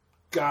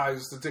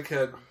guys, the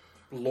dickhead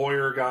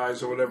lawyer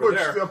guys or whatever. Which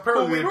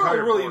apparently we don't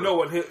really know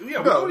what his we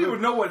don't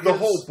even know what the his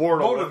whole board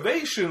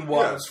motivation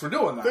was for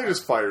doing that. They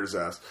just fired his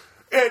ass,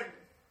 and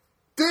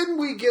then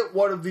we get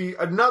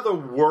another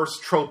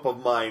worst trope of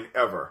mine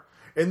ever,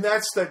 and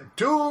that's that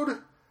dude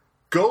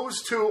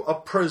goes to a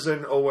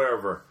prison or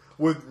wherever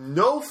with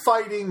no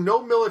fighting,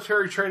 no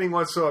military training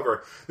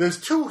whatsoever. There's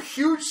two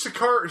huge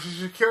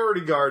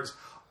security guards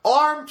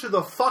armed to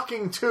the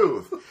fucking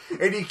tooth.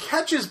 And he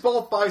catches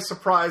both by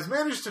surprise,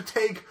 manages to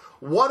take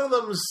one of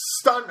them's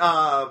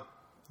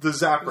the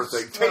zapper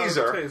thing,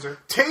 taser.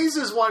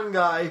 Tases one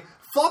guy,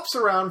 flops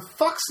around,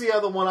 fucks the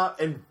other one up,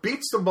 and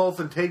beats them both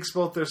and takes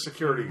both their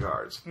security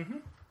guards. Mm-hmm.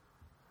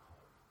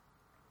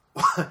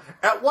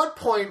 At what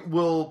point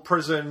will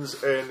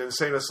prisons and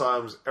insane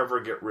asylums ever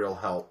get real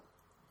help?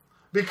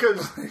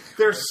 Because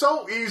they're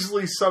so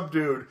easily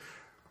subdued.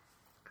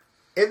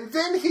 And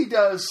then he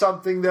does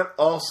something that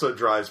also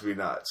drives me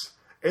nuts.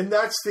 And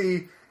that's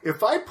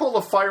if I pull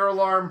a fire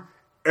alarm,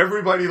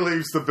 everybody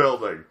leaves the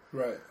building.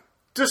 Right.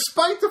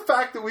 Despite the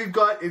fact that we've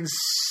got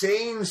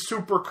insane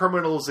super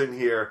criminals in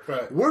here,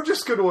 we're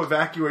just going to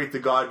evacuate the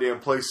goddamn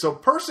place so a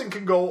person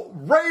can go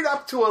right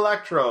up to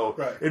Electro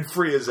and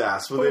free his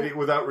ass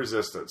without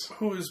resistance.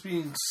 Who is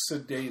being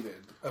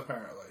sedated,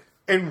 apparently.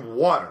 In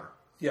water.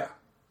 Yeah.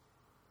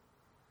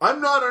 I'm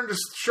not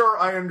sure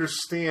I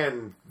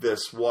understand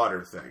this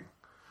water thing.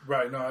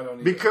 Right, no, I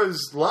don't either.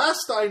 Because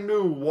last I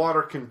knew,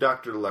 water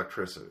conducted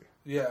electricity.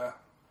 Yeah.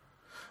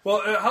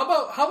 Well, how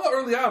about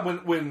early on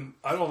when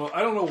I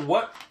don't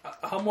know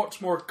how much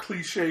more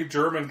cliche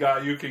German guy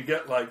you can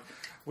get, like,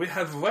 we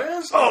have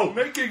ways of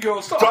making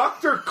your stuff.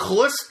 Dr.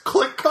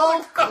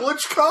 Klitschko?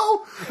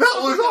 That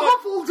was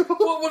awful, dude.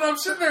 Well, when I'm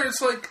sitting there,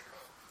 it's like,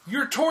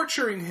 you're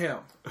torturing him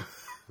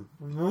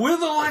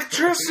with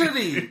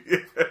electricity.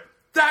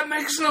 That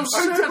makes no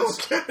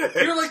sense.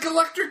 You're like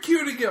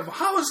electrocuting him.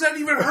 How is that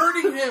even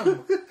hurting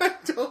him?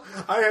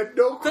 I had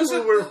no clue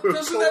where we were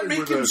Doesn't that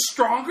make him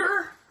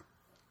stronger?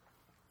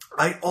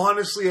 I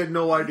honestly had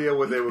no idea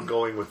where they were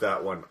going with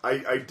that one.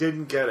 I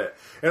didn't get it.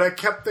 And I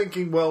kept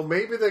thinking, well,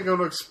 maybe they're going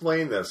to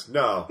explain this.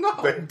 No,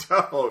 they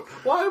don't.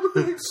 Why would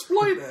they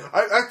explain it?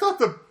 I thought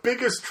the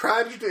biggest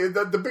tragedy,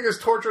 the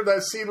biggest torture in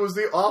that scene was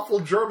the awful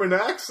German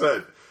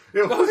accent.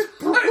 It was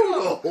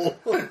brutal.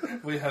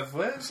 We have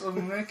ways of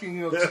making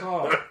you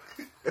talk.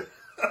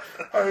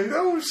 I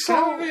know.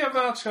 Tell me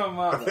about your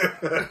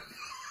mother.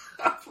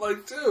 I'm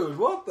like, dude,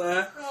 what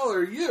the hell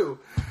are you?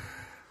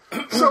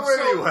 So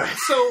anyway.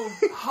 So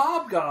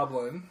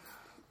Hobgoblin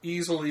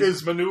easily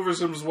maneuvers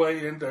his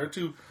way in there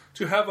to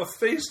have a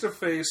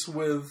face-to-face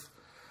with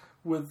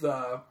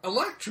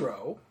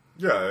Electro.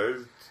 Yeah.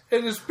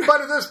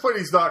 But at this point,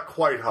 he's not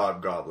quite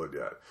Hobgoblin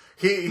yet.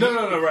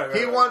 Right.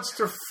 He wants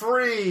to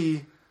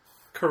free...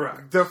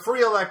 Correct. The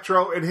free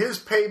Electro, and his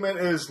payment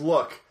is,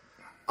 look,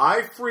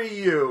 I free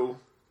you,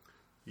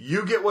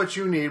 you get what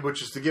you need,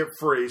 which is to get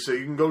free, so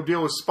you can go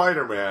deal with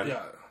Spider-Man.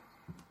 Yeah.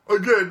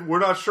 Again, we're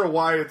not sure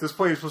why at this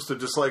point he's supposed to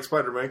dislike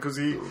Spider-Man, because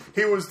he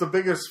was the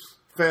biggest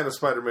fan of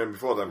Spider-Man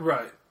before them.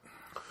 Right.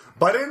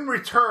 But in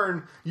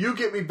return, you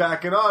get me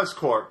back in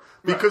Oscorp,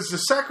 because the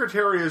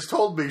secretary has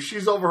told me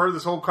she's overheard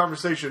this whole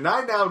conversation. And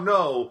I now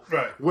know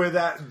where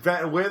that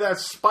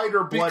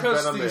spider blood venom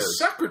is. Because the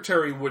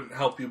secretary wouldn't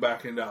help you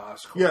back into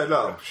Oscorp. Yeah,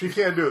 no, she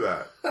can't do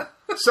that.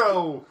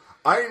 So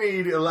I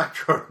need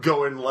Electro to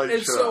go in light.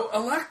 And so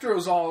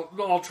Electro's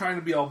all trying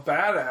to be all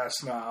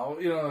badass now.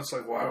 You know, it's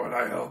like, why would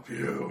I help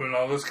you? And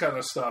all this kind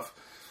of stuff.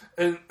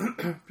 And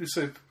you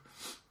say,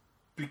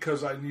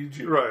 because I need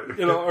you. Right.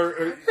 You know, or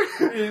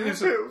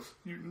is it,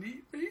 you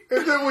need me?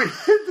 And then we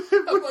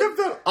have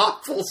that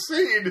awful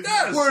scene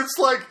where it's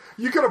like,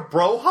 you got a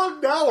bro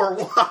hug now or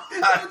what?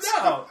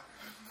 No.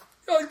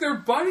 Like, they're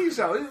buddies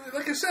now.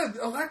 Like I said,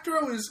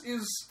 Electro is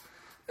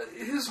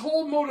his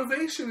whole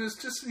motivation is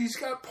just, he's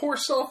got poor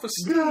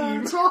self-esteem.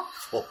 Yeah, it's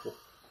awful.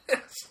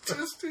 It's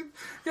just,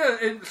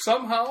 and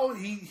somehow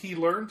he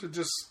learned to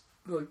just,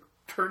 like,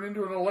 turn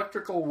into an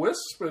electrical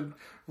wisp and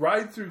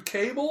ride through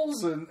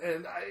cables and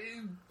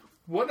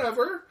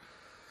whatever.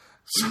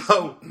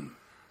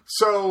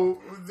 So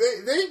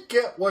they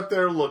get what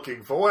they're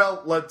looking for.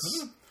 Well,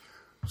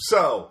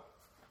 so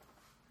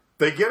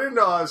they get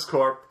into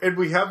Oscorp, and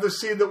we have the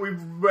scene that we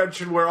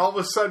mentioned where all of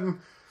a sudden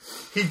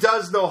he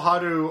does know how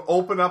to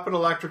open up an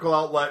electrical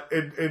outlet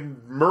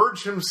and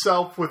merge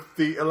himself with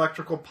the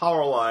electrical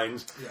power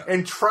lines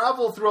and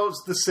travel throughout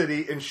the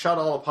city and shut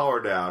all the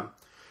power down.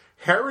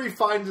 Harry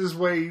finds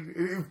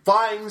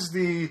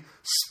the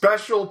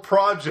special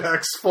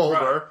projects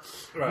folder,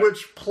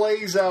 which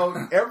plays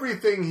out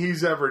everything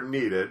he's ever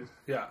needed.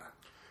 Yeah.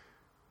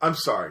 I'm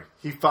sorry.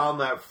 He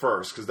found that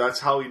first, because that's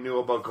how he knew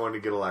about going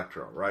to get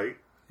Electro, right?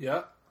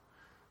 Yeah.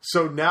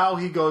 So now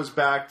he goes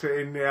back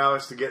and now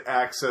has to get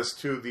access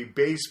to the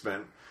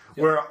basement,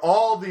 where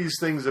all these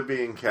things are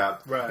being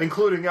kept,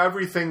 including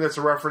everything that's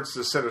a reference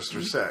to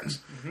Sinister Six.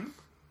 Mm-hmm.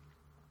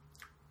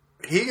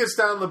 He gets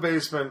down in the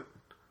basement,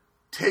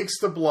 takes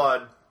the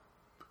blood,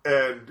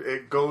 and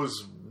it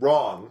goes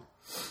wrong.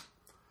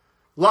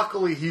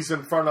 Luckily, he's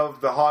in front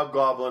of the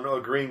Hobgoblin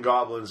or Green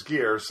Goblin's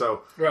gear,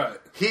 so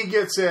he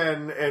gets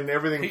in and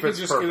everything fits perfect.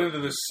 He can just get into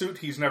this suit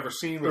he's never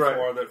seen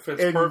before that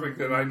fits perfect,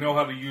 and I know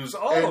how to use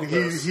all of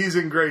this. He's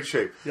in great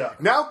shape. Yeah.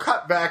 Now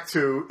cut back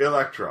to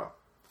Electro,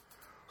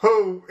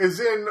 who is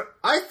in,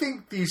 I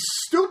think, the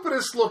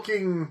stupidest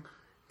looking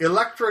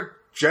electric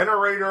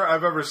generator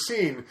I've ever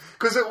seen,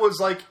 because it was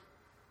like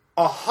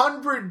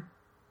 100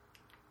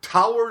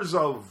 towers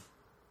of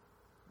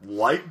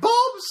light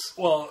bulbs?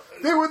 Well,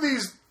 they were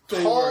these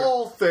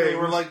tall things. They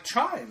were like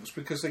chimes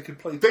because they could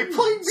play. They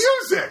played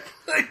music.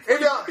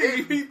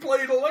 He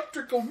played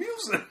electrical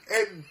music,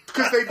 and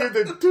because they did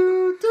the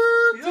do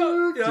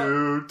do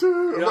do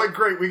do. I'm like,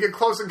 great, we get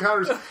Close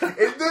Encounters, and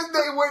then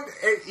they went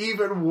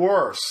even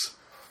worse.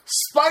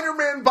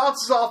 Spider-Man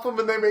bounces off them,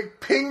 and they make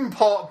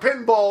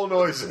pinball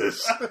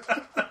noises.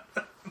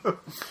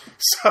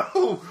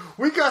 So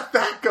we got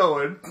that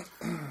going.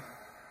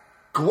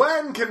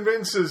 Gwen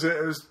convinces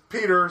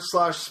Peter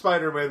 /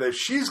 Spider-Man that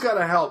she's got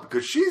to help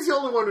because she's the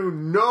only one who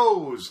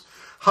knows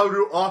how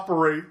to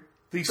operate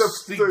the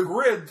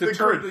grid to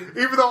turn grid.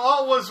 Even though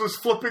all it was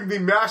flipping the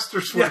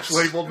master switch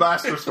labeled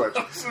master switch.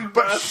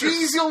 But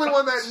she's the only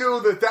one that knew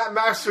that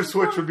master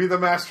switch would be the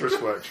master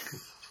switch.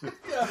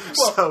 Yeah.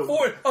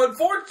 Well,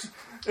 unfortunately,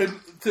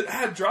 and to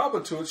add drama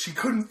to it, she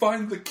couldn't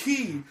find the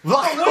key.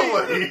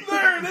 Luckily,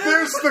 there it is.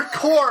 There's the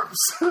corpse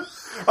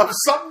of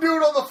some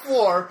dude on the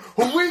floor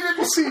who we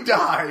didn't see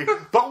die.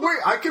 But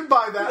I can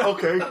buy that.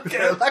 Okay.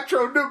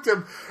 Electro nuked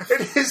him,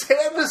 and his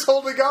hand is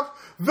holding up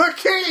the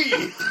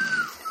key.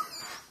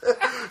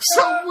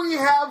 So we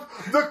have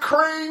the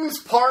cranes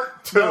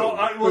part 2. No,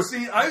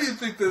 I didn't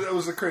think that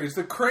was the cranes.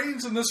 The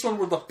cranes in this one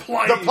were the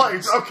planes. The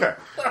planes, okay.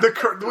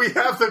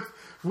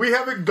 We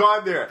haven't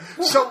gone there.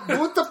 So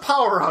with the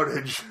power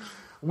outage,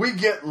 we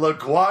get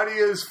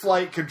LaGuardia's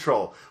flight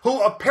control,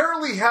 who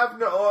apparently have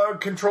no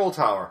control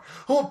tower,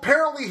 who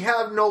apparently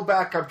have no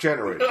backup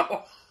generator.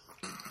 No.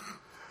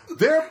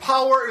 Their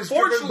power is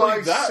driven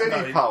by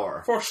city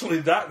power.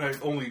 Fortunately, that night,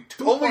 only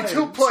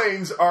two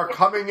planes are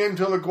coming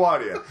into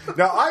LaGuardia.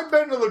 Now, I've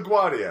been to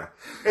LaGuardia.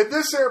 And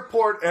this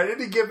airport, at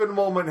any given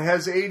moment,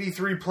 has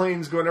 83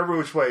 planes going every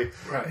which way.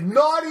 Right.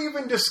 Not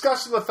even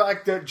discussing the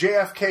fact that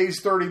JFK is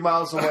 30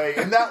 miles away.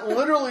 And that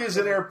literally is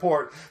an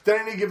airport that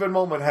at any given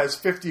moment has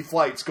 50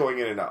 flights going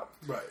in and out.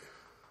 Right.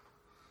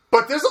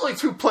 But there's only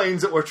 2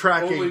 planes that we're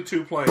tracking. Only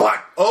 2 planes.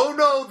 But, oh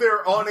no,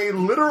 they're on a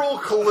literal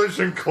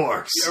collision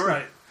course. Yeah,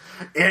 right.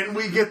 And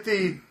we get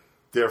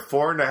they're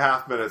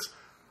 4.5 minutes.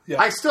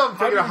 Yeah. I still haven't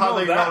figured out how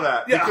they know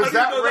that. Yeah, because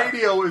that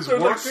radio is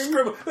working.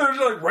 They're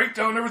just write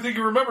down everything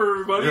you remember,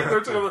 everybody.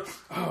 Yeah. They're like,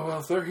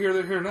 if they're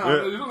here now.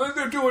 Yeah.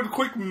 They're doing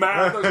quick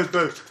math.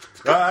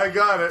 I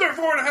got it. They're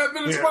 4.5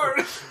 minutes apart.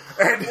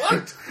 And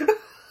what?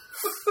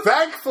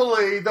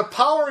 Thankfully, the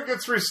power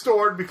gets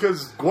restored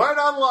because Gwen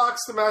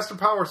unlocks the master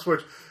power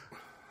switch.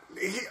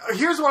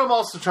 Here's what I'm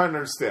also trying to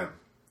understand.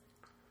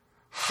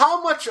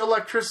 How much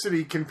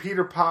electricity can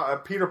Peter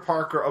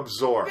Parker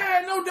absorb?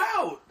 Yeah, no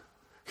doubt.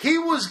 He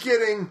was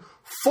getting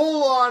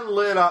full-on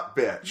lit-up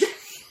bitch.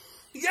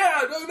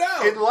 Yeah, no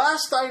doubt. And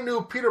last I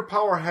knew, Peter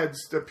Parker had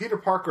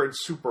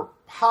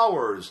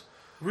superpowers.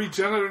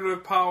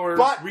 Regenerative powers,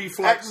 but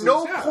reflexes. At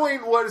no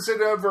point was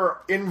it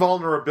ever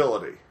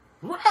invulnerability.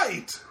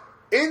 Right.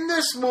 In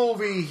this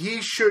movie,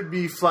 he should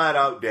be flat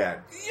out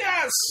dead.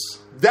 Yes!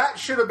 That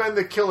should have been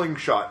the killing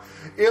shot.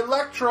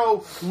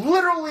 Electro,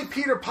 literally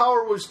Peter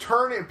Parker was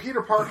turning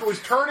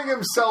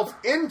himself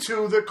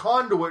into the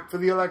conduit for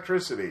the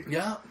electricity.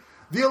 Yeah.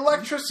 The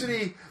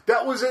electricity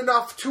that was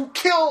enough to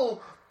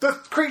kill the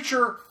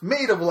creature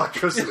made of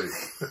electricity.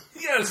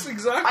 Yes,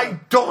 exactly. I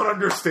don't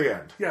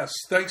understand. Yes,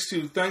 thanks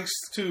to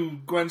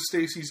Gwen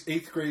Stacy's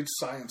 8th grade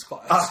science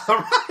class.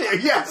 Right,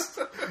 yes,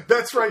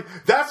 that's right.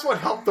 That's what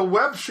helped the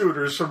web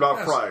shooters from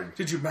not frying.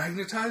 Did you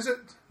magnetize it?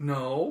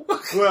 No.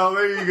 Well,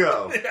 there you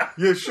go. Yeah.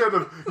 You should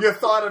have. You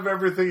thought of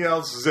everything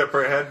else,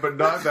 Zipperhead, but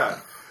not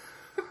that.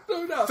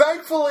 No.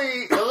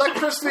 Thankfully,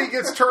 electricity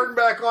gets turned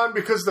back on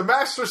because the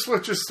master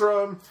switch is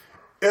thrown.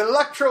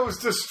 Electro is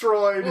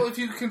destroyed. Well, if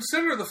you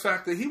consider the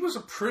fact that he was a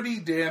pretty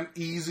damn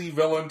easy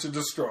villain to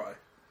destroy,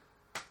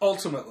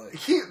 ultimately,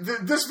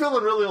 this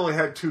villain really only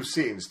had 2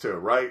 scenes too,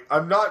 right?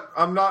 I'm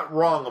not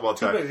wrong about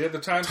that. He had the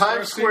Times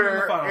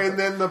Square and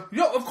then the.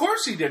 Yeah, of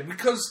course he did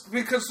because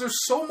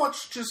there's so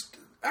much just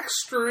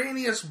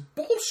extraneous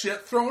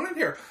bullshit thrown in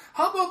here.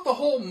 How about the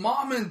whole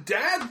mom and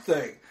dad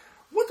thing?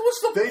 What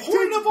was the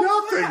point of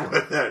all that?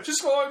 With it.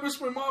 Just, I miss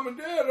my mom and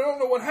dad. I don't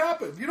know what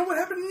happened. You know what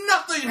happened?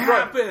 Nothing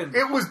happened.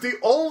 It was the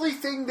only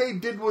thing they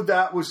did with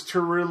that was to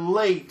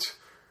relate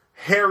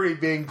Harry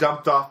being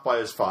dumped off by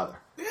his father.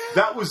 Yeah.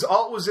 That was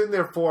all it was in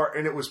there for,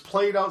 and it was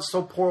played out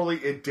so poorly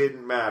it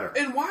didn't matter.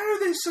 And why are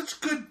they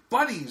such good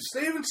buddies?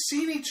 They haven't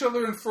seen each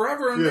other in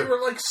forever, and they were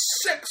like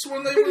 6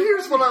 when they were.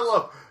 Here's what I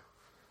love: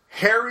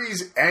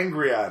 Harry's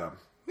angry at him.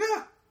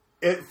 Yeah.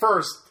 At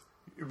first.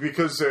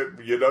 Because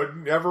you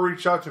never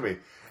reached out to me.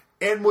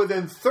 And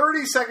within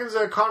 30 seconds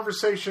of a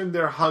conversation,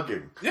 they're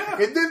hugging. Yeah.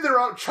 And then they're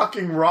out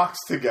chucking rocks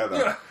together.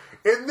 Yeah.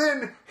 And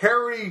then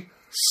Harry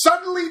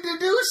suddenly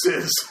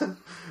deduces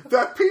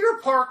that Peter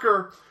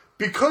Parker,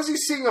 because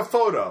he's seeing a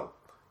photo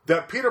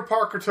that Peter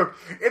Parker took.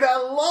 And I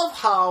love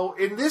how,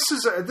 and this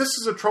is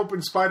a trope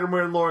in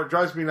Spider-Man lore, it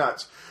drives me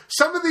nuts.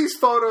 Some of these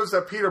photos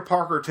that Peter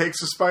Parker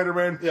takes of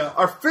Spider-Man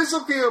are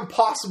physically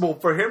impossible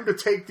for him to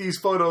take these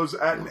photos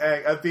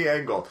at the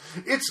angle.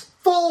 It's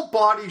full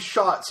body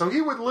shot, so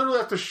he would literally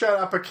have to shut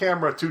up a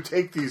camera to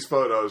take these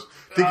photos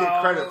to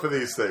get credit for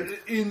these things.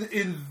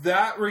 In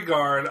that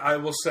regard, I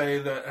will say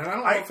that, and I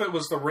don't know if it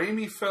was the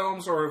Raimi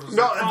films or it was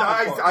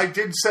I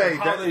did say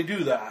how they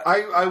do that.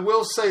 I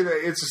will say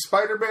that it's a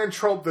Spider-Man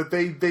trope that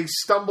they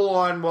stumble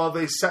on while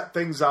they set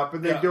things up,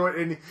 and they do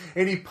it,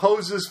 and he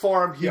poses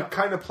for him. He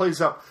kind of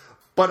plays up.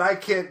 But I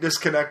can't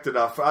disconnect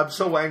enough. I'm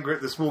so angry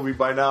at this movie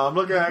by now. I'm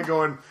looking at it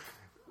going,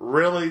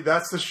 really?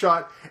 That's the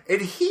shot?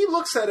 And he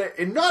looks at it,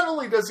 and not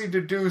only does he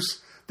deduce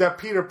that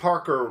Peter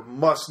Parker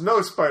must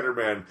know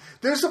Spider-Man,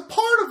 there's a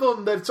part of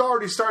him that's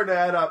already starting to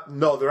add up.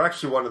 No, they're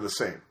actually one and the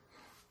same.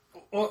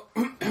 Well,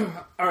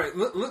 all right.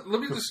 Let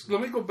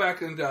me go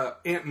back into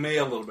Aunt May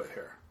a little bit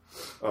here.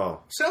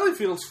 Oh, Sally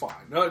Field's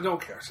fine. No, don't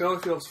care. Sally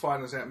Field's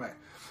fine as Aunt May,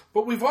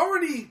 but we've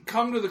already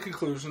come to the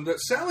conclusion that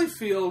Sally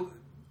Field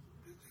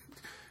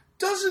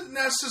doesn't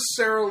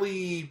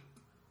necessarily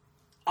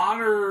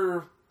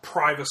honor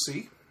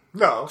privacy.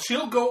 No.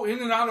 She'll go in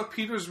and out of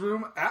Peter's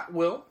room at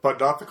will. But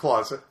not the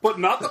closet. But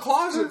not the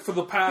closet for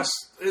the past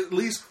at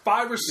least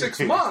 5 or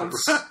 6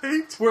 months.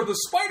 Right? Where the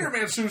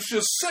Spider-Man suit's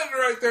just sitting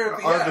right there at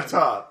the end. On the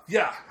top.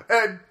 Yeah.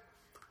 And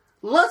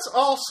let's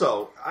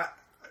also...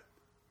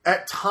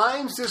 at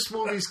times, this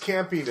movie's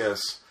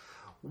campiness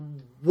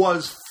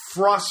was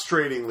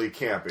frustratingly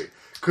campy.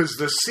 Because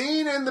the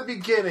scene in the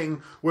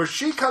beginning where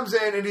she comes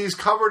in and he's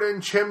covered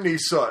in chimney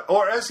soot,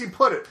 or as he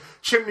put it,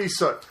 chimney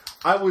soot.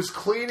 I was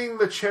cleaning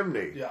the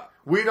chimney. Yeah.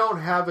 We don't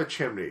have a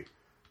chimney.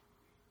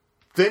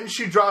 Then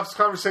she drops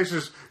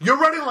conversations. You're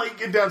running late.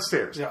 Get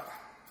downstairs. Yeah.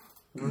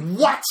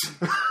 What?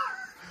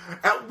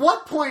 At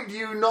what point do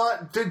you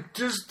not...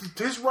 Does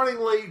his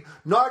running late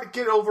not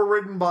get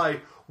overridden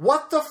by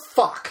what the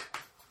fuck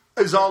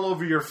is all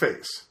over your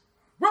face?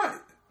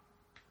 Right.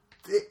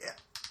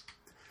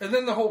 And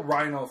then the whole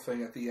Rhino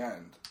thing at the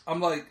end. I'm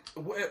like,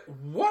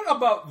 what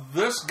about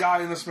this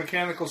guy in this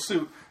mechanical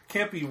suit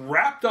can't be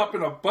wrapped up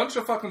in a bunch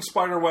of fucking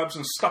spider webs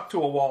and stuck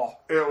to a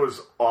wall? It was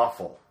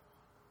awful.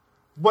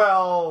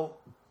 Well,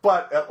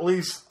 but at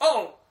least...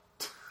 Oh,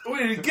 we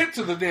didn't get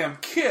to the damn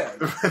kid.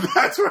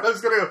 That's where I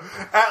was going to go.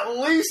 At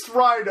least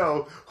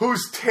Rhino,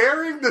 who's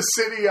tearing the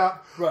city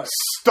up,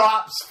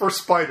 stops for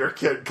Spider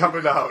Kid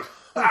coming out.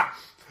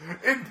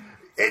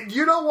 And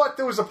you know what?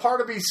 There was a part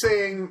of me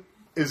saying...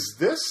 Is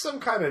this some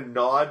kind of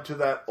nod to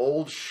that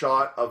old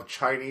shot of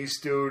Chinese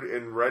dude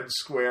in Red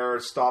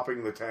Square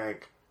stopping the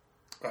tank?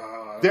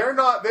 They're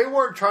not. They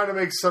weren't trying to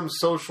make some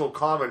social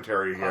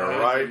commentary here,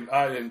 right?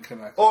 I didn't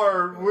connect.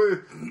 Or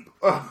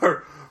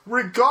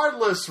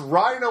regardless,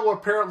 Rhino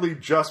apparently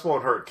just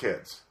won't hurt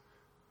kids.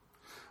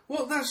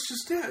 Well, that's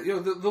just it. You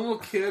know, the little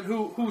kid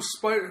who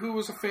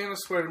was a fan of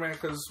Spider-Man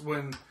because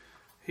when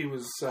he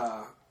was.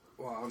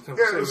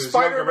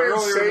 Spider-Man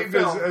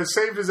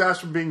saved his ass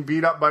from being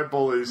beat up by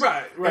bullies,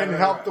 and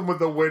helped him with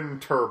the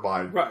wind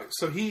turbine. Right,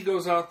 so he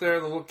goes out there,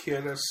 the little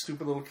kid, as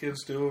stupid little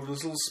kids do,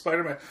 this little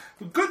Spider-Man.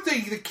 Good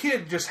thing the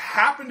kid just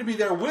happened to be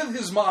there with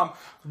his mom,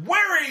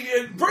 wearing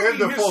and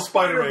bringing his full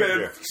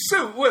Spider-Man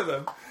suit with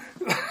him.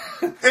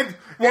 And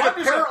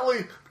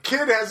apparently,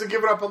 kid hasn't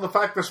given up on the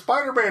fact that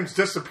Spider-Man's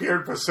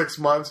disappeared for 6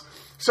 months.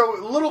 So,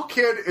 little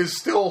kid is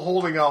still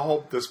holding out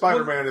hope that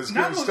Spider-Man is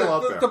still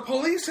out there. The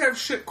police have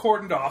shit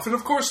cordoned off, and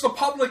of course, the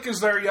public is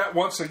there yet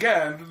once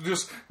again,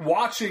 just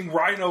watching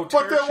Rhino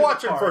tear But they're shit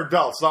watching apart. for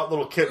adults, not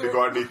little kid to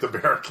go underneath the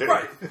barricade.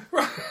 Right.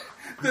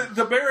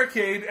 The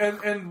barricade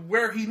and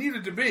where he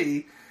needed to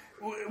be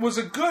was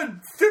a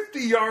good 50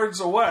 yards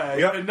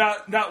away, and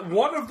not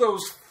one of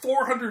those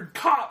 400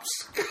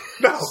 cops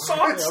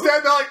saw him.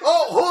 Instead, they're like,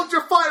 "Oh, hold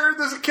your fire!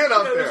 There's a kid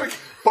out there."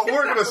 But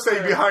we're going to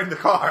stay behind the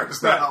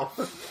cars now.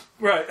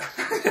 Right.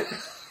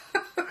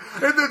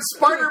 And then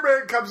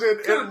Spider-Man comes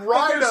in, and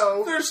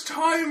Rhino... There's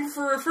time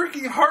for a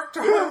freaking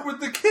heart-to-heart with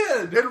the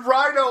kid. And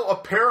Rhino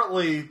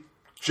apparently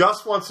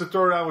just wants to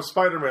throw down with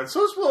Spider-Man,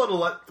 so he's willing to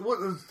let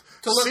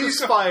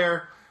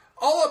ceasefire.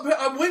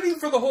 I'm waiting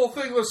for the whole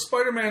thing with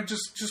Spider-Man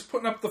just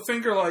putting up the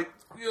finger like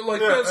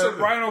this, and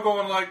Rhino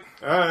going like,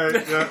 all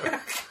right,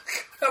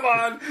 come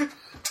on,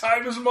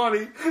 time is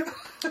money.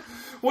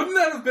 Wouldn't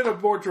that have been a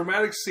more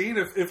dramatic scene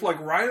if like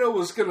Rhino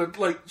was gonna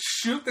like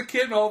shoot the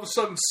kid and all of a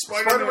sudden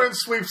Spider-Man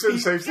sweeps in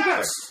and saves the day?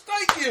 Yes,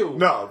 thank you.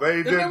 No,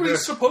 they didn't. Isn't that what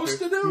he's supposed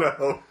to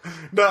do?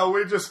 No,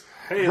 we just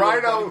Hey,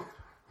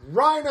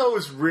 Rhino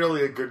is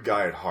really a good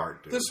guy at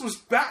heart, dude. This was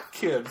Bat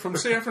Kid from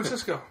San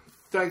Francisco.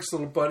 Thanks,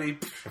 little buddy.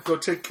 Go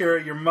take care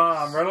of your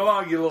mom. Run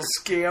along, you little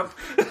scamp.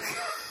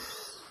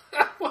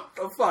 What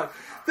the fuck?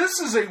 This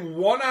is a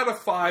 1 out of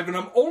 5, and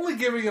I'm only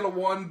giving it a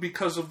 1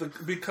 because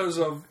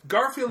of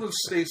Garfield and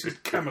Stacy's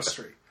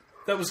chemistry.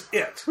 That was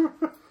it.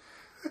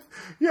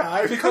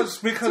 Yeah,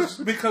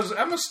 because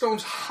Emma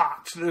Stone's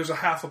hot. There's a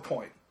half a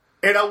point.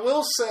 And I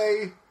will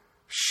say,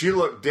 she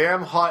looked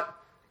damn hot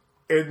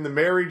in the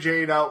Mary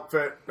Jane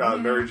outfit.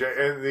 Mary Jane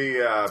and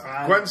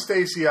the Gwen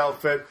Stacy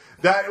outfit.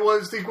 That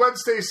was the Gwen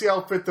Stacy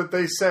outfit that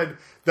they said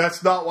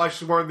that's not why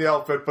she's wearing the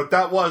outfit, but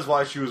that was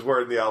why she was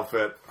wearing the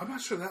outfit. I'm not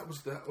sure that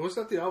was that. Was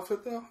that the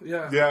outfit though?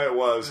 Yeah. Yeah, it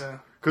was.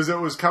 Because it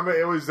was coming.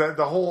 It was the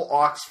whole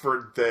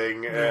Oxford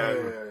thing,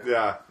 and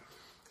yeah.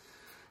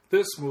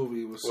 This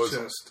movie was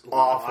just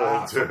awful,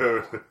 laughable.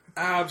 dude.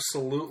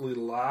 Absolutely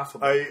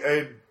laughable.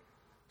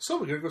 So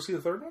we're gonna go see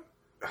the third one?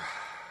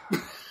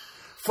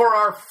 For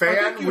our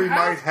fan, we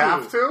might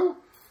have to.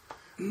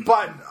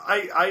 But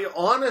I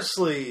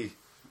honestly,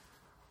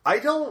 I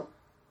don't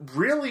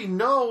really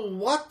know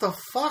what the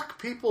fuck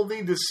people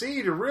need to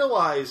see to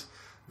realize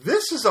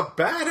this is a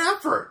bad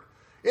effort.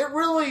 It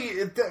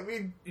really... I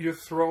mean, you're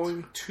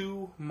throwing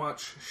too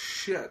much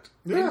shit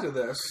into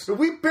this.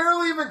 We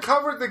barely even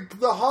covered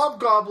the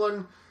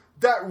Hobgoblin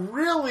that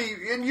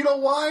really... And you know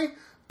why?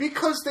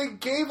 Because they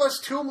gave us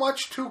too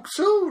much too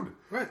soon.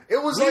 Right.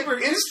 It was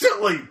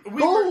instantly.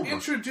 We were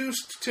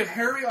introduced to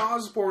Harry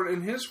Osborn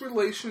and his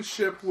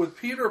relationship with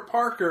Peter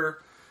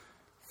Parker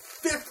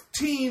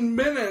 15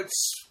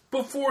 minutes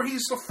before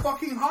he's the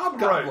fucking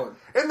Hobgoblin. Right.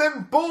 And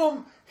then,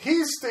 boom,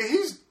 he's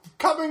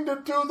coming to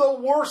do the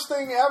worst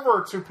thing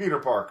ever to Peter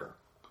Parker.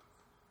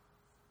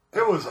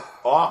 It was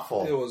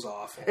awful. It was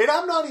awful. And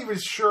I'm not even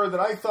sure that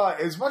I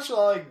thought, as much as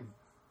I like,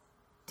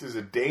 is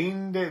it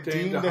Dane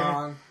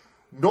DeHaan?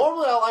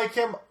 Normally I like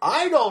him.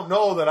 I don't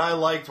know that I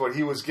liked what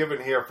he was given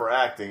here for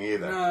acting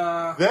either.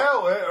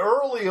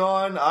 Early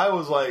on, I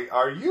was like,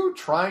 are you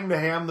trying to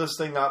ham this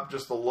thing up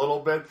just a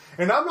little bit?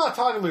 And I'm not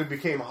talking when he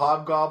became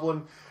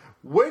Hobgoblin.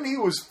 When he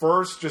was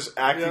first just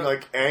acting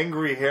like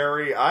Angry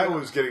Harry, I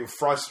was getting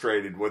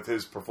frustrated with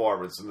his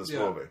performance in this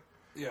movie.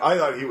 Yeah. I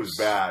thought he was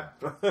bad.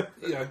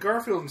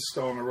 Garfield and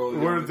Stone are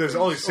really... There's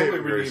only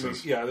saving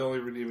graces. Yeah, the only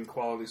redeeming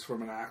qualities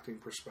from an acting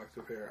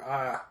perspective here.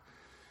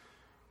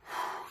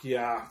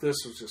 Yeah, this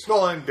was just...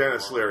 Well, and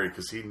Dennis Leary,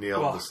 because he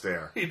nailed the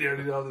stare. He did.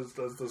 He nailed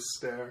the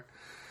stare.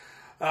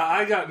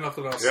 I got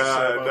nothing else to say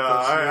about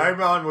this.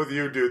 I'm on with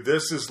you, dude.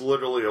 This is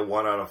literally a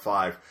 1 out of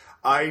 5.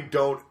 I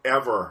don't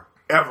ever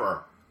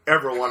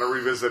want to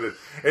revisit it.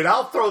 And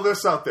I'll throw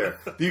this out there.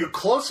 The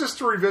closest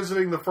to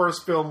revisiting the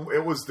first film,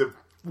 it was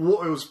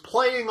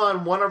playing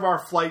on one of our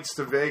flights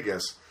to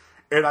Vegas,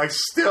 and I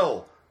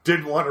still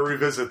didn't want to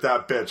revisit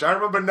that bitch. I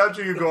remember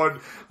nudging you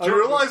going, do you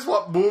realize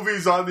what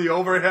movie's on the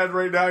overhead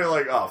right now? You're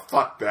like, oh,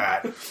 fuck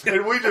that.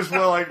 And we just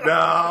were like,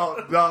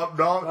 no.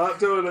 Not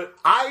doing it.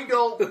 I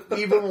don't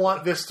even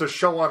want this to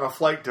show on a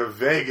flight to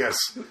Vegas.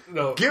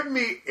 No. Give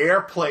me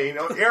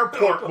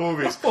airport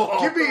movies.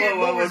 Give me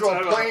movies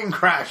about plane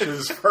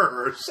crashes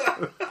first.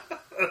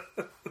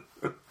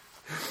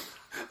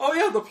 Oh,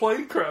 yeah, the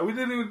plane crash. We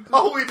didn't even...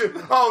 Oh, we did.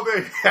 Oh,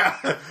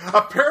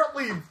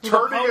 apparently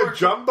turning a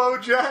jumbo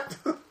jet.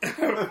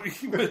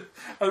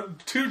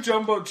 2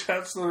 jumbo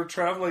jets that are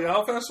traveling.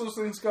 How fast those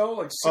things go?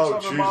 Like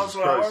 600 miles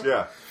an hour?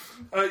 Yeah.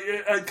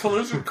 A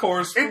collision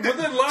course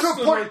within less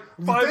than like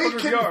 500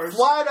 they can yards.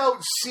 Flat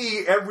out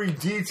see every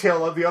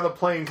detail of the other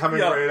plane coming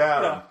right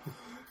at them.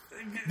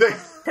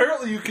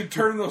 Apparently, you can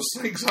turn those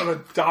things on a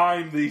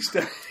dime these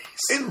days.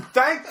 And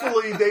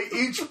thankfully, they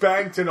each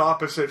banked in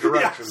opposite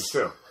directions,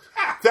 too.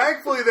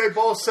 Thankfully, they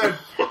both said,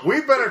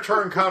 we better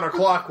turn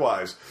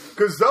counterclockwise.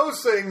 Because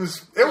those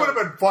things, it would have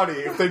been funny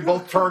if they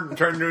both turned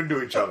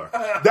into each other.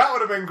 That would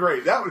have been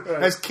great.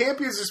 As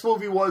campy as this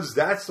movie was,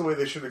 that's the way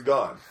they should have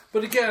gone.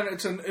 But again,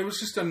 it was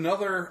just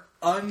another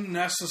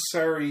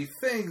unnecessary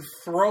thing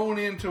thrown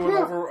into an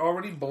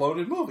already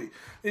bloated movie.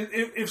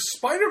 If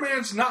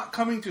Spider-Man's not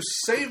coming to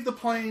save the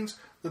planes,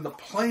 then the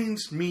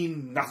planes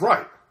mean nothing.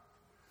 Right.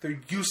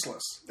 They're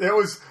useless.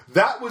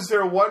 That was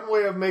their one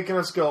way of making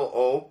us go,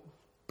 oh,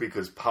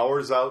 because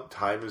power's out,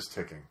 time is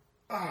ticking.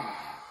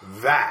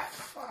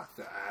 Fuck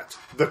that.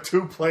 The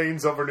 2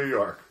 planes over New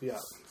York. Yeah,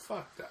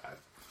 fuck that.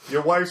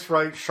 Your wife's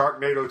right.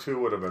 Sharknado 2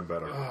 would have been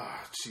better.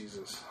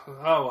 Jesus. Oh,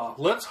 well.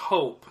 Let's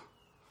hope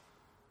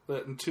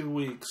that in 2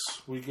 weeks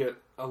we get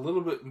a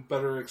little bit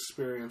better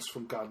experience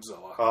from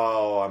Godzilla.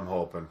 Oh, I'm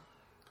hoping.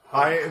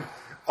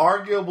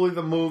 Arguably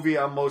the movie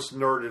I'm most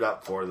nerded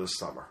up for this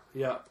summer.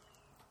 Yeah,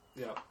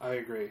 I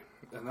agree.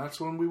 And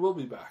that's when we will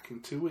be back in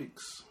 2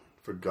 weeks.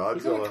 For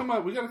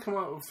Godzilla. We gotta come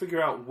out and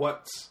figure out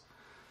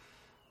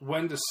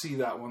when to see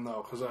that one,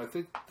 though, because I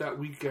think that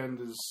weekend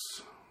is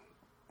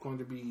going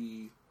to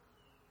be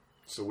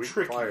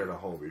tricky. Prior to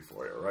Hobie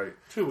for you, right?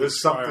 2 weeks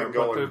There's something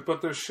going.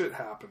 But there's shit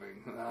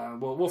happening.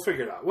 We'll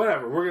figure it out.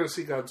 Whatever. We're going to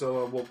see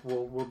Godzilla.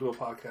 We'll do a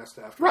podcast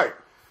after. Right.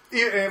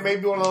 It may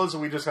be one of those that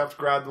we just have to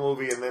grab the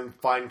movie and then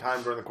find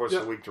time during the course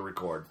of the week to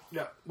record.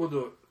 Yeah, we'll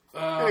do it.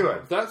 Anyway.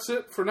 That's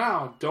it for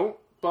now. Don't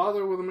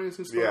bother with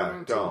Amazing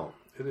Spider-Man 2. Don't.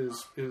 It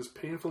is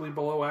painfully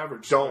below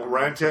average. Don't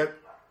rent it.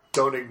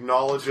 Don't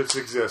acknowledge its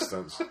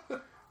existence.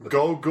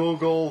 Go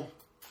Google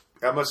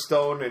Emma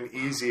Stone and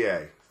Easy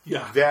A.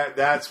 Yeah.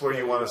 That's where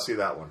you want to see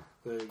that one.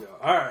 There you go.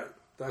 All right.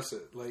 That's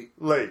it. Late.